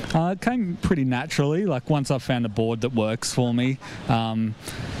 It came pretty naturally, like once I found a board that works for me.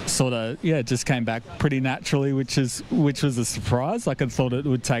 sort of just came back pretty naturally, which was a surprise. Like I thought it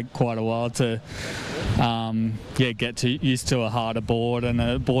would take quite a while to get used to a harder board and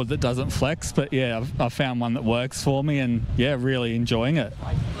a board that doesn't flex. But yeah, I found one that works for me, and yeah, really enjoying it.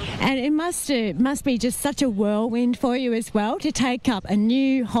 And it must be just such a whirlwind for you as well to take up a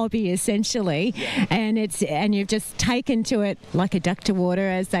new hobby essentially, and you've just taken to it like a duck to water,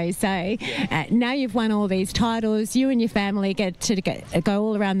 as they say. Now you've won all these titles. You and your family get to go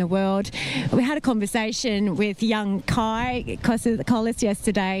all around the world. We had a conversation with young Kai Collis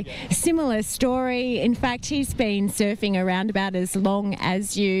yesterday. Similar story. In fact, he's been surfing around about as long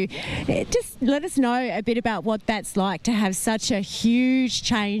as you. Just let us know a bit about what that's like to have such a huge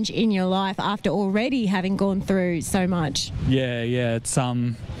change in your life after already having gone through so much. Yeah,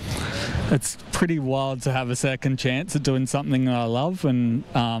 it's pretty wild to have a second chance at doing something that I love, and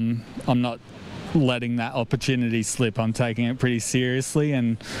I'm not letting that opportunity slip. I'm taking it pretty seriously,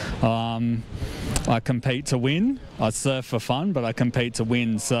 and I compete to win. I surf for fun, but I compete to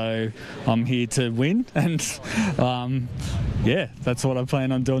win, so I'm here to win, and that's what I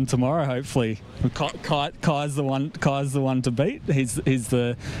plan on doing tomorrow, hopefully. Kai's the one to beat. He's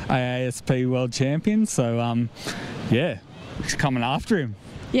the AASP world champion, so he's coming after him.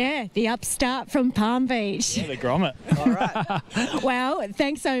 Yeah, the upstart from Palm Beach. Yeah, the grommet. All right. Well,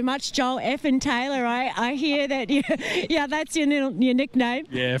 thanks so much, Joel F. and Taylor. I hear that that's your nickname.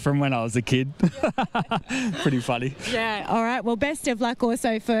 Yeah, from when I was a kid. Pretty funny. Yeah, all right. Well, best of luck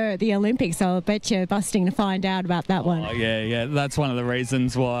also for the Olympics. I'll bet you're busting to find out about that one. Oh, yeah. That's one of the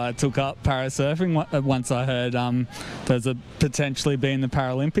reasons why I took up parasurfing once I heard there's a potentially be in the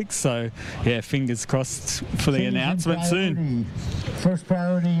Paralympics. So, yeah, fingers crossed for the announcement soon. First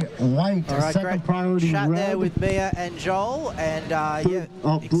priority, white. All right, second great priority, chat red. there with Mia and Joel,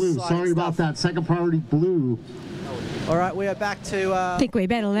 and blue. Sorry about that. Second priority, blue. All right, we are back to. I think we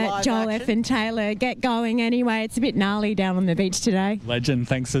better let Joel F. and Taylor get going anyway. It's a bit gnarly down on the beach today. Legend.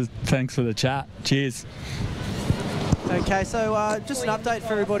 Thanks for the chat. Cheers. Okay, so just an update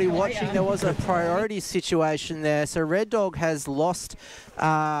for everybody watching. There was a priority situation there. So Red Dog has lost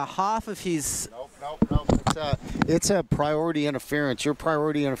half of his... Nope. It's a priority interference. Your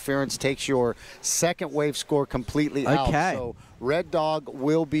priority interference takes your second wave score completely out. Okay. So Red Dog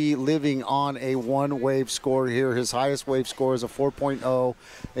will be living on a 1 wave score here. His highest wave score is a 4.0,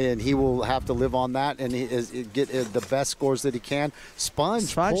 and he will have to live on that and get the best scores that he can.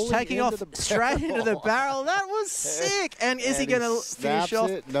 Sponge taking off straight into the barrel. That was sick. And is he going to finish off?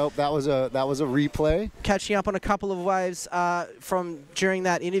 Nope, that was a replay. Catching up on a couple of waves from during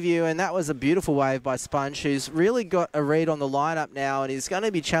that interview, and that was a beautiful wave by Sponge, who's really got a read on the lineup now, and he's going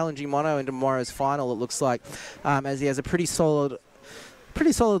to be challenging Mono in tomorrow's final, it looks like, as he has a pretty solid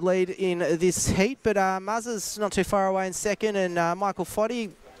lead in this heat. But Muzza's not too far away in second, and Michael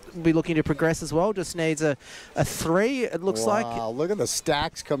Foddy will be looking to progress as well. Just needs a 3, it looks like. Wow, look at the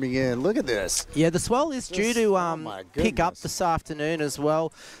stacks coming in. Look at this. Yeah, the swell is due to pick up this afternoon as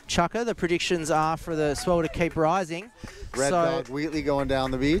well, Chucker. The predictions are for the swell to keep rising. Red Dog Wheatley going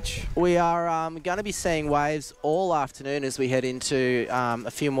down the beach. We are going to be seeing waves all afternoon as we head into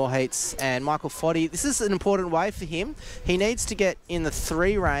a few more heats. And Michael Foddy, this is an important wave for him. He needs to get in the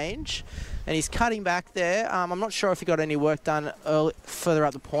 3 range, and he's cutting back there. I'm not sure if he got any work done further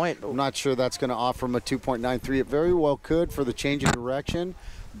up the point. I'm not sure that's going to offer him a 2.93. It very well could for the change in direction.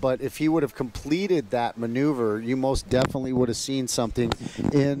 But if he would have completed that maneuver, you most definitely would have seen something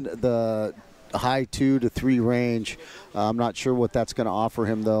in the high 2 to 3 range. I'm not sure what that's going to offer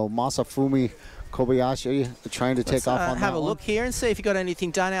him, though. Masafumi Kobayashi trying to take off on that. Have a look here and see if you got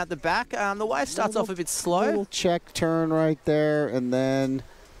anything done out the back. The wave starts off a bit slow. Little check turn right there, and then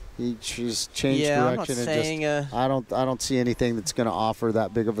she's changed direction. I don't see anything that's going to offer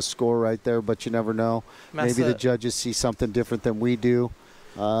that big of a score right there, but you never know. Maybe the judges see something different than we do,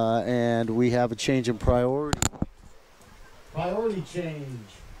 and we have a change in priority. Priority change.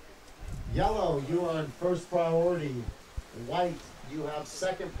 Yellow, you are in first priority. White, you have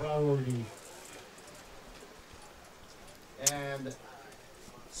second priority. And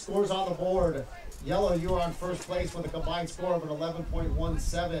scores on the board. Yellow, you are on first place with a combined score of an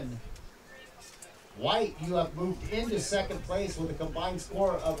 11.17. White, you have moved into second place with a combined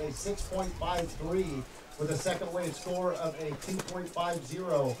score of a 6.53 with a second wave score of a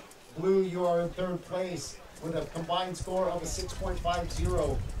 2.50. Blue, you are in third place with a combined score of a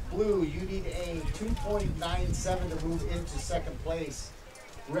 6.50. Blue, you need a 2.97 to move into second place.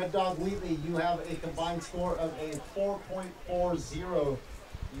 Red Dog Wheatley, you have a combined score of a 4.40.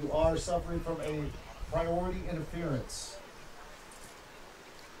 You are suffering from a priority interference.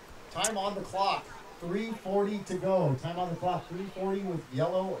 Time on the clock. 3:40 to go. Time on the clock, 3:40 with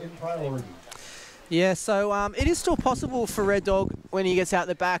yellow in priority. Yeah, so it is still possible for Red Dog when he gets out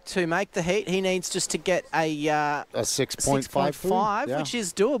the back to make the heat. He needs just to get a 6.5, which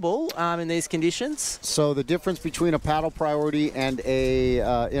is doable in these conditions. So the difference between a paddle priority and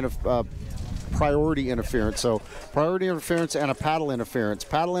a priority interference. So priority interference and a paddle interference.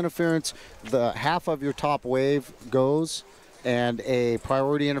 Paddle interference, the half of your top wave goes, and a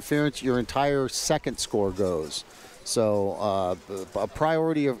priority interference, your entire second score goes. So a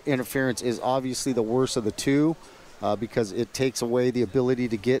priority of interference is obviously the worst of the two because it takes away the ability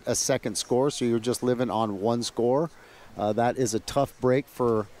to get a second score, so you're just living on one score. That is a tough break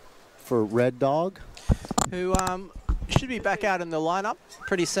for Red Dog, who should be back out in the lineup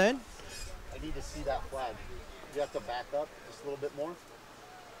pretty soon. I need to see that flag. You have to back up just a little bit more.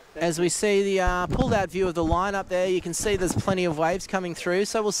 As we see the pulled out view of the lineup there, you can see there's plenty of waves coming through.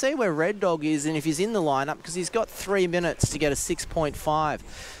 So we'll see where Red Dog is and if he's in the lineup, because he's got 3 minutes to get a 6.5.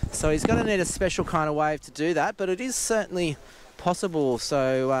 So he's going to need a special kind of wave to do that, but it is certainly possible.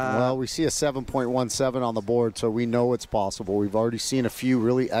 So well, we see a 7.17 on the board, so we know it's possible. We've already seen a few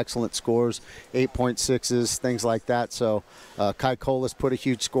really excellent scores, 8.6s, things like that. So Kai Colas put a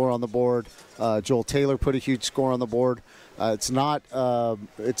huge score on the board. Joel Taylor put a huge score on the board. It's not, you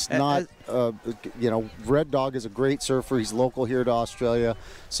know, Red Dog is a great surfer. He's local here to Australia.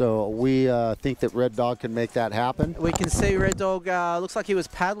 So we think that Red Dog can make that happen. We can see Red Dog looks like he was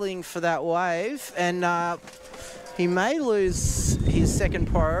paddling for that wave, and he may lose his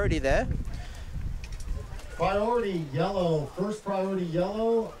second priority there. Priority yellow, first priority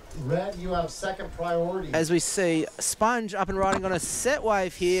yellow. Red, you have second priority. As we see Sponge up and riding on a set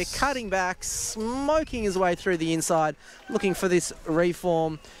wave here, cutting back, smoking his way through the inside, looking for this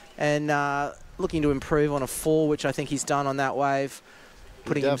reform and looking to improve on a 4, which I think he's done on that wave.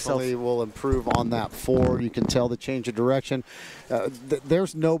 Putting definitely will improve on that 4. You can tell the change of direction.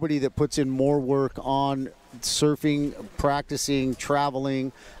 There's nobody that puts in more work on surfing, practicing,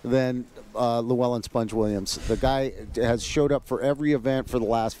 traveling than Llewellyn Sponge Williams. The guy has showed up for every event for the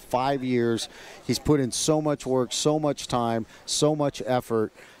last 5 years. He's put in so much work, so much time, so much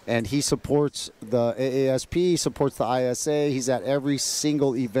effort, and he supports the AASP, supports the ISA. He's at every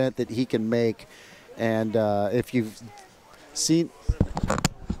single event that he can make. And if you've seen...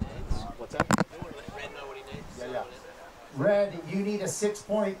 What's that? Yeah. Red, you need a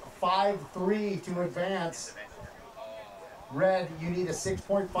 6.53 to advance. Red, you need a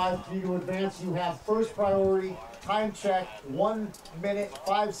 6.53 to advance. You have first priority, time check, 1 minute,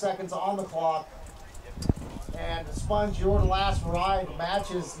 5 seconds on the clock. And Sponge, your last ride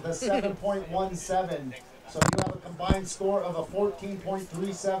matches the 7.17. So you have a combined score of a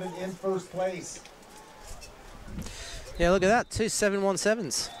 14.37 in first place. Yeah, look at that, 2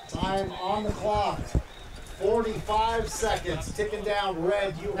 7.17s. Time on the clock, 45 seconds, ticking down.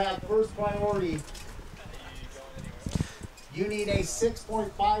 Red, you have first priority. You need a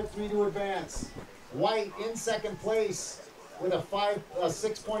 6.53 to advance. White in second place with a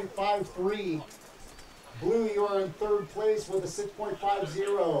 6.53. Blue, you are in third place with a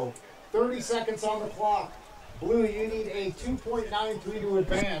 6.50. 30 seconds on the clock. Blue, you need a 2.93 to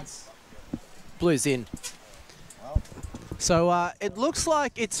advance. Blue's in. So it looks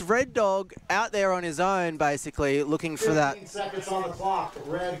like it's Red Dog out there on his own, basically, looking for that 15 seconds on the clock.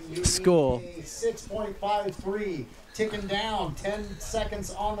 Red, you score. Need a 6.53. Ticking down, 10 seconds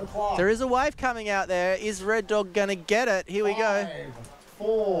on the clock. There is a wave coming out there. Is Red Dog going to get it? Here we go. 5,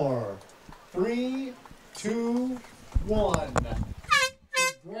 4, 3, 2, 1.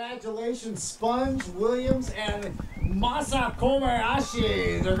 Congratulations, Sponge, Williams, and Masa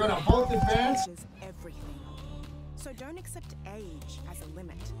Kobayashi. They're going to both advance. Everything. So don't accept age as a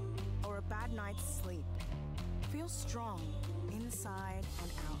limit or a bad night's sleep. Feel strong inside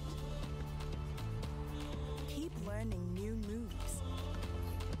and out. Keep learning new moves.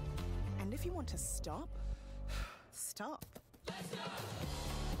 And if you want to stop, stop.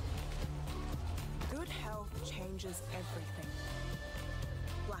 Good health changes everything.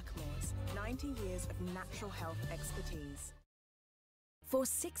 Blackmores, 90 years of natural health expertise. For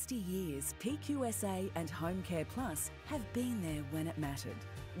 60 years, PQSA and Home Care Plus have been there when it mattered.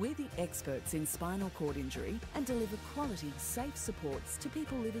 We're the experts in spinal cord injury and deliver quality, safe supports to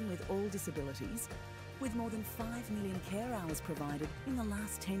people living with all disabilities, with more than 5 million care hours provided in the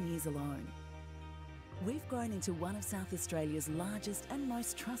last 10 years alone. We've grown into one of South Australia's largest and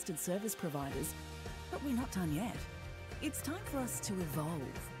most trusted service providers, but we're not done yet. It's time for us to evolve.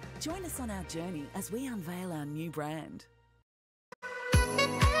 Join us on our journey as we unveil our new brand.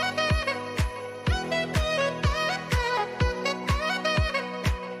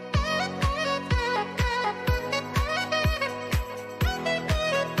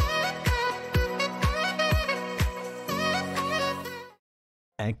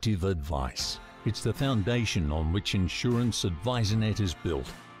 active advice. It's the foundation on which Insurance AdvisorNet is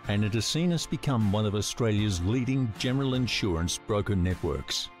built, and it has seen us become one of Australia's leading general insurance broker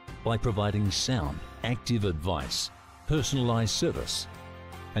networks by providing sound, active advice, personalised service,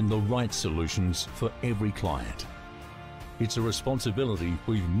 and the right solutions for every client. It's a responsibility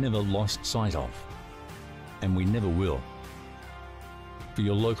we've never lost sight of, and we never will. For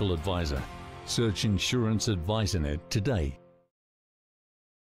your local advisor, search Insurance AdvisorNet today.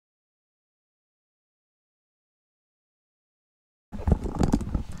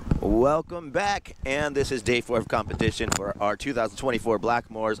 Welcome back, and this is day 4 of competition for our 2024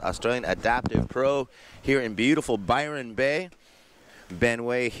 Blackmores Australian Adaptive Pro here in beautiful Byron Bay. Ben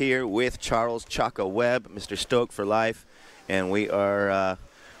Way here with Charles Chaka Webb, Mr. Stoke for Life, and we're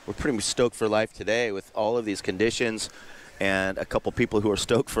pretty much stoked for life today with all of these conditions. And a couple people who are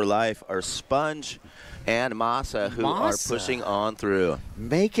stoked for life are Sponge and Massa, who are pushing on through.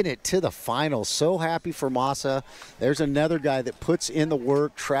 Making it to the finals. So happy for Massa. There's another guy that puts in the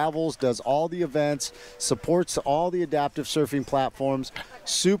work, travels, does all the events, supports all the adaptive surfing platforms.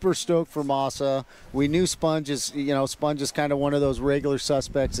 Super stoked for Massa. We knew Sponge is kind of one of those regular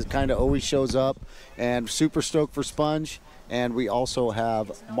suspects that kind of always shows up. And super stoked for Sponge. And we also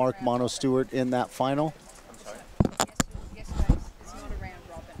have Mark Mono Stewart in that final.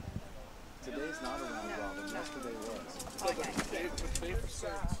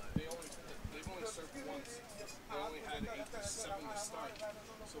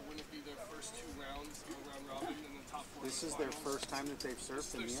 This is their first time that they've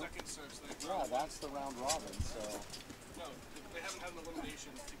surfed the Neil? Yeah, that's the round robin, so. No, they haven't had an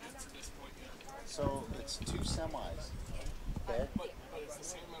elimination to get to this point yet. So it's 2 semis. Okay. But it's the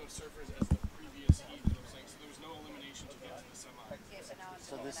same amount of surfers as the previous heat, you know what I'm saying? So there's no elimination to get to the semi.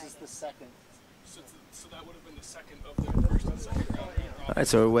 So this is the second. So that would have been the second of their first and second round. All right,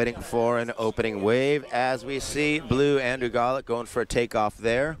 so we're waiting for an opening wave. As we see, blue, Andrew Gollett going for a takeoff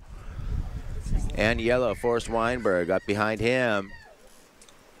there. And yellow, Forrest Weinberg up behind him.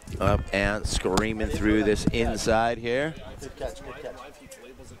 Up and screaming through this inside here. Good catch, good catch.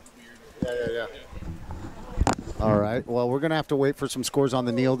 Yeah. All right, well, we're going to have to wait for some scores on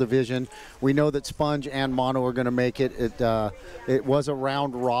the Neil division. We know that Sponge and Mono are going to make it. It was a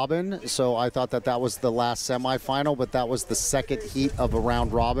round robin, so I thought that was the last semifinal, but that was the second heat of a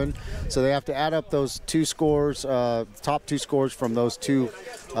round robin. So they have to add up those 2 scores, top 2 scores from those two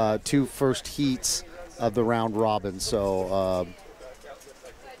first heats of the round robin. So.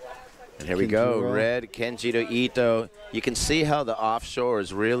 And here we go, red, Kenjiro Ito. You can see how the offshore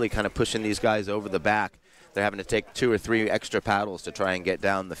is really kind of pushing these guys over the back. They're having to take 2 or 3 extra paddles to try and get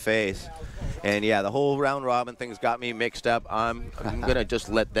down the face. And yeah, the whole round robin thing's got me mixed up. I'm going to just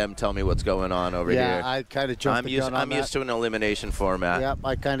let them tell me what's going on over here. Yeah, I kind of jumped the gun on that. I'm used to an elimination format. Yep,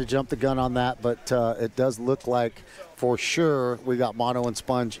 I kind of jumped the gun on that, but it does look like for sure we got Mono and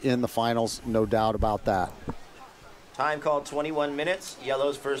Sponge in the finals, no doubt about that. Time called 21 minutes.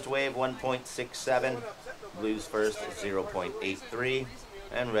 Yellow's first wave 1.67. Blue's first is 0.83.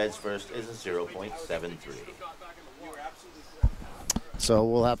 And red's first is a 0.73. So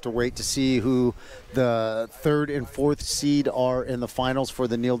we'll have to wait to see who the 3rd and 4th seed are in the finals for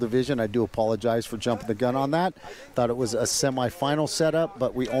the Neil division. I do apologize for jumping the gun on that. Thought it was a semifinal setup,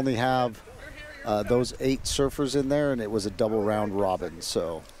 but we only have those 8 surfers in there, and it was a double round robin.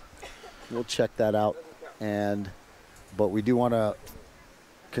 So we'll check that out. But we do want to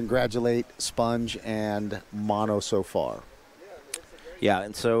congratulate Sponge and Mono so far. Yeah,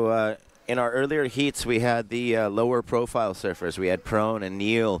 and so in our earlier heats, we had the lower profile surfers. We had Prone and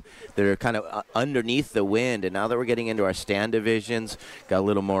Neil that are kind of underneath the wind. And now that we're getting into our stand divisions, got a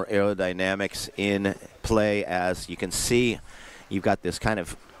little more aerodynamics in play. As you can see, you've got this kind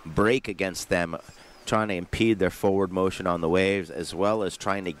of break against them, trying to impede their forward motion on the waves, as well as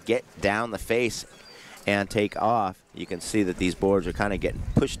trying to get down the face and take off. You can see that these boards are kind of getting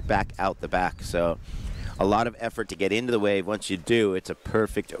pushed back out the back. So a lot of effort to get into the wave. Once you do, it's a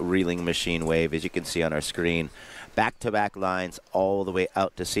perfect reeling machine wave, as you can see on our screen. Back-to-back lines all the way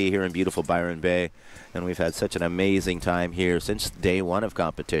out to sea here in beautiful Byron Bay. And we've had such an amazing time here since day 1 of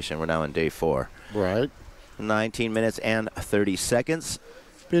competition. We're now in day 4. Right. 19 minutes and 30 seconds.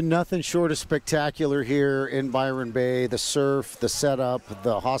 Been nothing short of spectacular here in Byron Bay. The surf, the setup,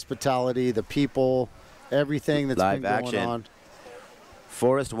 the hospitality, the people, everything that's live been going action on.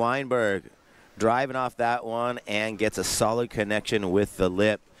 Forrest Weinberg driving off that one and gets a solid connection with the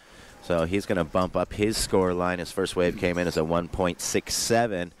lip. So he's going to bump up his score line. His first wave came in as a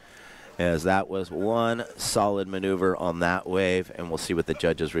 1.67, as that was one solid maneuver on that wave, and we'll see what the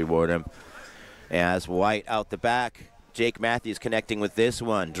judges reward him. As White out the back, Jake Matthews connecting with this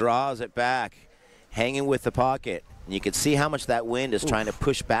one. Draws it back, hanging with the pocket. And you can see how much that wind is trying to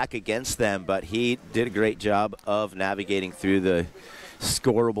push back against them, but he did a great job of navigating through the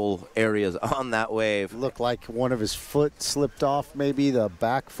scoreable areas on that wave. Looked like one of his foot slipped off, maybe the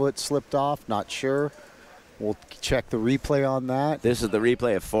back foot slipped off, not sure. We'll check the replay on that. This is the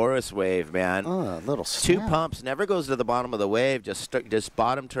replay of Forrest wave, man. Oh, a little snap. 2 pumps, never goes to the bottom of the wave, just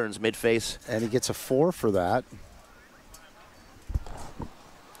bottom turns mid-face. And he gets a 4 for that.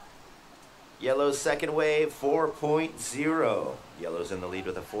 Yellow's second wave, 4.0. Yellow's in the lead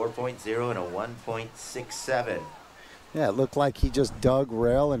with a 4.0 and a 1.67. Yeah, it looked like he just dug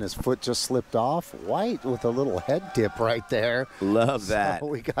rail and his foot just slipped off. White with a little head dip right there. Love that. So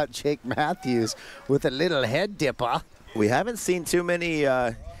we got Jake Matthews with a little head dipper. We haven't seen too many,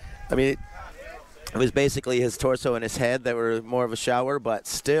 I mean, it was basically his torso and his head that were more of a shower, but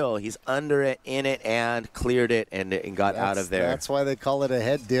still, he's under it, in it, and cleared it and got out of there. That's why they call it a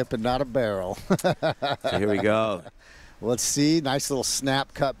head dip and not a barrel. So here we go. Let's see. Nice little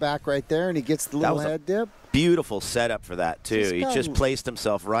snap cut back right there, and he gets the little head dip. Beautiful setup for that, too. He just placed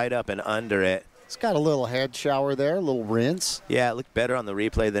himself right up and under it. It's got a little head shower there, a little rinse. Yeah, it looked better on the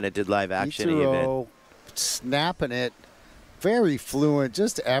replay than it did live action. Ichiro snapping it. Very fluent,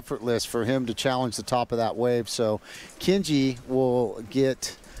 just effortless for him to challenge the top of that wave. So Kenji will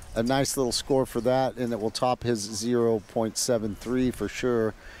get a nice little score for that, and it will top his 0.73 for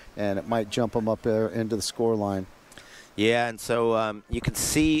sure, and it might jump him up there into the score line. Yeah, and so you can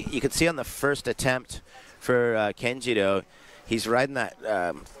see on the first attempt for Kenji, he's riding that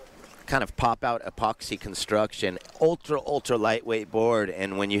kind of pop-out epoxy construction, ultra lightweight board,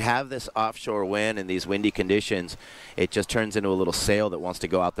 and when you have this offshore wind and these windy conditions, it just turns into a little sail that wants to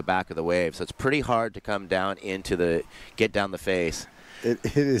go out the back of the wave. So it's pretty hard to come down get down the face. It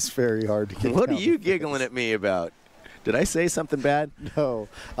is very hard to get What down are you giggling at me about? Did I say something bad? No,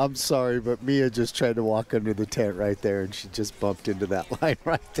 I'm sorry, but Mia just tried to walk under the tent right there, and she just bumped into that line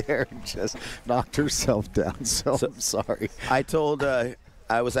right there and just knocked herself down. So I'm sorry.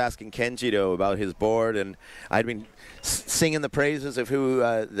 I was asking Kenji about his board, and I'd been singing the praises of who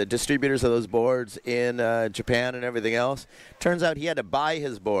the distributors of those boards in Japan and everything else. Turns out he had to buy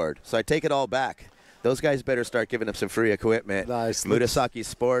his board, so I take it all back. Those guys better start giving him some free equipment. Nice. Murasaki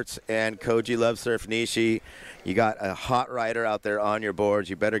Sports and Koji Love Surf Nishi. You got a hot rider out there on your boards.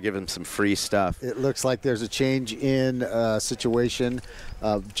 You better give him some free stuff. It looks like there's a change in situation.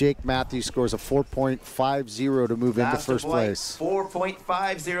 Jake Matthews scores a 4.50 to move into first place.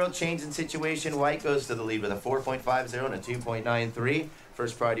 4.50 change in situation. White goes to the lead with a 4.50 and a 2.93.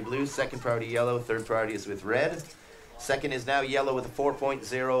 First priority blue, second priority yellow, third priority is with red. Second is now yellow with a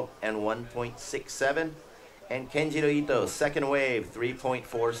 4.0 and 1.67. And Kenjiro Ito, second wave,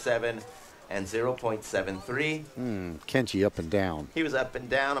 3.47 and 0.73. Kenji up and down. He was up and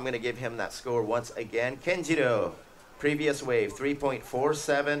down. I'm going to give him that score once again. Kenjiro, previous wave,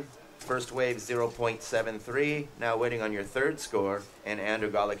 3.47. First wave, 0.73. Now waiting on your third score. And Andrew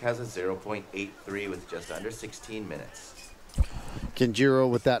Golick has a 0.83 with just under 16 minutes. Kenjiro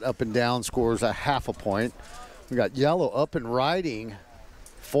with that up and down scores a half a point. We got yellow up and riding.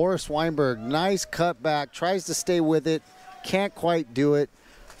 Forrest Weinberg, nice cutback, tries to stay with it, can't quite do it.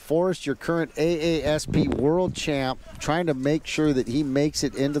 Forrest, your current AASP world champ, trying to make sure that he makes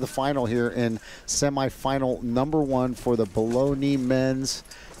it into the final here in semifinal number 1 for the below knee men's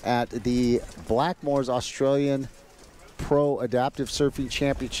at the Blackmores Australian Pro Adaptive Surfing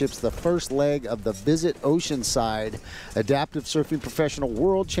Championships, the first leg of the Visit Oceanside Adaptive Surfing Professional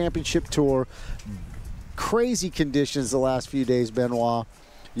World Championship Tour. Crazy conditions the last few days, Benoit.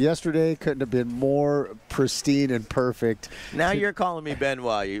 Yesterday couldn't have been more pristine and perfect. Now you're calling me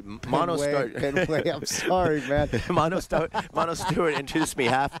Benoit. Benway, I'm sorry, man. Mono Stewart introduced me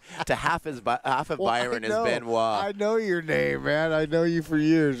half of Byron as Benoit. I know your name, man. I know you for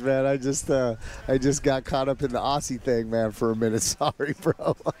years, man. I just got caught up in the Aussie thing, man, for a minute. Sorry,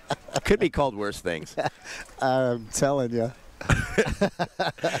 bro. Could be called worse things. I'm telling you.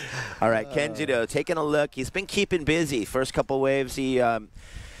 All right, Kenji, taking a look. He's been keeping busy. First couple waves, he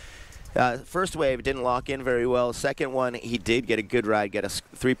first wave didn't lock in very well. Second one, he did get a good ride, get a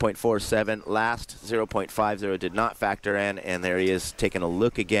 3.47. Last 0.50 did not factor in, and there he is taking a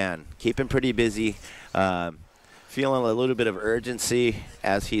look again. Keeping pretty busy. Feeling a little bit of urgency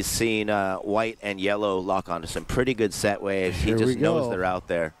as he's seen white and yellow lock onto some pretty good set waves. He just knows they're out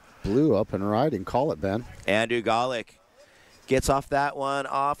there. Blue up and riding. Call it, Ben. Andrew Golick gets off that one,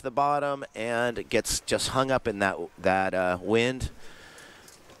 off the bottom, and gets just hung up in that wind.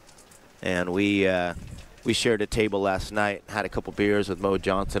 And we we shared a table last night, had a couple beers with Mo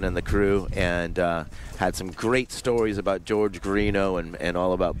Johnson and the crew, and had some great stories about George Greeno and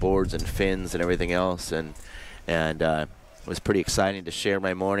all about boards and fins and everything else. And it was pretty exciting to share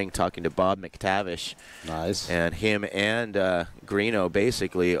my morning talking to Bob McTavish. Nice. And him and Greeno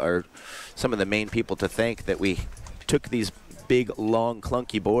basically are some of the main people to thank that we took these big, long,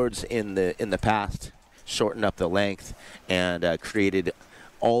 clunky boards in the past, shortened up the length, and created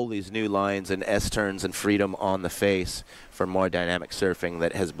all these new lines and S-turns and freedom on the face for more dynamic surfing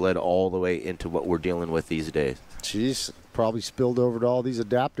that has bled all the way into what we're dealing with these days. Jeez, probably spilled over to all these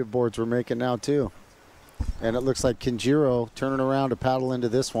adaptive boards we're making now too. And it looks like Kenjiro turning around to paddle into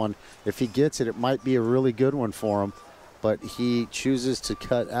this one. If he gets it, it might be a really good one for him. But he chooses to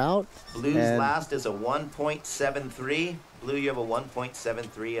cut out. Blue's last is a 1.73. Blue, you have a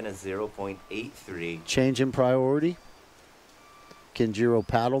 1.73 and a 0.83. Change in priority. Kenjiro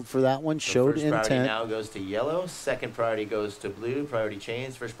paddled for that one, showed first intent. Priority now goes to yellow, second priority goes to blue, priority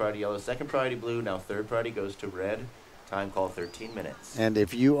change, first priority yellow, second priority blue, now third priority goes to red. Time call 13 minutes. And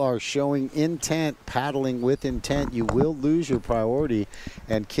if you are showing intent, paddling with intent, you will lose your priority.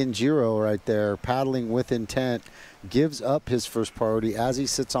 And Kenjiro right there, paddling with intent, gives up his first priority as he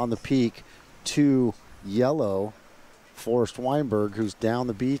sits on the peak to yellow, Forrest Weinberg, who's down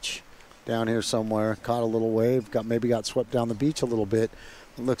the beach. Down here somewhere, caught a little wave, maybe got swept down the beach a little bit.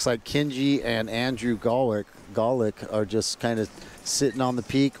 It looks like Kenji and Andrew Golick are just kind of sitting on the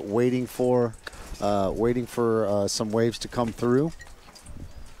peak, waiting for some waves to come through.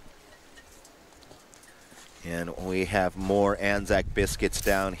 And we have more Anzac biscuits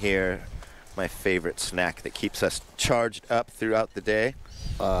down here. My favorite snack that keeps us charged up throughout the day.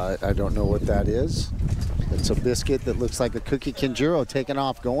 I don't know what that is. It's a biscuit that looks like a cookie. Kenjiro taking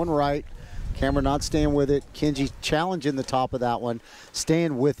off, going right. Camera not staying with it. Kenji challenging the top of that one,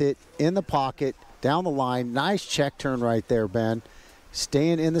 staying with it in the pocket, down the line. Nice check turn right there, Ben.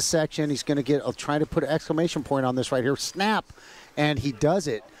 Staying in the section. He's going to get, trying to put an exclamation point on this right here. Snap, and he does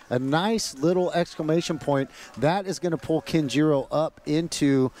it. A nice little exclamation point. That is going to pull Kenjiro up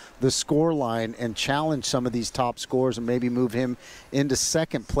into the score line and challenge some of these top scores and maybe move him into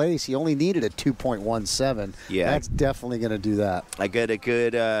second place. He only needed a 2.17. Yeah. That's definitely going to do that. I get a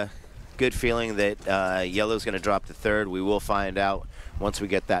good feeling that yellow's going to drop to third. We will find out once we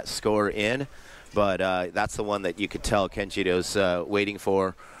get that score in. But that's the one that you could tell Kenjiro's waiting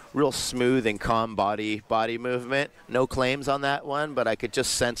for. Real smooth and calm body movement. No claims on that one, but I could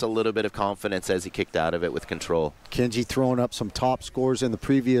just sense a little bit of confidence as he kicked out of it with control. Kenji throwing up some top scores in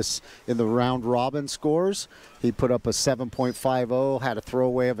the round robin scores. He put up a 7.50, had a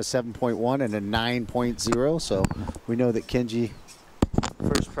throwaway of a 7.1 and a 9.0. So we know that Kenji.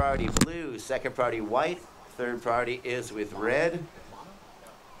 First priority blue, second priority white, third priority is with red.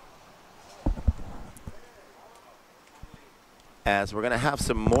 As we're going to have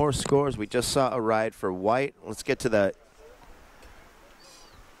some more scores. We just saw a ride for white. Let's get to the...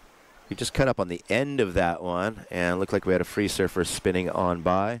 We just cut up on the end of that one, and it looked like we had a free surfer spinning on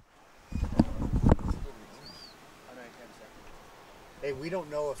by. Hey, we don't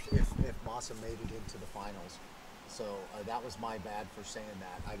know if Massa made it into the finals. So that was my bad for saying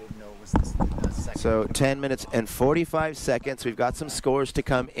that. I didn't know it was the second. So 10 minutes and 45 seconds. We've got some scores to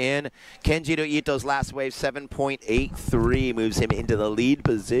come in. Kenjiro Ito's last wave, 7.83, moves him into the lead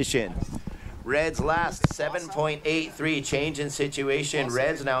position. Red's last, 7.83, change in situation.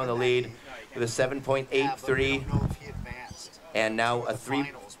 Red's now in the lead with a 7.83. And now a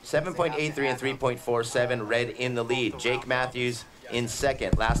 7.83 and 3.47. Red in the lead. Jake Matthews in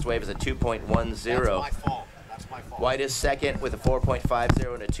second. Last wave is a 2.10. White is second with a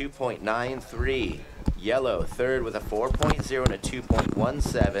 4.50 and a 2.93. Yellow third with a 4.0 and a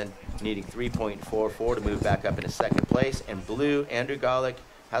 2.17, needing 3.44 to move back up into second place. And blue, Andrew Golick,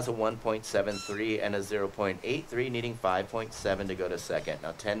 has a 1.73 and a 0.83, needing 5.7 to go to second.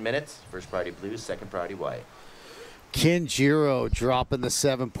 Now 10 minutes, first priority blue, second priority white. Kenjiro dropping the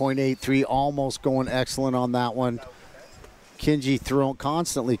 7.83, almost going excellent on that one. Kenji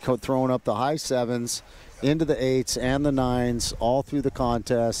constantly throwing up the high sevens into the 8s and the 9s all through the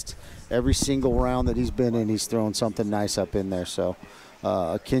contest. Every single round that he's been in, he's thrown something nice up in there. So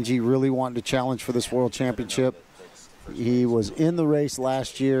Kenji really wanting to challenge for this World Championship. He was in the race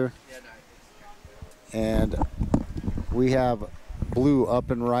last year. And we have blue up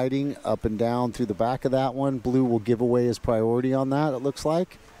and riding, up and down through the back of that one. Blue will give away his priority on that, it looks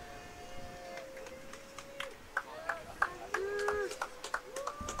like.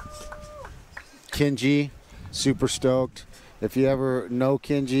 Kenji, super stoked. If you ever know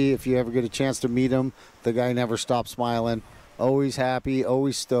Kenji, if you ever get a chance to meet him, the guy never stops smiling. Always happy,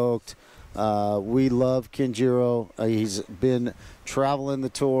 always stoked. We love Kenjiro. He's been traveling the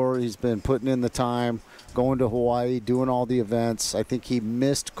tour. He's been putting in the time, going to Hawaii, doing all the events. I think he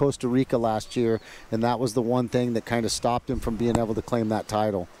missed Costa Rica last year, and that was the one thing that kind of stopped him from being able to claim that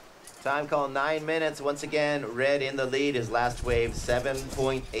title. Time call 9 minutes. Once again, red in the lead. His last wave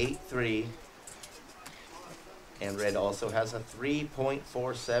 7.83. And red also has a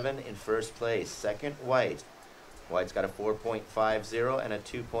 3.47 in first place. Second, white. White's got a 4.50 and a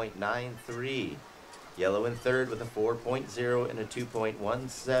 2.93. Yellow in third with a 4.0 and a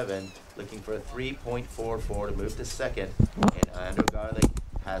 2.17. Looking for a 3.44 to move to second. And Andrew Garlic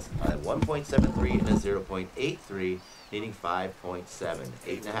has a 1.73 and a 0.83, needing 5.7.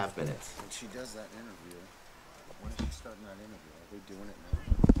 8.5 minutes. When she does that interview, when is she starting that interview? Are they doing it now?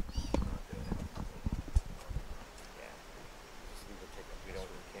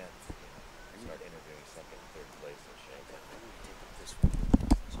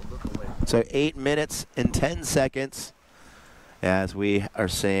 So 8 minutes and 10 seconds as we are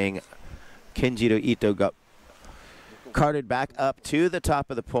seeing Kenjiro Ito got carted back up to the top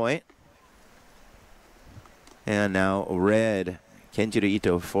of the point. And now red, Kenjiro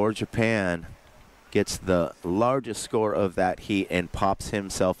Ito for Japan, gets the largest score of that heat and pops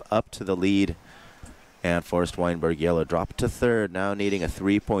himself up to the lead. And Forrest Weinberg, yellow, dropped to third, now needing a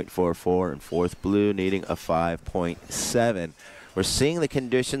 3.44, and fourth, blue, needing a 5.7. We're seeing the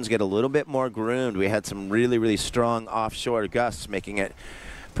conditions get a little bit more groomed. We had some really, really strong offshore gusts, making it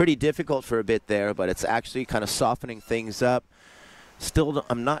pretty difficult for a bit there, but it's actually kind of softening things up. Still,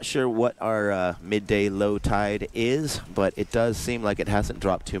 I'm not sure what our midday low tide is, but it does seem like it hasn't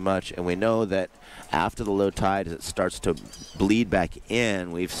dropped too much. And we know that after the low tide, as it starts to bleed back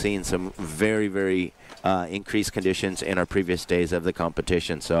in, we've seen some very, very increased conditions in our previous days of the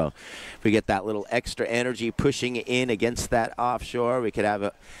competition. So if we get that little extra energy pushing in against that offshore, we could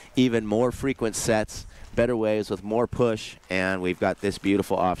have even more frequent sets, better waves with more push, and we've got this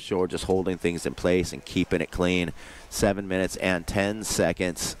beautiful offshore just holding things in place and keeping it clean. 7 minutes and 10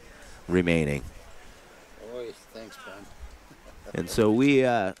 seconds remaining. Oy, thanks, Ben. And so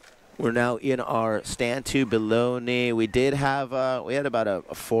we're now in our stand to below knee. We did have we had about a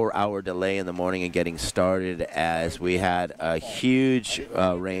 4-hour delay in the morning in getting started as we had a huge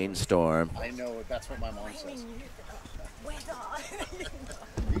rainstorm. I know, that's what my mom says.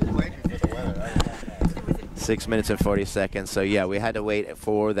 6 minutes and 40 seconds. So yeah, we had to wait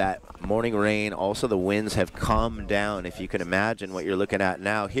for that morning rain. Also, the winds have calmed down, if you can imagine what you're looking at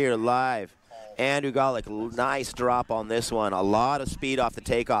now. Here live, Andrew Golick, nice drop on this one. A lot of speed off the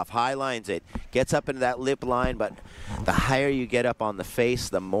takeoff. High lines it, gets up into that lip line, but the higher you get up on the face,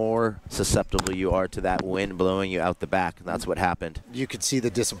 the more susceptible you are to that wind blowing you out the back, and that's what happened. You could see the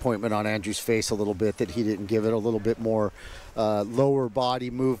disappointment on Andrew's face a little bit that he didn't give it a little bit more lower body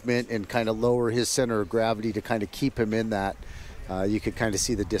movement and kind of lower his center of gravity to kind of keep him in that. You could kind of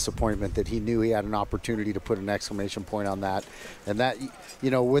see the disappointment that he knew he had an opportunity to put an exclamation point on that. And that, you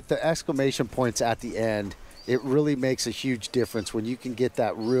know, with the exclamation points at the end, it really makes a huge difference when you can get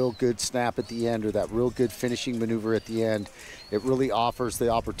that real good snap at the end or that real good finishing maneuver at the end. It really offers the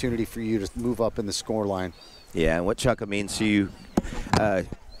opportunity for you to move up in the score line. Yeah, and what Chukka means to you,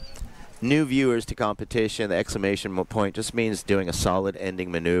 new viewers to competition, the exclamation point just means doing a solid ending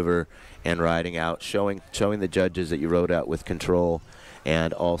maneuver and riding out, showing the judges that you rode out with control.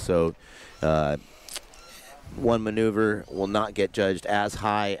 And also, one maneuver will not get judged as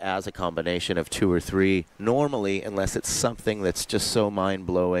high as a combination of 2 or 3 normally, unless it's something that's just so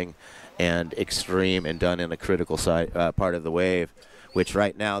mind-blowing and extreme and done in a critical side, part of the wave, which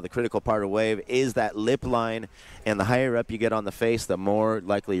right now the critical part of wave is that lip line, and the higher up you get on the face, the more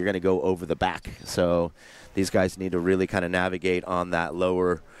likely you're going to go over the back. So these guys need to really kind of navigate on that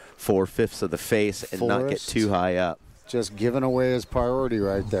lower 4/5 of the face and not get too high up. Just giving away his priority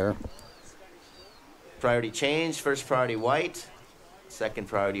right there. Priority change, first priority white, second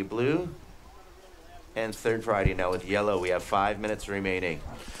priority blue, and third priority now with yellow. We have 5 minutes remaining.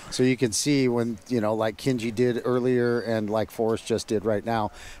 So you can see when, you know, like Kenji did earlier and like Forrest just did right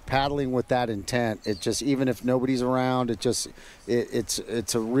now, paddling with that intent, it just, even if nobody's around, it's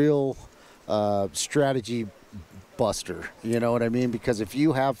a real strategy buster, you know what I mean? Because if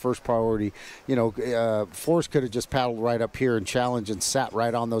you have first priority, you know, Forrest could have just paddled right up here and challenged and sat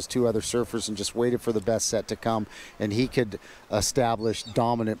right on those 2 other surfers and just waited for the best set to come, and he could establish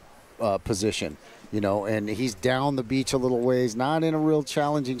dominant position. And he's down the beach a little ways, not in a real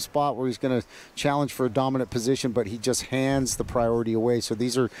challenging spot where he's going to challenge for a dominant position, but he just hands the priority away. So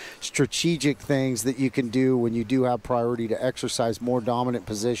these are strategic things that you can do when you do have priority to exercise more dominant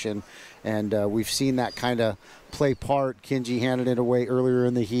position. And we've seen that kind of play part. Kenji handed it away earlier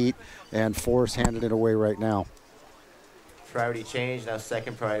in the heat, and Forrest handed it away right now. Priority change. Now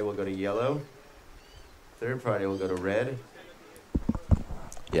second priority will go to yellow. Third priority will go to red.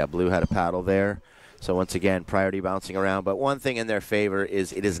 Yeah, blue had a paddle there. So once again, priority bouncing around. But one thing in their favor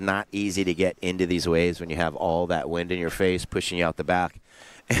is it is not easy to get into these waves when you have all that wind in your face pushing you out the back.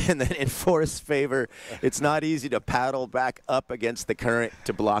 And then in Forrest's favor, it's not easy to paddle back up against the current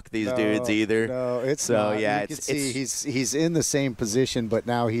to block these dudes either. No, it's not. Yeah, you can see he's in the same position, but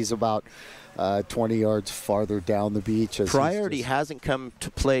now he's about 20 yards farther down the beach. Priority hasn't come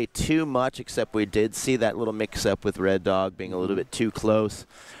to play too much, except we did see that little mix-up with Red Dog being a little bit too close.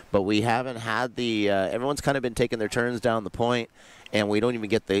 But we haven't had the everyone's kind of been taking their turns down the point, and we don't even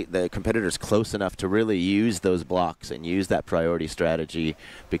get the competitors close enough to really use those blocks and use that priority strategy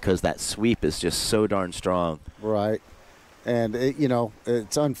because that sweep is just so darn strong. Right. And,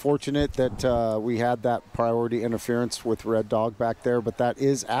 it's unfortunate that we had that priority interference with Red Dog back there, but that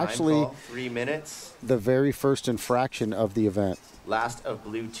is actually 3 minutes. The very first infraction of the event. Last of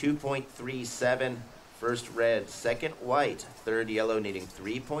blue, 2.37. First red, second white, third yellow needing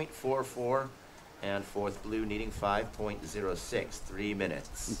 3.44, and fourth blue needing 5.06, 3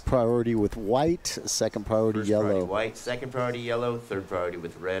 minutes. Priority with white, second priority First yellow. Priority white, second priority yellow, third priority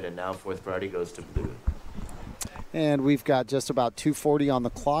with red, and now fourth priority goes to blue. And we've got just about 2:40 on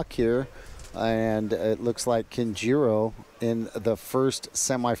the clock here, and it looks like Kenjiro in the first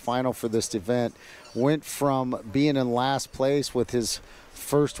semifinal for this event went from being in last place with his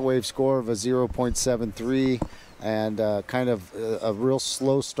first wave score of a 0.73 and kind of a real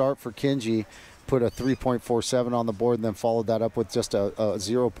slow start for Kenji, put a 3.47 on the board and then followed that up with just a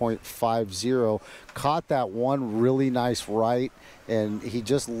 0.50. Caught that one really nice right, and he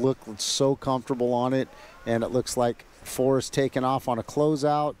just looked so comfortable on it, and it looks like Forrest taking off on a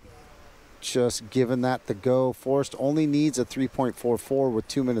closeout, just giving that the go. Forrest only needs a 3.44 with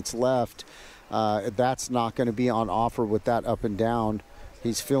 2 minutes left. That's not going to be on offer with that up and down.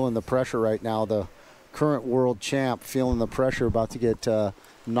 He's feeling the pressure right now. The current world champ feeling the pressure, about to get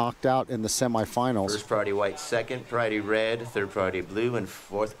knocked out in the semifinals. First priority white, second priority red, third priority blue, and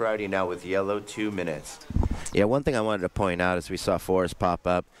fourth priority now with yellow, 2 minutes. Yeah, one thing I wanted to point out is we saw Forrest pop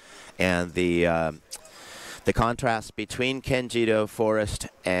up, and the contrast between Kenjito, Forrest,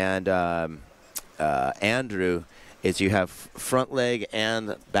 and Andrew is you have front leg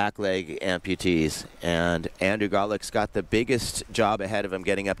and back leg amputees, and Andrew Gottlick's got the biggest job ahead of him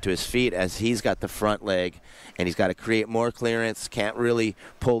getting up to his feet, as he's got the front leg and he's got to create more clearance, can't really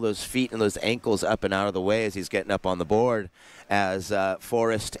pull those feet and those ankles up and out of the way as he's getting up on the board, as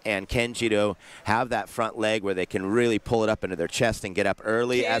Forrest and Kenjito have that front leg where they can really pull it up into their chest and get up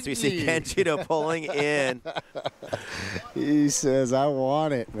early, as we see Kenjito pulling in. He says, I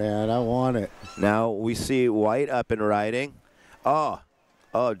want it, man, I want it. Now we see white up and riding. Oh,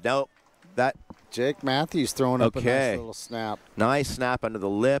 no. That Jake Matthews throwing up a nice little snap. Nice snap under the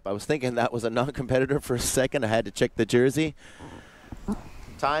lip. I was thinking that was a non-competitor for a second. I had to check the jersey.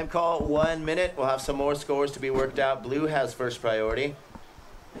 Time call, 1 minute. We'll have some more scores to be worked out. Blue has first priority.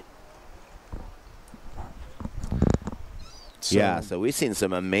 So we've seen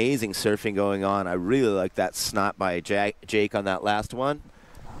some amazing surfing going on. I really like that snap by Jake on that last one.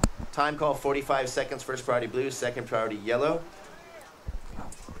 Time call, 45 seconds. First priority blue, second priority yellow.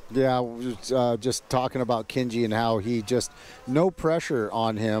 Yeah, we were just talking about Kenji and how he just, no pressure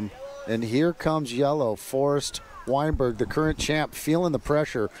on him. And here comes yellow. Forrest Weinberg, the current champ, feeling the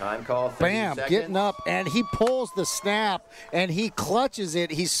pressure. Time call, 30 Bam, seconds. getting up, and he pulls the snap, and he clutches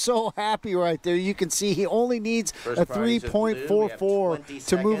it. He's so happy right there. You can see he only needs a 3.44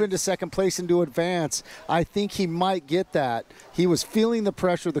 to move into second place and to advance. I think he might get that. He was feeling the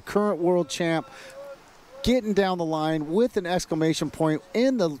pressure, the current world champ, getting down the line with an exclamation point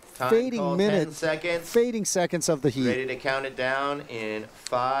in the fading minutes, fading seconds of the heat. Ready to count it down in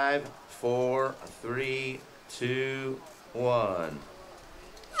 5, 4, 3, 2, 1.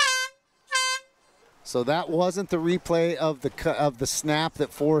 So that wasn't the replay of the snap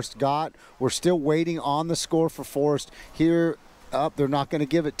that Forrest got. We're still waiting on the score for Forrest. Here, they're not going to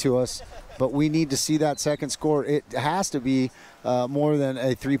give it to us, but we need to see that second score. It has to be more than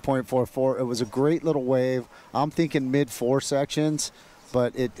a 3.44. It was a great little wave. I'm thinking mid-4 sections,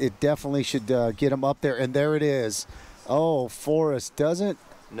 but it definitely should get him up there. And there it is. Oh, Forrest doesn't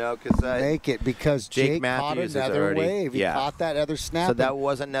No, because make it because Jake caught Matthews is another already, wave. He caught that other snap. So that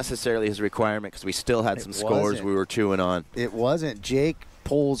wasn't necessarily his requirement because we still had some scores we were chewing on. It wasn't. Jake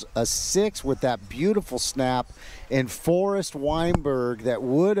pulls a 6 with that beautiful snap, and Forrest Weinberg that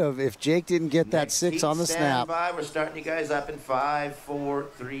would have, if Jake didn't get that 6 on the snap. By. We're starting you guys up in 5, 4,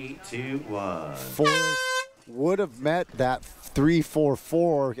 3, 2, 1. Forrest would have met that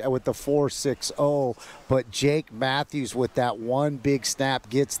 3-4-4 with the 4-6-0, but Jake Matthews with that one big snap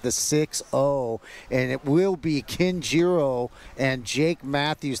gets the 6-0, and it will be Kenjiro and Jake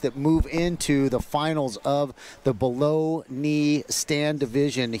Matthews that move into the finals of the below knee stand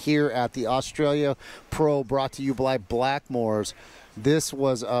division here at the Australia Pro, brought to you by Blackmores. This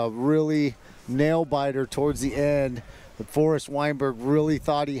was a really nail biter towards the end. Forrest Weinberg really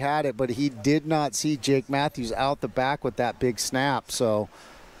thought he had it, but he did not see Jake Matthews out the back with that big snap. So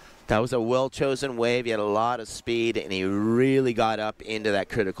that was a well-chosen wave. He had a lot of speed, and he really got up into that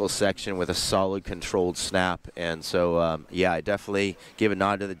critical section with a solid, controlled snap. And so, yeah, I definitely give a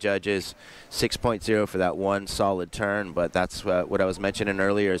nod to the judges. 6.0 for that one solid turn, but that's what I was mentioning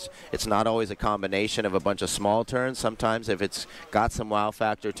earlier is it's not always a combination of a bunch of small turns. Sometimes if it's got some wow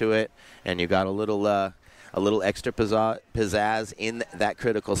factor to it and you got a little extra pizzazz in that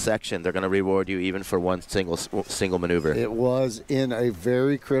critical section, they're going to reward you even for one single maneuver. It was in a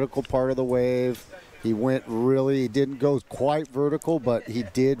very critical part of the wave. He didn't go quite vertical, but he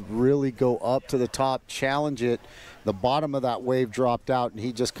did really go up to the top, challenge it. The bottom of that wave dropped out, and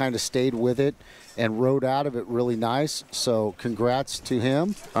he just kind of stayed with it and rode out of it really nice. So congrats to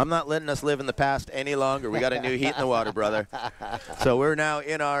him. I'm not letting us live in the past any longer. We got a new heat in the water, brother. So we're now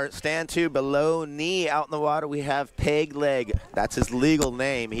in our stand 2 below knee out in the water. We have Peg Leg. That's his legal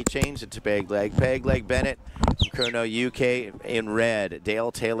name. He changed it to Peg Leg. Peg Leg Bennett from Chrono UK in red.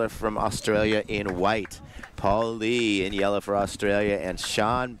 Dale Taylor from Australia in white. Paul Lee in yellow for Australia, and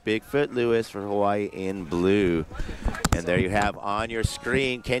Sean Bigfoot Lewis for Hawaii in blue. And there you have on your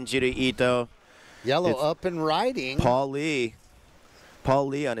screen Kenjiro Ito. Yellow up and riding. Paul Lee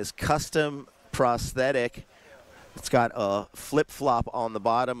on his custom prosthetic. It's got a flip-flop on the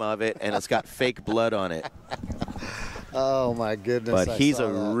bottom of it, and it's got fake blood on it. Oh, my goodness. But he's a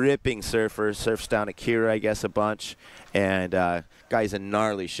ripping surfer. Surfs down at Kira, I guess, a bunch. And guy's in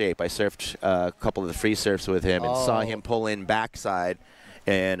gnarly shape. I surfed a couple of the free surfs with him and saw him pull in backside.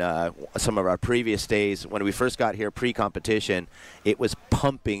 And some of our previous days, when we first got here pre-competition, it was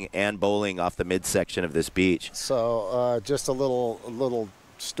pumping and bowling off the midsection of this beach. So just a little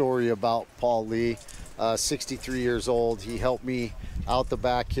story about Paul Lee. 63 years old. He helped me out the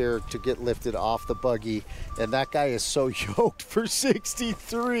back here to get lifted off the buggy, and that guy is so yoked for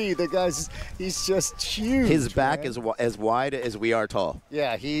 63. He's just huge. His back is as wide as we are tall.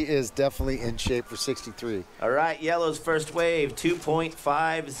 Yeah, he is definitely in shape for 63. All right, yellow's first wave,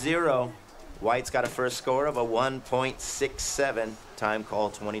 2.50. White's got a first score of a 1.67. Time call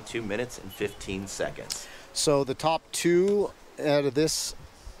 22 minutes and 15 seconds. So the top 2 out of this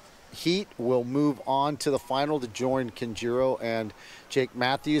heat will move on to the final to join Kenjiro and Jake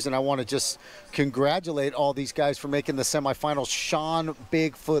Matthews. And I want to just congratulate all these guys for making the semifinals. Sean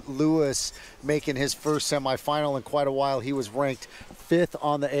Bigfoot Lewis making his first semifinal in quite a while. He was ranked 5th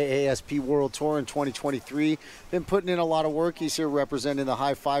on the AASP World Tour in 2023. Been putting in a lot of work. He's here representing the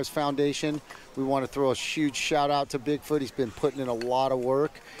High Fives Foundation. We want to throw a huge shout out to Bigfoot. He's been putting in a lot of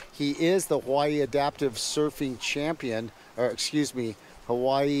work. He is the Hawaii Adaptive Surfing Champion, or excuse me,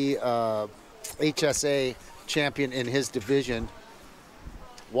 Hawaii HSA champion in his division.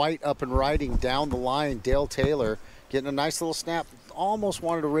 White up and riding down the line. Dale Taylor getting a nice little snap. Almost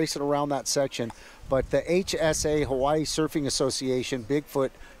wanted to race it around that section. But the HSA, Hawaii Surfing Association, Bigfoot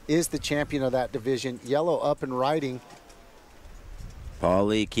is the champion of that division. Yellow up and riding. Paul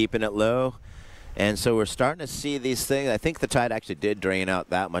Lee keeping it low. And so we're starting to see these things. I think the tide actually did drain out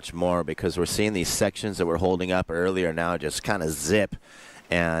that much more because we're seeing these sections that were holding up earlier now just kind of zip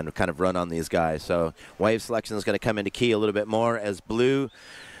and kind of run on these guys. So wave selection is going to come into key a little bit more as blue.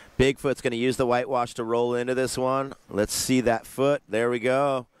 Bigfoot's going to use the whitewash to roll into this one. Let's see that foot. There we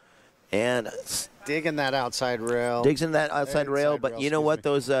go. And digging that outside rail. Digs in that outside rail, but you know what?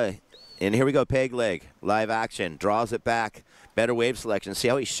 Those, and here we go, Peg Leg, live action, draws it back. Better wave selection. See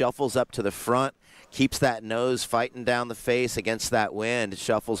how he shuffles up to the front, keeps that nose fighting down the face against that wind,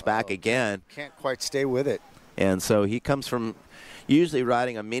 shuffles back again. Can't quite stay with it. And so he comes from usually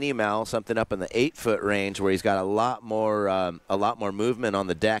riding a mini mal, something up in the 8-foot range where he's got a lot more movement on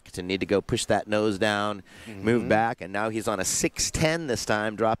the deck to need to go push that nose down, move back, and now he's on a 610 this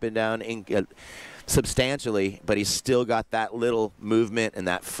time, dropping down substantially, but he's still got that little movement and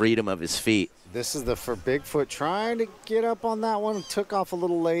that freedom of his feet. This is for Bigfoot trying to get up on that one. Took off a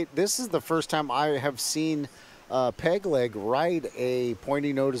little late. This is the first time I have seen Peg Leg ride a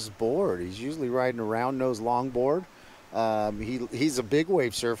pointy nose board. He's usually riding a round nose longboard. He's a big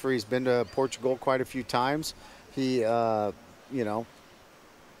wave surfer. He's been to Portugal quite a few times. He, you know,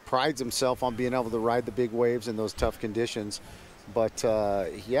 prides himself on being able to ride the big waves in those tough conditions. But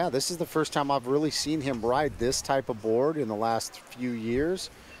yeah, this is the first time I've really seen him ride this type of board in the last few years.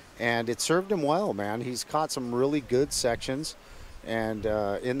 And it served him well, man. He's caught some really good sections. And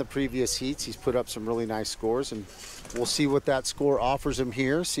in the previous heats, he's put up some really nice scores. And we'll see what that score offers him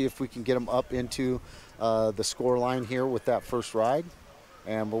here. See if we can get him up into the score line here with that first ride.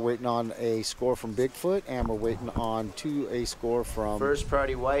 And we're waiting on a score from Bigfoot, and we're waiting on a score from First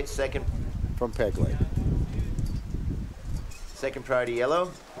priority white, second from Peg Leg. Second priority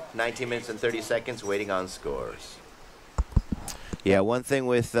yellow, 19 minutes and 30 seconds, waiting on scores. Yeah, one thing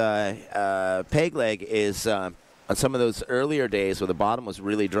with Peg Leg is on some of those earlier days where the bottom was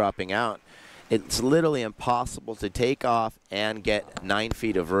really dropping out, it's literally impossible to take off and get 9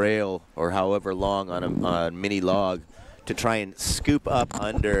 feet of rail or however long on a mini log to try and scoop up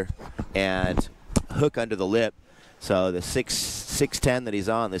under and hook under the lip. So the 610 that he's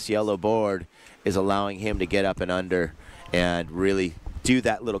on, this yellow board, is allowing him to get up and under and really do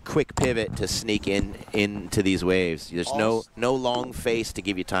that little quick pivot to sneak into these waves. There's no long face to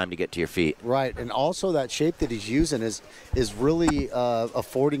give you time to get to your feet. Right, and also that shape that he's using is really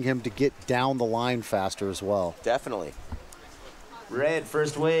affording him to get down the line faster as well. Definitely. Red,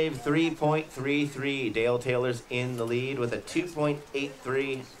 first wave, 3.33. Dale Taylor's in the lead with a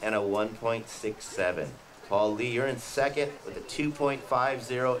 2.83 and a 1.67. Paul Lee, you're in second with a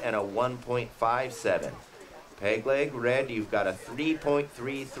 2.50 and a 1.57. Peg Leg, red, you've got a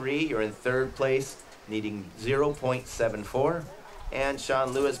 3.33. You're in third place, needing 0.74. And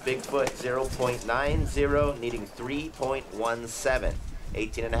Sean Lewis, Bigfoot, 0.90, needing 3.17.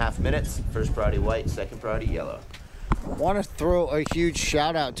 18.5 minutes, first priority white, second priority yellow. Want to throw a huge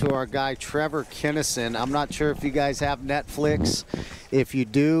shout out to our guy Trevor Kinnison. I'm not sure if you guys have Netflix. If you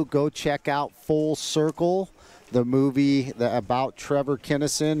do, go check out Full Circle, the movie about Trevor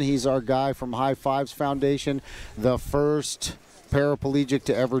Kinnison. He's our guy from High Fives Foundation, the first paraplegic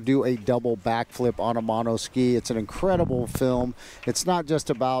to ever do a double backflip on a mono ski. It's an incredible film. It's not just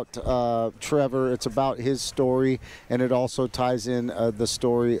about Trevor, it's about his story, and it also ties in the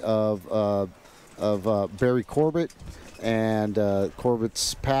story of Barry Corbett and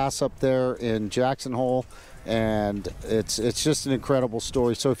Corbett's pass up there in Jackson Hole, and it's just an incredible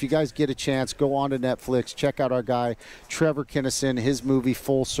story. So if you guys get a chance, go on to Netflix, check out our guy Trevor Kinnison, his movie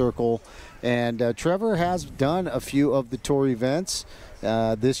Full Circle. And Trevor has done a few of the tour events.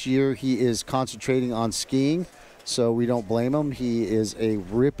 This year he is concentrating on skiing, so we don't blame him. He is a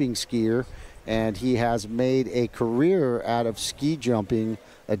ripping skier, and he has made a career out of ski jumping,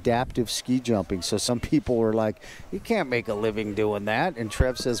 adaptive ski jumping. So some people were like, you can't make a living doing that. And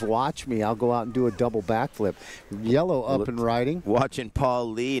Trev says, watch me. I'll go out and do a double backflip. Yellow up and riding. Watching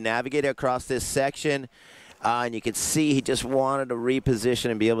Paul Lee navigate across this section. And you can see he just wanted to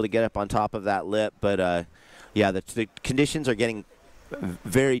reposition and be able to get up on top of that lip. But, yeah, the conditions are getting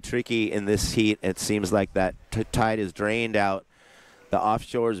very tricky in this heat. It seems like that tide is drained out. The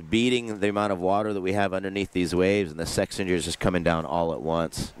offshore is beating the amount of water that we have underneath these waves, and the section is just coming down all at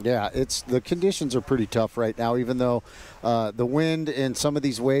once. Yeah, the conditions are pretty tough right now, even though the wind and some of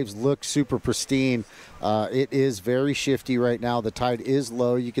these waves look super pristine. It is very shifty right now. The tide is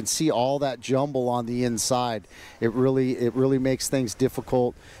low. You can see all that jumble on the inside. It really makes things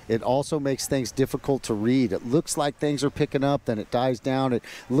difficult. It also makes things difficult to read. It looks like things are picking up, then it dies down. It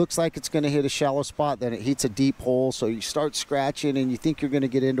looks like it's going to hit a shallow spot, then it hits a deep hole. So you start scratching and you think you're going to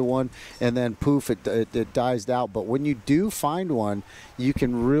get into one, and then poof, it dies out. But when you do find one, you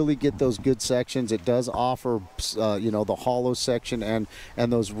can really get those good sections. It does offer, the hollow section and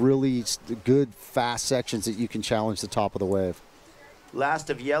those really good fast sections that you can challenge the top of the wave.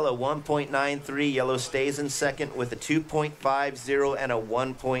 Last of yellow, 1.93. Yellow stays in second with a 2.50 and a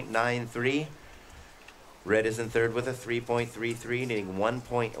 1.93. Red is in third with a 3.33, needing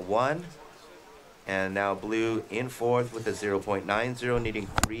 1.1. And now blue in fourth with a 0.90, needing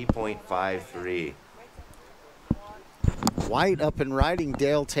 3.53. White up and riding.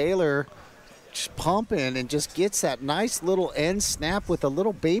 Dale Taylor pumping and just gets that nice little end snap with a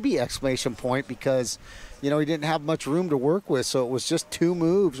little baby exclamation point because, he didn't have much room to work with. So it was just 2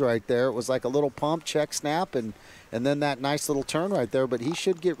 moves right there. It was like a little pump, check, snap, and then that nice little turn right there. But he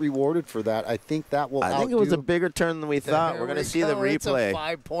should get rewarded for that. I think that will I think it was a bigger turn than we thought. We're going to see the replay. It's a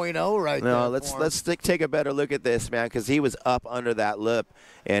 5.0 right there. No, let's take a better look at this, man, because he was up under that lip.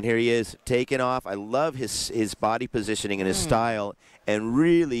 And here he is taking off. I love his body positioning and his style, and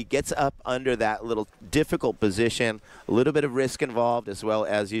really gets up under that little difficult position. A little bit of risk involved as well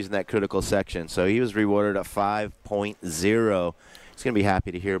as using that critical section. So he was rewarded a 5.0. He's going to be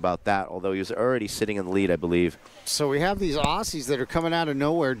happy to hear about that, although he was already sitting in the lead, I believe. So we have these Aussies that are coming out of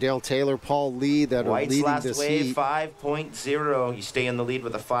nowhere, Dale Taylor, Paul Lee, that are leading this heat. White's last wave, 5.0. You stay in the lead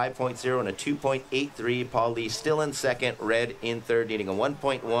with a 5.0 and a 2.83. Paul Lee still in second, red in third, needing a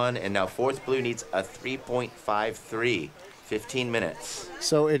 1.1, and now fourth blue needs a 3.53. 15 minutes.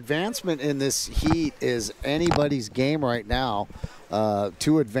 So advancement in this heat is anybody's game right now.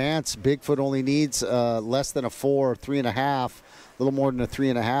 To advance, Bigfoot only needs less than a 4, 3.5, a little more than a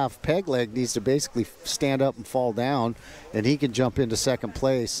 3.5. Peg leg needs to basically stand up and fall down, and he can jump into second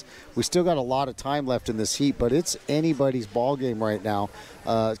place. We still got a lot of time left in this heat, but it's anybody's ball game right now.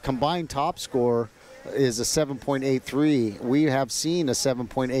 Combined top score is a 7.83. We have seen a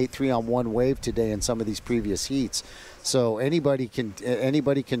 7.83 on one wave today in some of these previous heats. So anybody can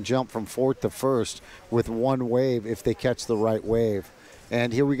jump from fourth to first with one wave if they catch the right wave.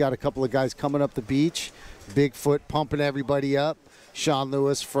 And here we got a couple of guys coming up the beach. Bigfoot pumping everybody up. Sean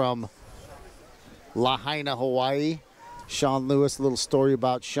Lewis from Lahaina, Hawaii. Sean Lewis, a little story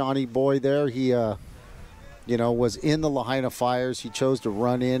about Shawnee boy there. He was in the Lahaina fires. He chose to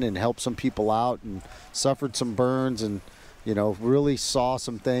run in and help some people out and suffered some burns and, really saw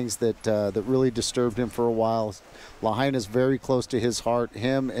some things that really disturbed him for a while. Lahaina's very close to his heart.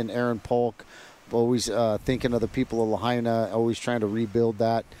 Him and Aaron Polk, always thinking of the people of Lahaina, always trying to rebuild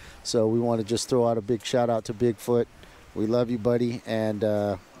that. So we want to just throw out a big shout out to Bigfoot. We love you, buddy. And,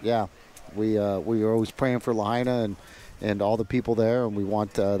 we are always praying for Lahaina and all the people there, and we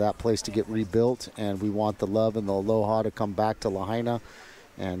want that place to get rebuilt, and we want the love and the aloha to come back to Lahaina.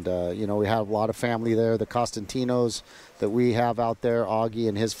 And, we have a lot of family there, the Costantinos that we have out there, Augie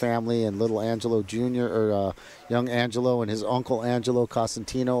and his family, and little Angelo Jr., or young Angelo and his uncle Angelo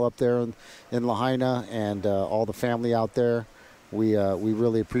Costantino up there in Lahaina, and all the family out there. We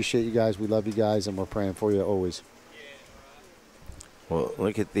really appreciate you guys. We love you guys, and we're praying for you always. Well,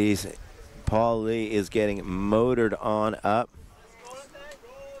 look at these. Paul Lee is getting motored on up.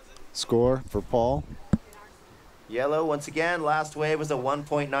 Score for Paul. Yellow, once again, last wave was a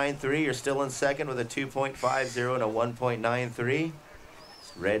 1.93. You're still in second with a 2.50 and a 1.93.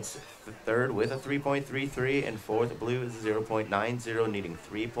 Red's third with a 3.33, and fourth, blue is 0.90, needing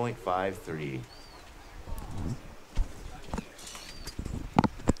 3.53.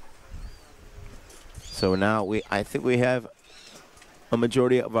 So now I think we have a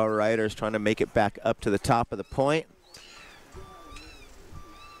majority of our riders trying to make it back up to the top of the point.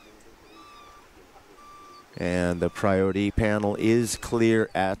 And the priority panel is clear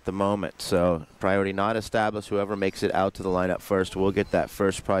at the moment. So priority not established. Whoever makes it out to the lineup first will get that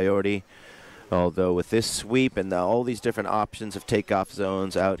first priority. Although with this sweep and all these different options of takeoff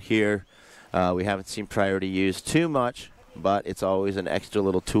zones out here, we haven't seen priority used too much, but it's always an extra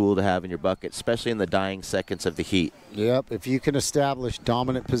little tool to have in your bucket, especially in the dying seconds of the heat. Yep, if you can establish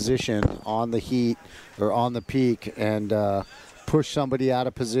dominant position on the heat or on the peak and push somebody out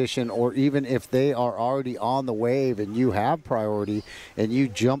of position, or even if they are already on the wave and you have priority and you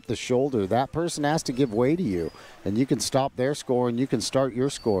jump the shoulder, that person has to give way to you. And you can stop their score and you can start your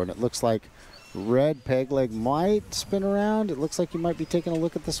score. And it looks like red peg leg might spin around. It looks like you might be taking a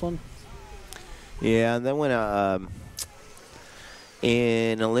look at this one. Yeah, and then when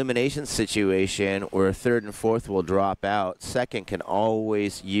in an elimination situation where third and fourth will drop out, second can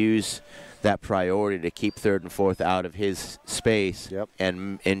always use that priority to keep third and fourth out of his space. Yep.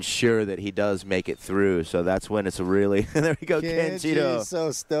 And ensure that he does make it through. So that's when it's really, there we go, Kenjiro. He's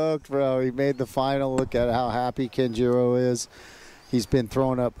so stoked, bro. He made the final. Look at how happy Kenjiro is. He's been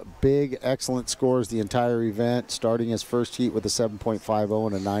throwing up big, excellent scores the entire event, starting his first heat with a 7.50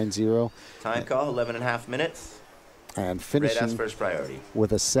 and a 9.0. Time call, 11.5 minutes. And finishing first priority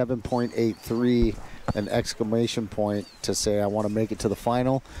with a 7.83, an exclamation point to say, I want to make it to the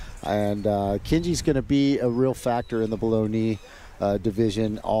final. And Kenji's going to be a real factor in the below knee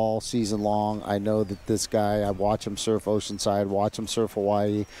division all season long. I know that this guy, I watch him surf Oceanside, watch him surf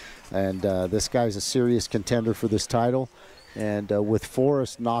Hawaii, and this guy's a serious contender for this title. And with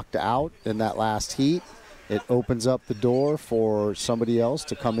Forrest knocked out in that last heat, it opens up the door for somebody else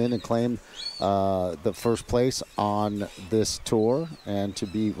to come in and claim the first place on this tour and to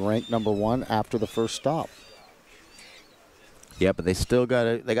be ranked number 1 after the first stop. Yeah, but they still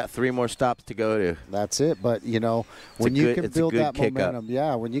they got 3 more stops to go to. That's it. But, you know, when you can build that momentum,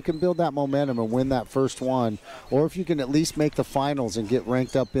 when you can build that momentum and win that first one, or if you can at least make the finals and get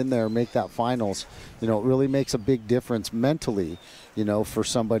ranked up in there, make that finals, you know, it really makes a big difference mentally, you know, for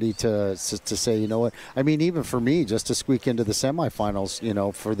somebody to say, you know what, I mean, even for me, just to squeak into the semifinals, you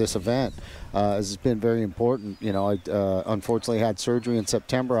know, for this event has been very important. You know, I unfortunately had surgery in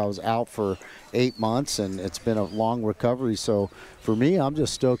September. I was out for 8 months, and it's been a long recovery. So for me, I'm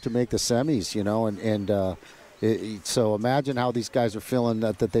just stoked to make the semis, you know, so imagine how these guys are feeling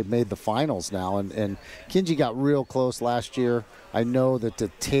that they've made the finals now. And Kinji got real close last year. I know that the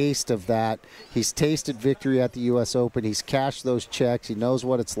taste of that, he's tasted victory at the U.S. Open. He's cashed those checks. He knows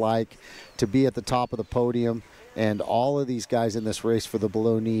what it's like to be at the top of the podium. And all of these guys in this race for the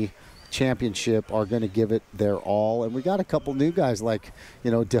below knee championship are going to give it their all. And we got a couple new guys like,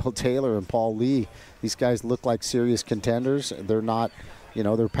 you know, Dale Taylor and Paul Lee. These guys look like serious contenders. They're not, you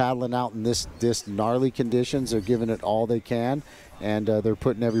know, they're paddling out in this gnarly conditions. They're giving it all they can, and they're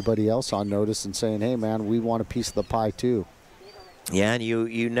putting everybody else on notice and saying, hey, man, we want a piece of the pie too. Yeah, and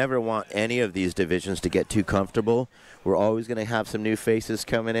you never want any of these divisions to get too comfortable. We're always going to have some new faces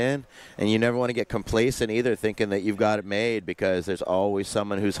coming in, and you never want to get complacent either, thinking that you've got it made, because there's always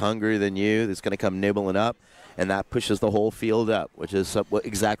someone who's hungrier than you that's going to come nibbling up, and that pushes the whole field up, which is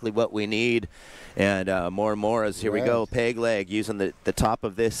exactly what we need. And more and more as here we go, Peg Leg using the top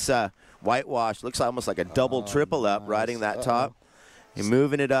of this whitewash. Looks almost like a double triple up, riding that top. He's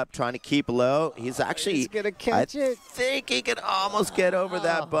moving it up, trying to keep low. He's actually, going to catch it. I think he can almost get over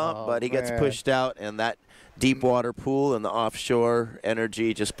that bump, but he gets pushed out, and that deep water pool and the offshore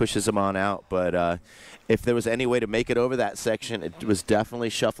energy just pushes him on out. But if there was any way to make it over that section, it was definitely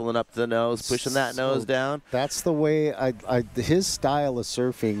shuffling up the nose, pushing that nose down. That's the way his style of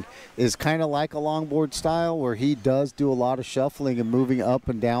surfing is kind of like a longboard style, where he does do a lot of shuffling and moving up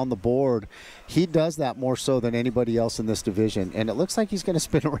and down the board. He does that more so than anybody else in this division. And it looks like he's going to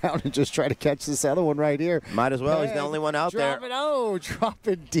spin around and just try to catch this other one right here. Might as well. He's the only one out there.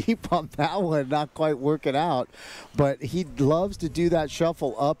 Dropping deep on that one. Not quite working out. But he loves to do that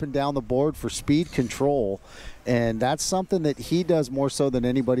shuffle up and down the board for speed control. And that's something that he does more so than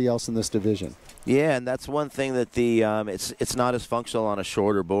anybody else in this division. Yeah, and that's one thing that it's not as functional on a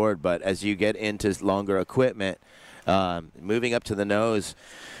shorter board, but as you get into longer equipment, moving up to the nose,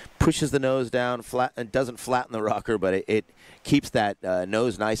 pushes the nose down, and doesn't flatten the rocker, but it keeps that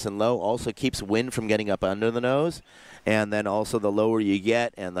nose nice and low. Also keeps wind from getting up under the nose. And then also the lower you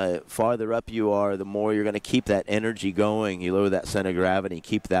get and the farther up you are, the more you're going to keep that energy going. You lower that center of gravity,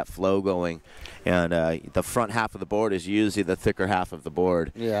 keep that flow going. And the front half of the board is usually the thicker half of the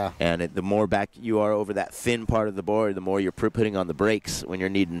board. Yeah. And the more back you are over that thin part of the board, the more you're putting on the brakes when you're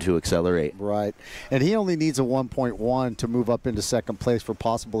needing to accelerate. Right. And he only needs a 1.1 to move up into second place for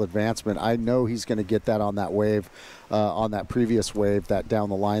possible advancement. I know he's going to get that on that wave, on that previous wave, that down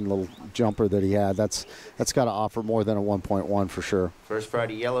the line little jumper that he had. That's got to offer more than a 1.1 for sure. First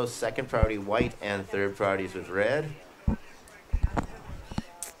priority yellow, second priority white, and third priorities with red.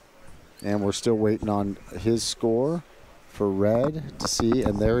 And we're still waiting on his score for red to see,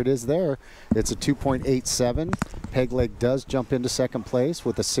 and there it is there. It's a 2.87. Pegleg does jump into second place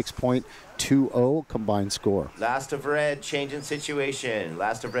with a 6.20 combined score. Last of red, changing situation.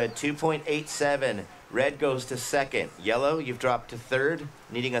 Last of red, 2.87. Red goes to second. Yellow, you've dropped to third,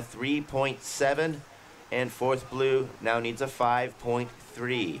 needing a 3.7. And fourth blue now needs a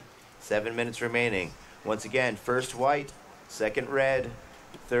 5.3. 7 minutes remaining. Once again, first white, second red,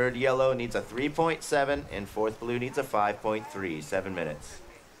 third yellow needs a 3.7, and fourth blue needs a 5.3. 7 minutes.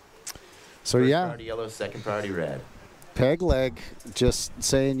 So first yeah, priority yellow, second priority red. Pegleg just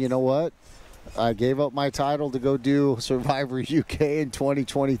saying, you know what? I gave up my title to go do Survivor UK in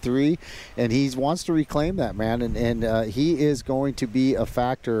 2023, and he wants to reclaim that, man. And he is going to be a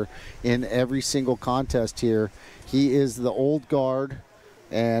factor in every single contest here. He is the old guard,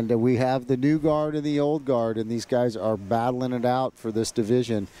 and we have the new guard and the old guard, and these guys are battling it out for this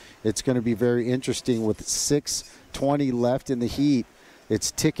division. It's going to be very interesting with 6:20 left in the heat.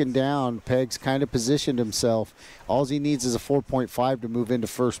 It's ticking down. Peg's kind of positioned himself. All he needs is a 4.5 to move into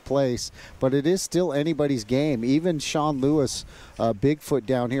first place, but it is still anybody's game. Even Sean Lewis, Bigfoot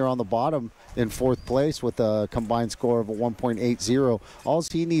down here on the bottom in fourth place with a combined score of a 1.80. All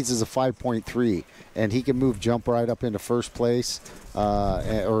he needs is a 5.3, and he can move jump right up into first place.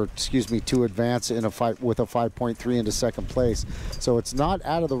 or excuse me, to advance in a fight with a 5.3 into second place. So it's not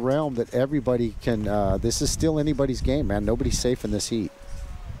out of the realm that everybody can. This is still anybody's game, man. Nobody's safe in this heat.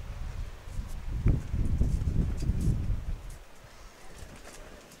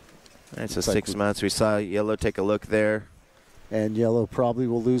 All right, so 6 months. We saw Yellow take a look there. And Yellow probably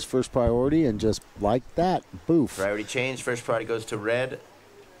will lose first priority, and just like that, boof. Priority change. First priority goes to Red.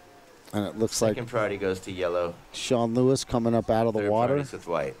 And it looks Second priority goes to Yellow. Sean Lewis coming up out of the Third water priority's with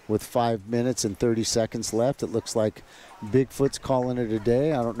White. with 5 minutes and 30 seconds left. It looks like Bigfoot's calling it a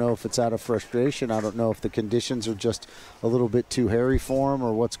day. I don't know if it's out of frustration. I don't know if the conditions are just a little bit too hairy for him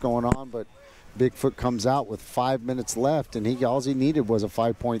or what's going on, but Bigfoot comes out with 5 minutes left, and all he needed was a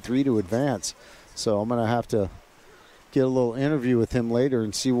 5.3 to advance. So I'm going to have to get a little interview with him later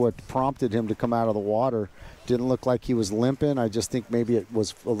and see what prompted him to come out of the water. Didn't look like he was limping. I just think maybe it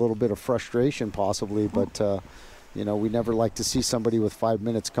was a little bit of frustration possibly, but you know, we never like to see somebody with 5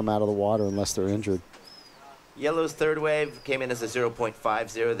 minutes come out of the water unless they're injured. Yellow's third wave came in as a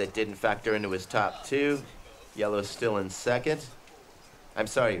 0.50 that didn't factor into his top two. Yellow's still in second. I'm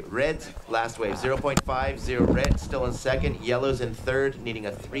sorry, Red's last wave, 0.50. Red still in second. Yellow's in third, needing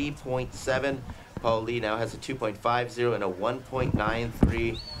a 3.7. Paul Lee now has a 2.50 and a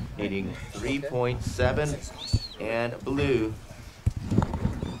 1.93, needing 3.7. And Blue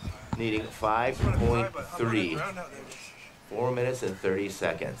needing 5.3. 4 minutes and 30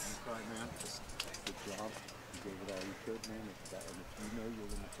 seconds.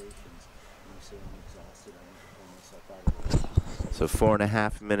 So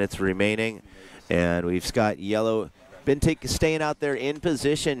 4.5 minutes remaining, and we've got Yellow been staying out there in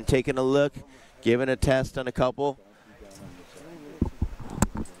position, taking a look, giving a test on a couple.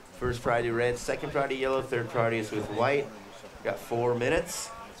 First priority Red, second priority Yellow, third priority is with White. Got 4 minutes.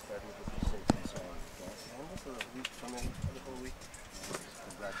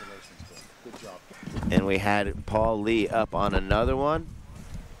 And we had Paul Lee up on another one.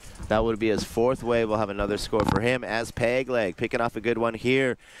 That would be his fourth wave. We'll have another score for him as Peg Leg, picking off a good one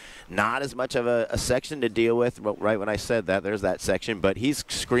here. Not as much of a section to deal with. Right when I said that, there's that section. But he's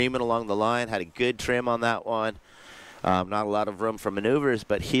screaming along the line. Had a good trim on that one. Not a lot of room for maneuvers,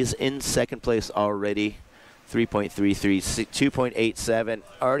 but he's in second place already. 3.33, 2.87.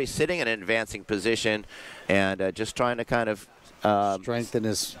 Already sitting in an advancing position, and just trying to kind of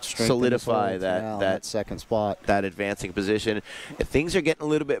solidify that second spot, that advancing position. If things are getting a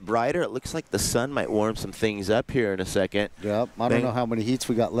little bit brighter, it looks like the sun might warm some things up here in a second. Yep. I don't know how many heats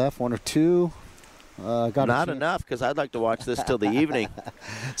we got left, 1 or 2. Not enough, because I'd like to watch this till the evening.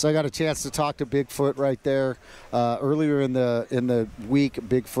 So I got a chance to talk to Bigfoot right there. Earlier in the week,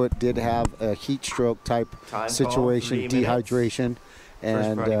 Bigfoot did have a heat stroke type situation, dehydration.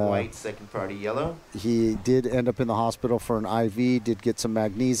 First party White, second party Yellow. He did end up in the hospital for an IV, did get some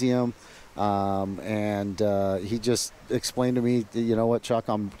magnesium, and he just explained to me, you know what, Chuck,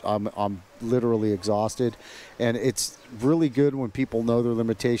 I'm literally exhausted, and it's really good when people know their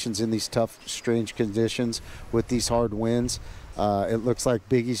limitations in these tough, strange conditions with these hard winds. It looks like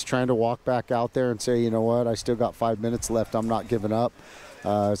Biggie's trying to walk back out there and say, you know what, I still got 5 minutes left, I'm not giving up.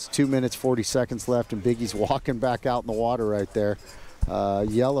 It's 2 minutes, 40 seconds left, and Biggie's walking back out in the water right there.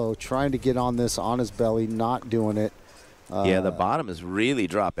 Yellow trying to get on this on his belly, not doing it. Yeah, the bottom is really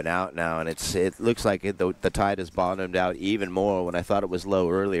dropping out now, and it looks like the tide has bottomed out even more. When I thought it was low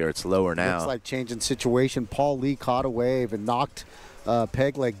earlier, it's lower now. Looks like changing situation. Paul Lee caught a wave and knocked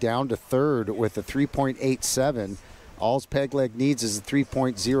Peg Leg down to third with a 3.87. All Peg Leg needs is a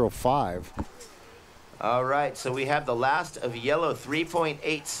 3.05. All right, so we have the last of Yellow,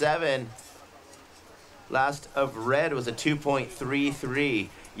 3.87. Last of Red was a 2.33.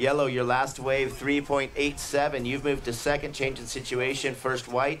 Yellow, your last wave, 3.87. You've moved to second, changing situation. First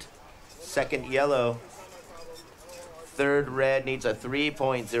White, second Yellow. Third Red needs a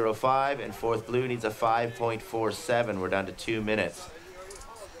 3.05, and fourth Blue needs a 5.47. We're down to 2 minutes.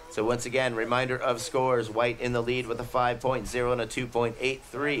 So once again, reminder of scores. White in the lead with a 5.0 and a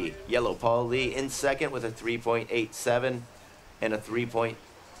 2.83. Yellow, Paul Lee in second with a 3.87 and a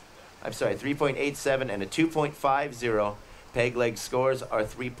 3.87 and a 2.50. Peg Leg scores are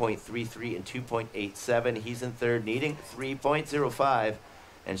 3.33 and 2.87. He's in third, needing 3.05.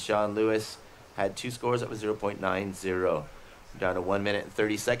 And Sean Lewis had two scores that was 0.90. Down to 1 minute and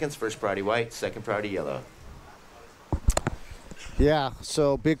 30 seconds. First priority White, second priority Yellow. Yeah,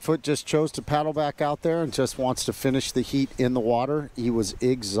 so Bigfoot just chose to paddle back out there and just wants to finish the heat in the water. He was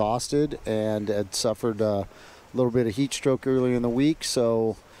exhausted and had suffered a little bit of heat stroke earlier in the week,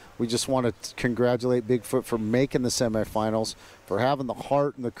 so we just want to congratulate Bigfoot for making the semifinals, for having the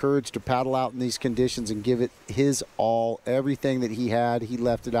heart and the courage to paddle out in these conditions and give it his all. Everything that he had, he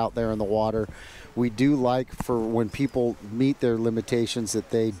left it out there in the water. We do like for when people meet their limitations that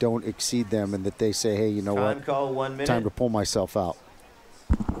they don't exceed them and that they say, hey, you know what? Time call, 1 minute. Time to pull myself out.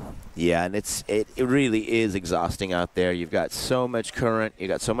 Yeah, and it really is exhausting out there. You've got so much current. You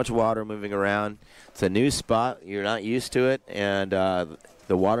got so much water moving around. It's a new spot. You're not used to it, and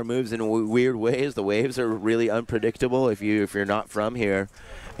the water moves in weird ways. The waves are really unpredictable if you're not from here.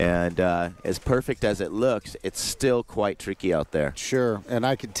 And as perfect as it looks, it's still quite tricky out there. Sure, and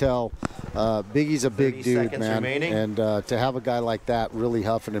I could tell Biggie's a big dude, man. Remaining. And to have a guy like that really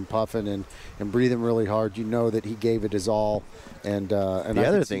huffing and puffing and breathing really hard, you know that he gave it his all. And the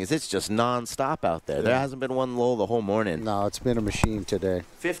other thing is it's just nonstop out there. Yeah. There hasn't been one lull the whole morning. No, it's been a machine today.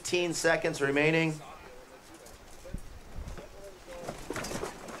 15 seconds remaining.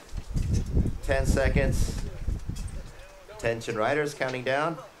 10 seconds. Attention riders, counting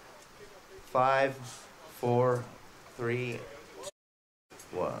down. 5, 4, 3,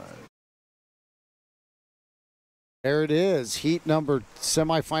 2, 1. There it is,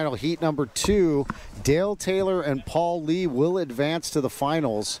 semifinal heat number 2. Dale Taylor and Paul Lee will advance to the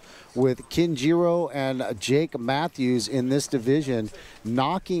finals with Kinjiro and Jake Matthews in this division,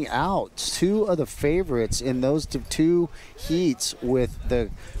 knocking out 2 of the favorites in those 2 heats, with the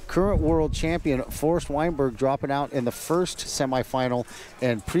current world champion Forrest Weinberg dropping out in the first semifinal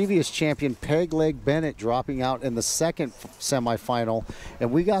and previous champion Peg Leg Bennett dropping out in the second semifinal.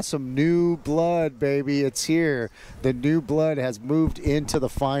 And we got some new blood, baby. It's here. The new blood has moved into the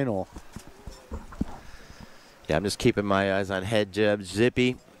final. Yeah, I'm just keeping my eyes on Head Jeb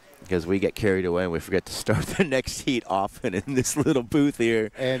Zippy, because we get carried away and we forget to start the next heat often in this little booth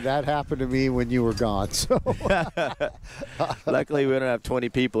here. And that happened to me when you were gone. So luckily we don't have 20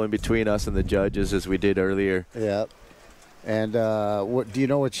 people in between us and the judges as we did earlier. Yeah. And what do you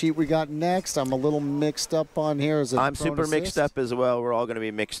know what sheet we got next? I'm a little mixed up on here. I'm super mixed up as well. We're all going to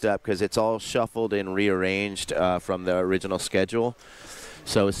be mixed up because it's all shuffled and rearranged from the original schedule.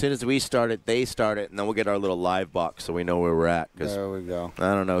 So as soon as we start it, they start it, and then we'll get our little live box so we know where we're at. There we go.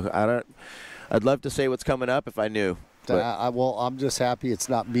 I don't know. I'd love to say what's coming up if I knew. Well, I'm just happy it's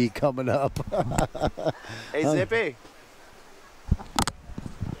not me coming up. Hey, Zippy.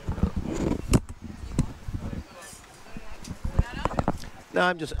 No,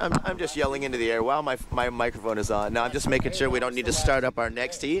 I'm just yelling into the air while my microphone is on. No, I'm just making sure we don't need to start up our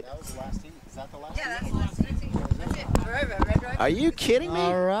next heat. That was the last heat. Is that the last heat? Yeah, that's the last heat. That's it. We're over. Red. Are you kidding me?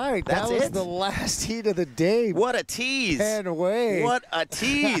 All right. That's that was it? the last heat of the day. What a tease. And wait. What a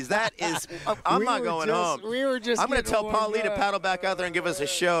tease. That is, I'm not going home. We were just I'm going to tell Paul Lee to paddle back out there and give us a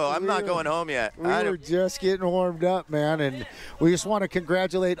show. I'm not going home yet. We were just getting warmed up, man. And we just want to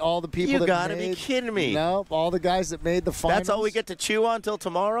congratulate all the people You got to be kidding me. Nope, all the guys that made the finals. That's all we get to chew on till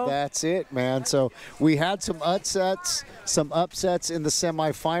tomorrow? That's it, man. So we had some upsets in the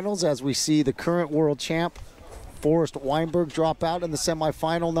semifinals as we see the current world champ Forrest Weinberg drop out in the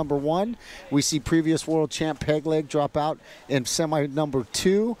semifinal number 1. We see previous world champ Peg Leg drop out in semi number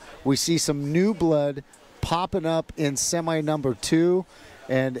 2. We see some new blood popping up in semi number 2.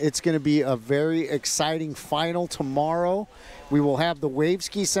 And it's going to be a very exciting final tomorrow. We will have the wave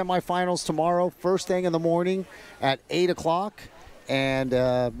ski semifinals tomorrow, first thing in the morning at 8 o'clock. And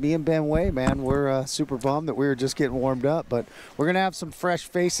me and Ben Way, man, we're super bummed that we were just getting warmed up. But we're going to have some fresh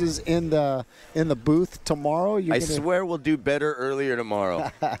faces in the booth tomorrow. I swear we'll do better earlier tomorrow.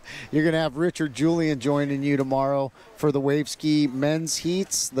 You're going to have Richard Julian joining you tomorrow for the wave ski men's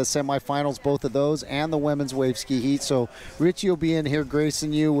heats, the semifinals, both of those, and the women's wave ski heat. So Richie will be in here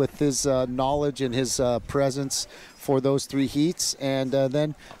gracing you with his knowledge and his presence for those 3 heats. And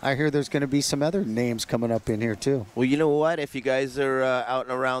then I hear there's going to be some other names coming up in here too. Well, you know what? If you guys are out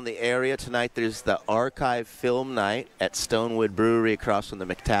and around the area tonight, there's the Archive Film Night at Stonewood Brewery across from the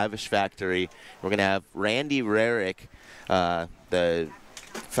McTavish Factory. We're going to have Randy Rarick, the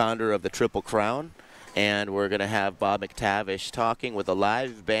founder of the Triple Crown, and we're going to have Bob McTavish talking with a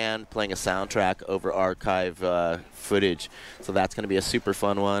live band playing a soundtrack over archive footage. So that's going to be a super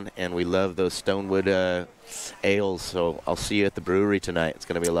fun one, and we love those Stonewood ales. So I'll see you at the brewery tonight. It's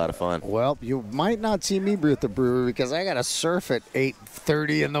going to be a lot of fun. Well, you might not see me brew at the brewery because I got to surf at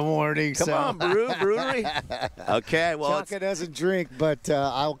 8:30 in the morning. Come on, brewery. Okay, well, Chaka doesn't drink, but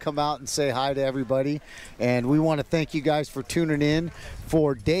I'll come out and say hi to everybody. And we want to thank you guys for tuning in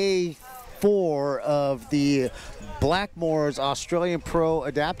for day 4 of the Blackmores Australian Pro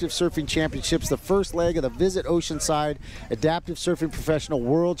Adaptive Surfing Championships, the first leg of the Visit Oceanside Adaptive Surfing Professional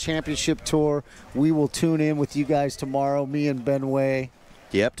World Championship Tour. We will tune in with you guys tomorrow, me and Ben Way.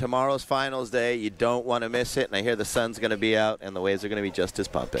 Yep, tomorrow's finals day. You don't want to miss it. And I hear the sun's going to be out and the waves are going to be just as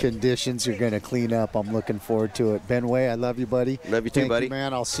pumping. Conditions are going to clean up. I'm looking forward to it. Ben Way, I love you, buddy. Love you too, buddy. Thank you,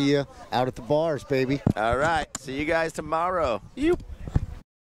 man. I'll see you out at the bars, baby. All right. See you guys tomorrow. You.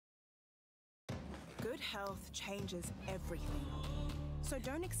 Good health changes everything. So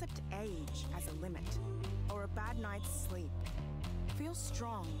don't accept age as a limit or a bad night's sleep. Feel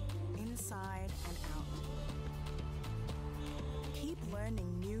strong inside and out. Keep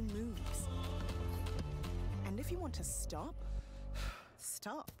learning new moves. And if you want to stop,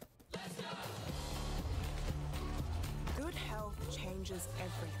 stop. Good health changes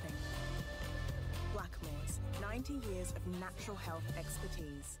everything. Blackmores, 90 years of natural health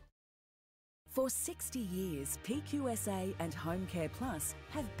expertise. For 60 years, PQSA and Home Care Plus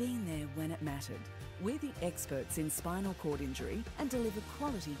have been there when it mattered. We're the experts in spinal cord injury and deliver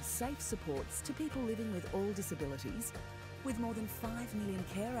quality, safe supports to people living with all disabilities, with more than 5 million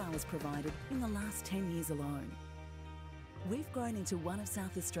care hours provided in the last 10 years alone. We've grown into one of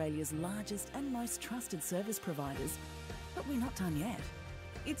South Australia's largest and most trusted service providers, but we're not done yet.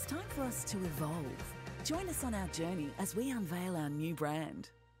 It's time for us to evolve. Join us on our journey as we unveil our new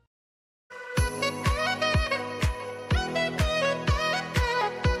brand.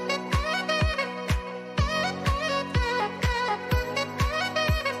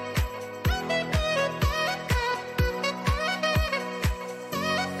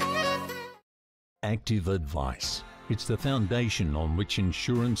 Active Advice. It's the foundation on which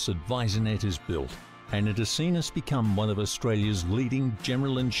Insurance AdvisorNet is built, and it has seen us become one of Australia's leading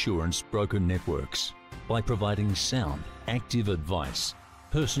general insurance broker networks by providing sound, active advice,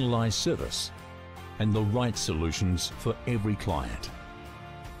 personalised service, and the right solutions for every client.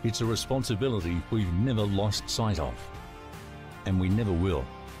 It's a responsibility we've never lost sight of, and we never will.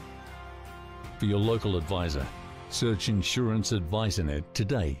 For your local advisor, search Insurance AdvisorNet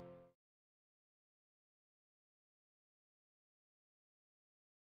today.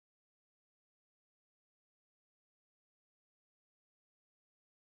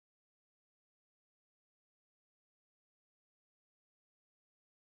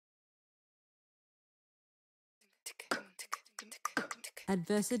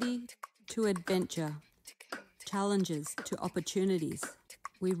 Adversity to adventure, challenges to opportunities.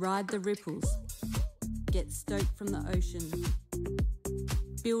 We ride the ripples, get stoked from the ocean,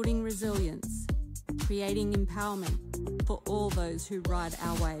 building resilience, creating empowerment for all those who ride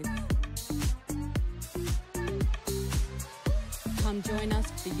our wave. Come join us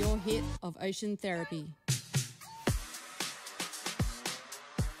for your hit of ocean therapy.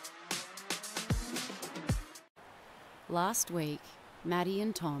 Last week, Maddie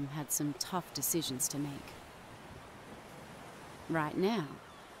and Tom had some tough decisions to make. Right now,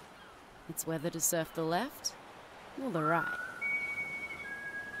 it's whether to surf the left or the right.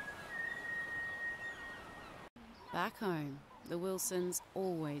 Back home, the Wilsons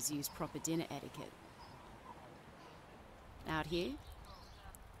always use proper dinner etiquette. Out here,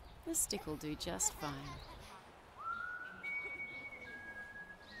 the stick will do just fine.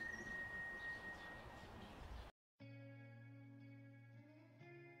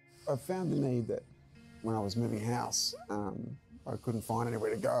 I found the need that when I was moving house, I couldn't find anywhere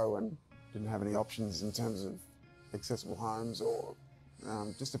to go and didn't have any options in terms of accessible homes or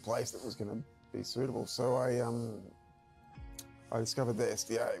just a place that was going to be suitable. So I discovered the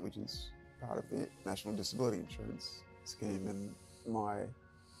SDA, which is part of the National Disability Insurance Scheme, and my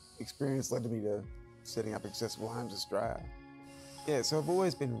experience led me to setting up Accessible Homes Australia. Yeah, so I've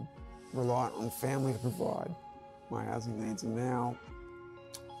always been reliant on family to provide my housing needs, and now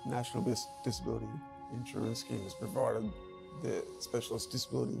National Disability Insurance Scheme has provided the Specialist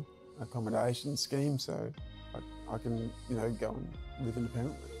Disability Accommodation Scheme, so I can, go and live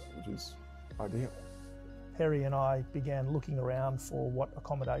independently, which is ideal. Perry and I began looking around for what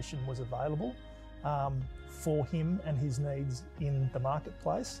accommodation was available for him and his needs in the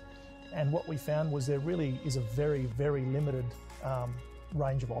marketplace, and what we found was there really is a very, very limited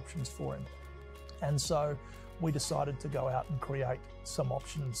range of options for him. And so we decided to go out and create some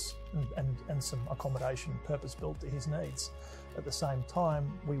options and some accommodation purpose-built to his needs. At the same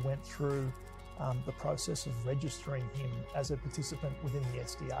time, we went through the process of registering him as a participant within the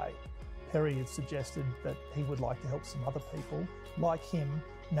SDA. Perry had suggested that he would like to help some other people like him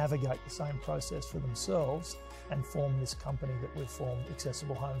navigate the same process for themselves and form this company that we've formed,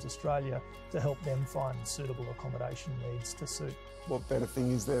 Accessible Homes Australia, to help them find suitable accommodation needs to suit. What better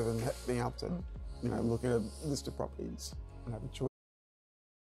thing is there than being able to, look at a list of properties and have a choice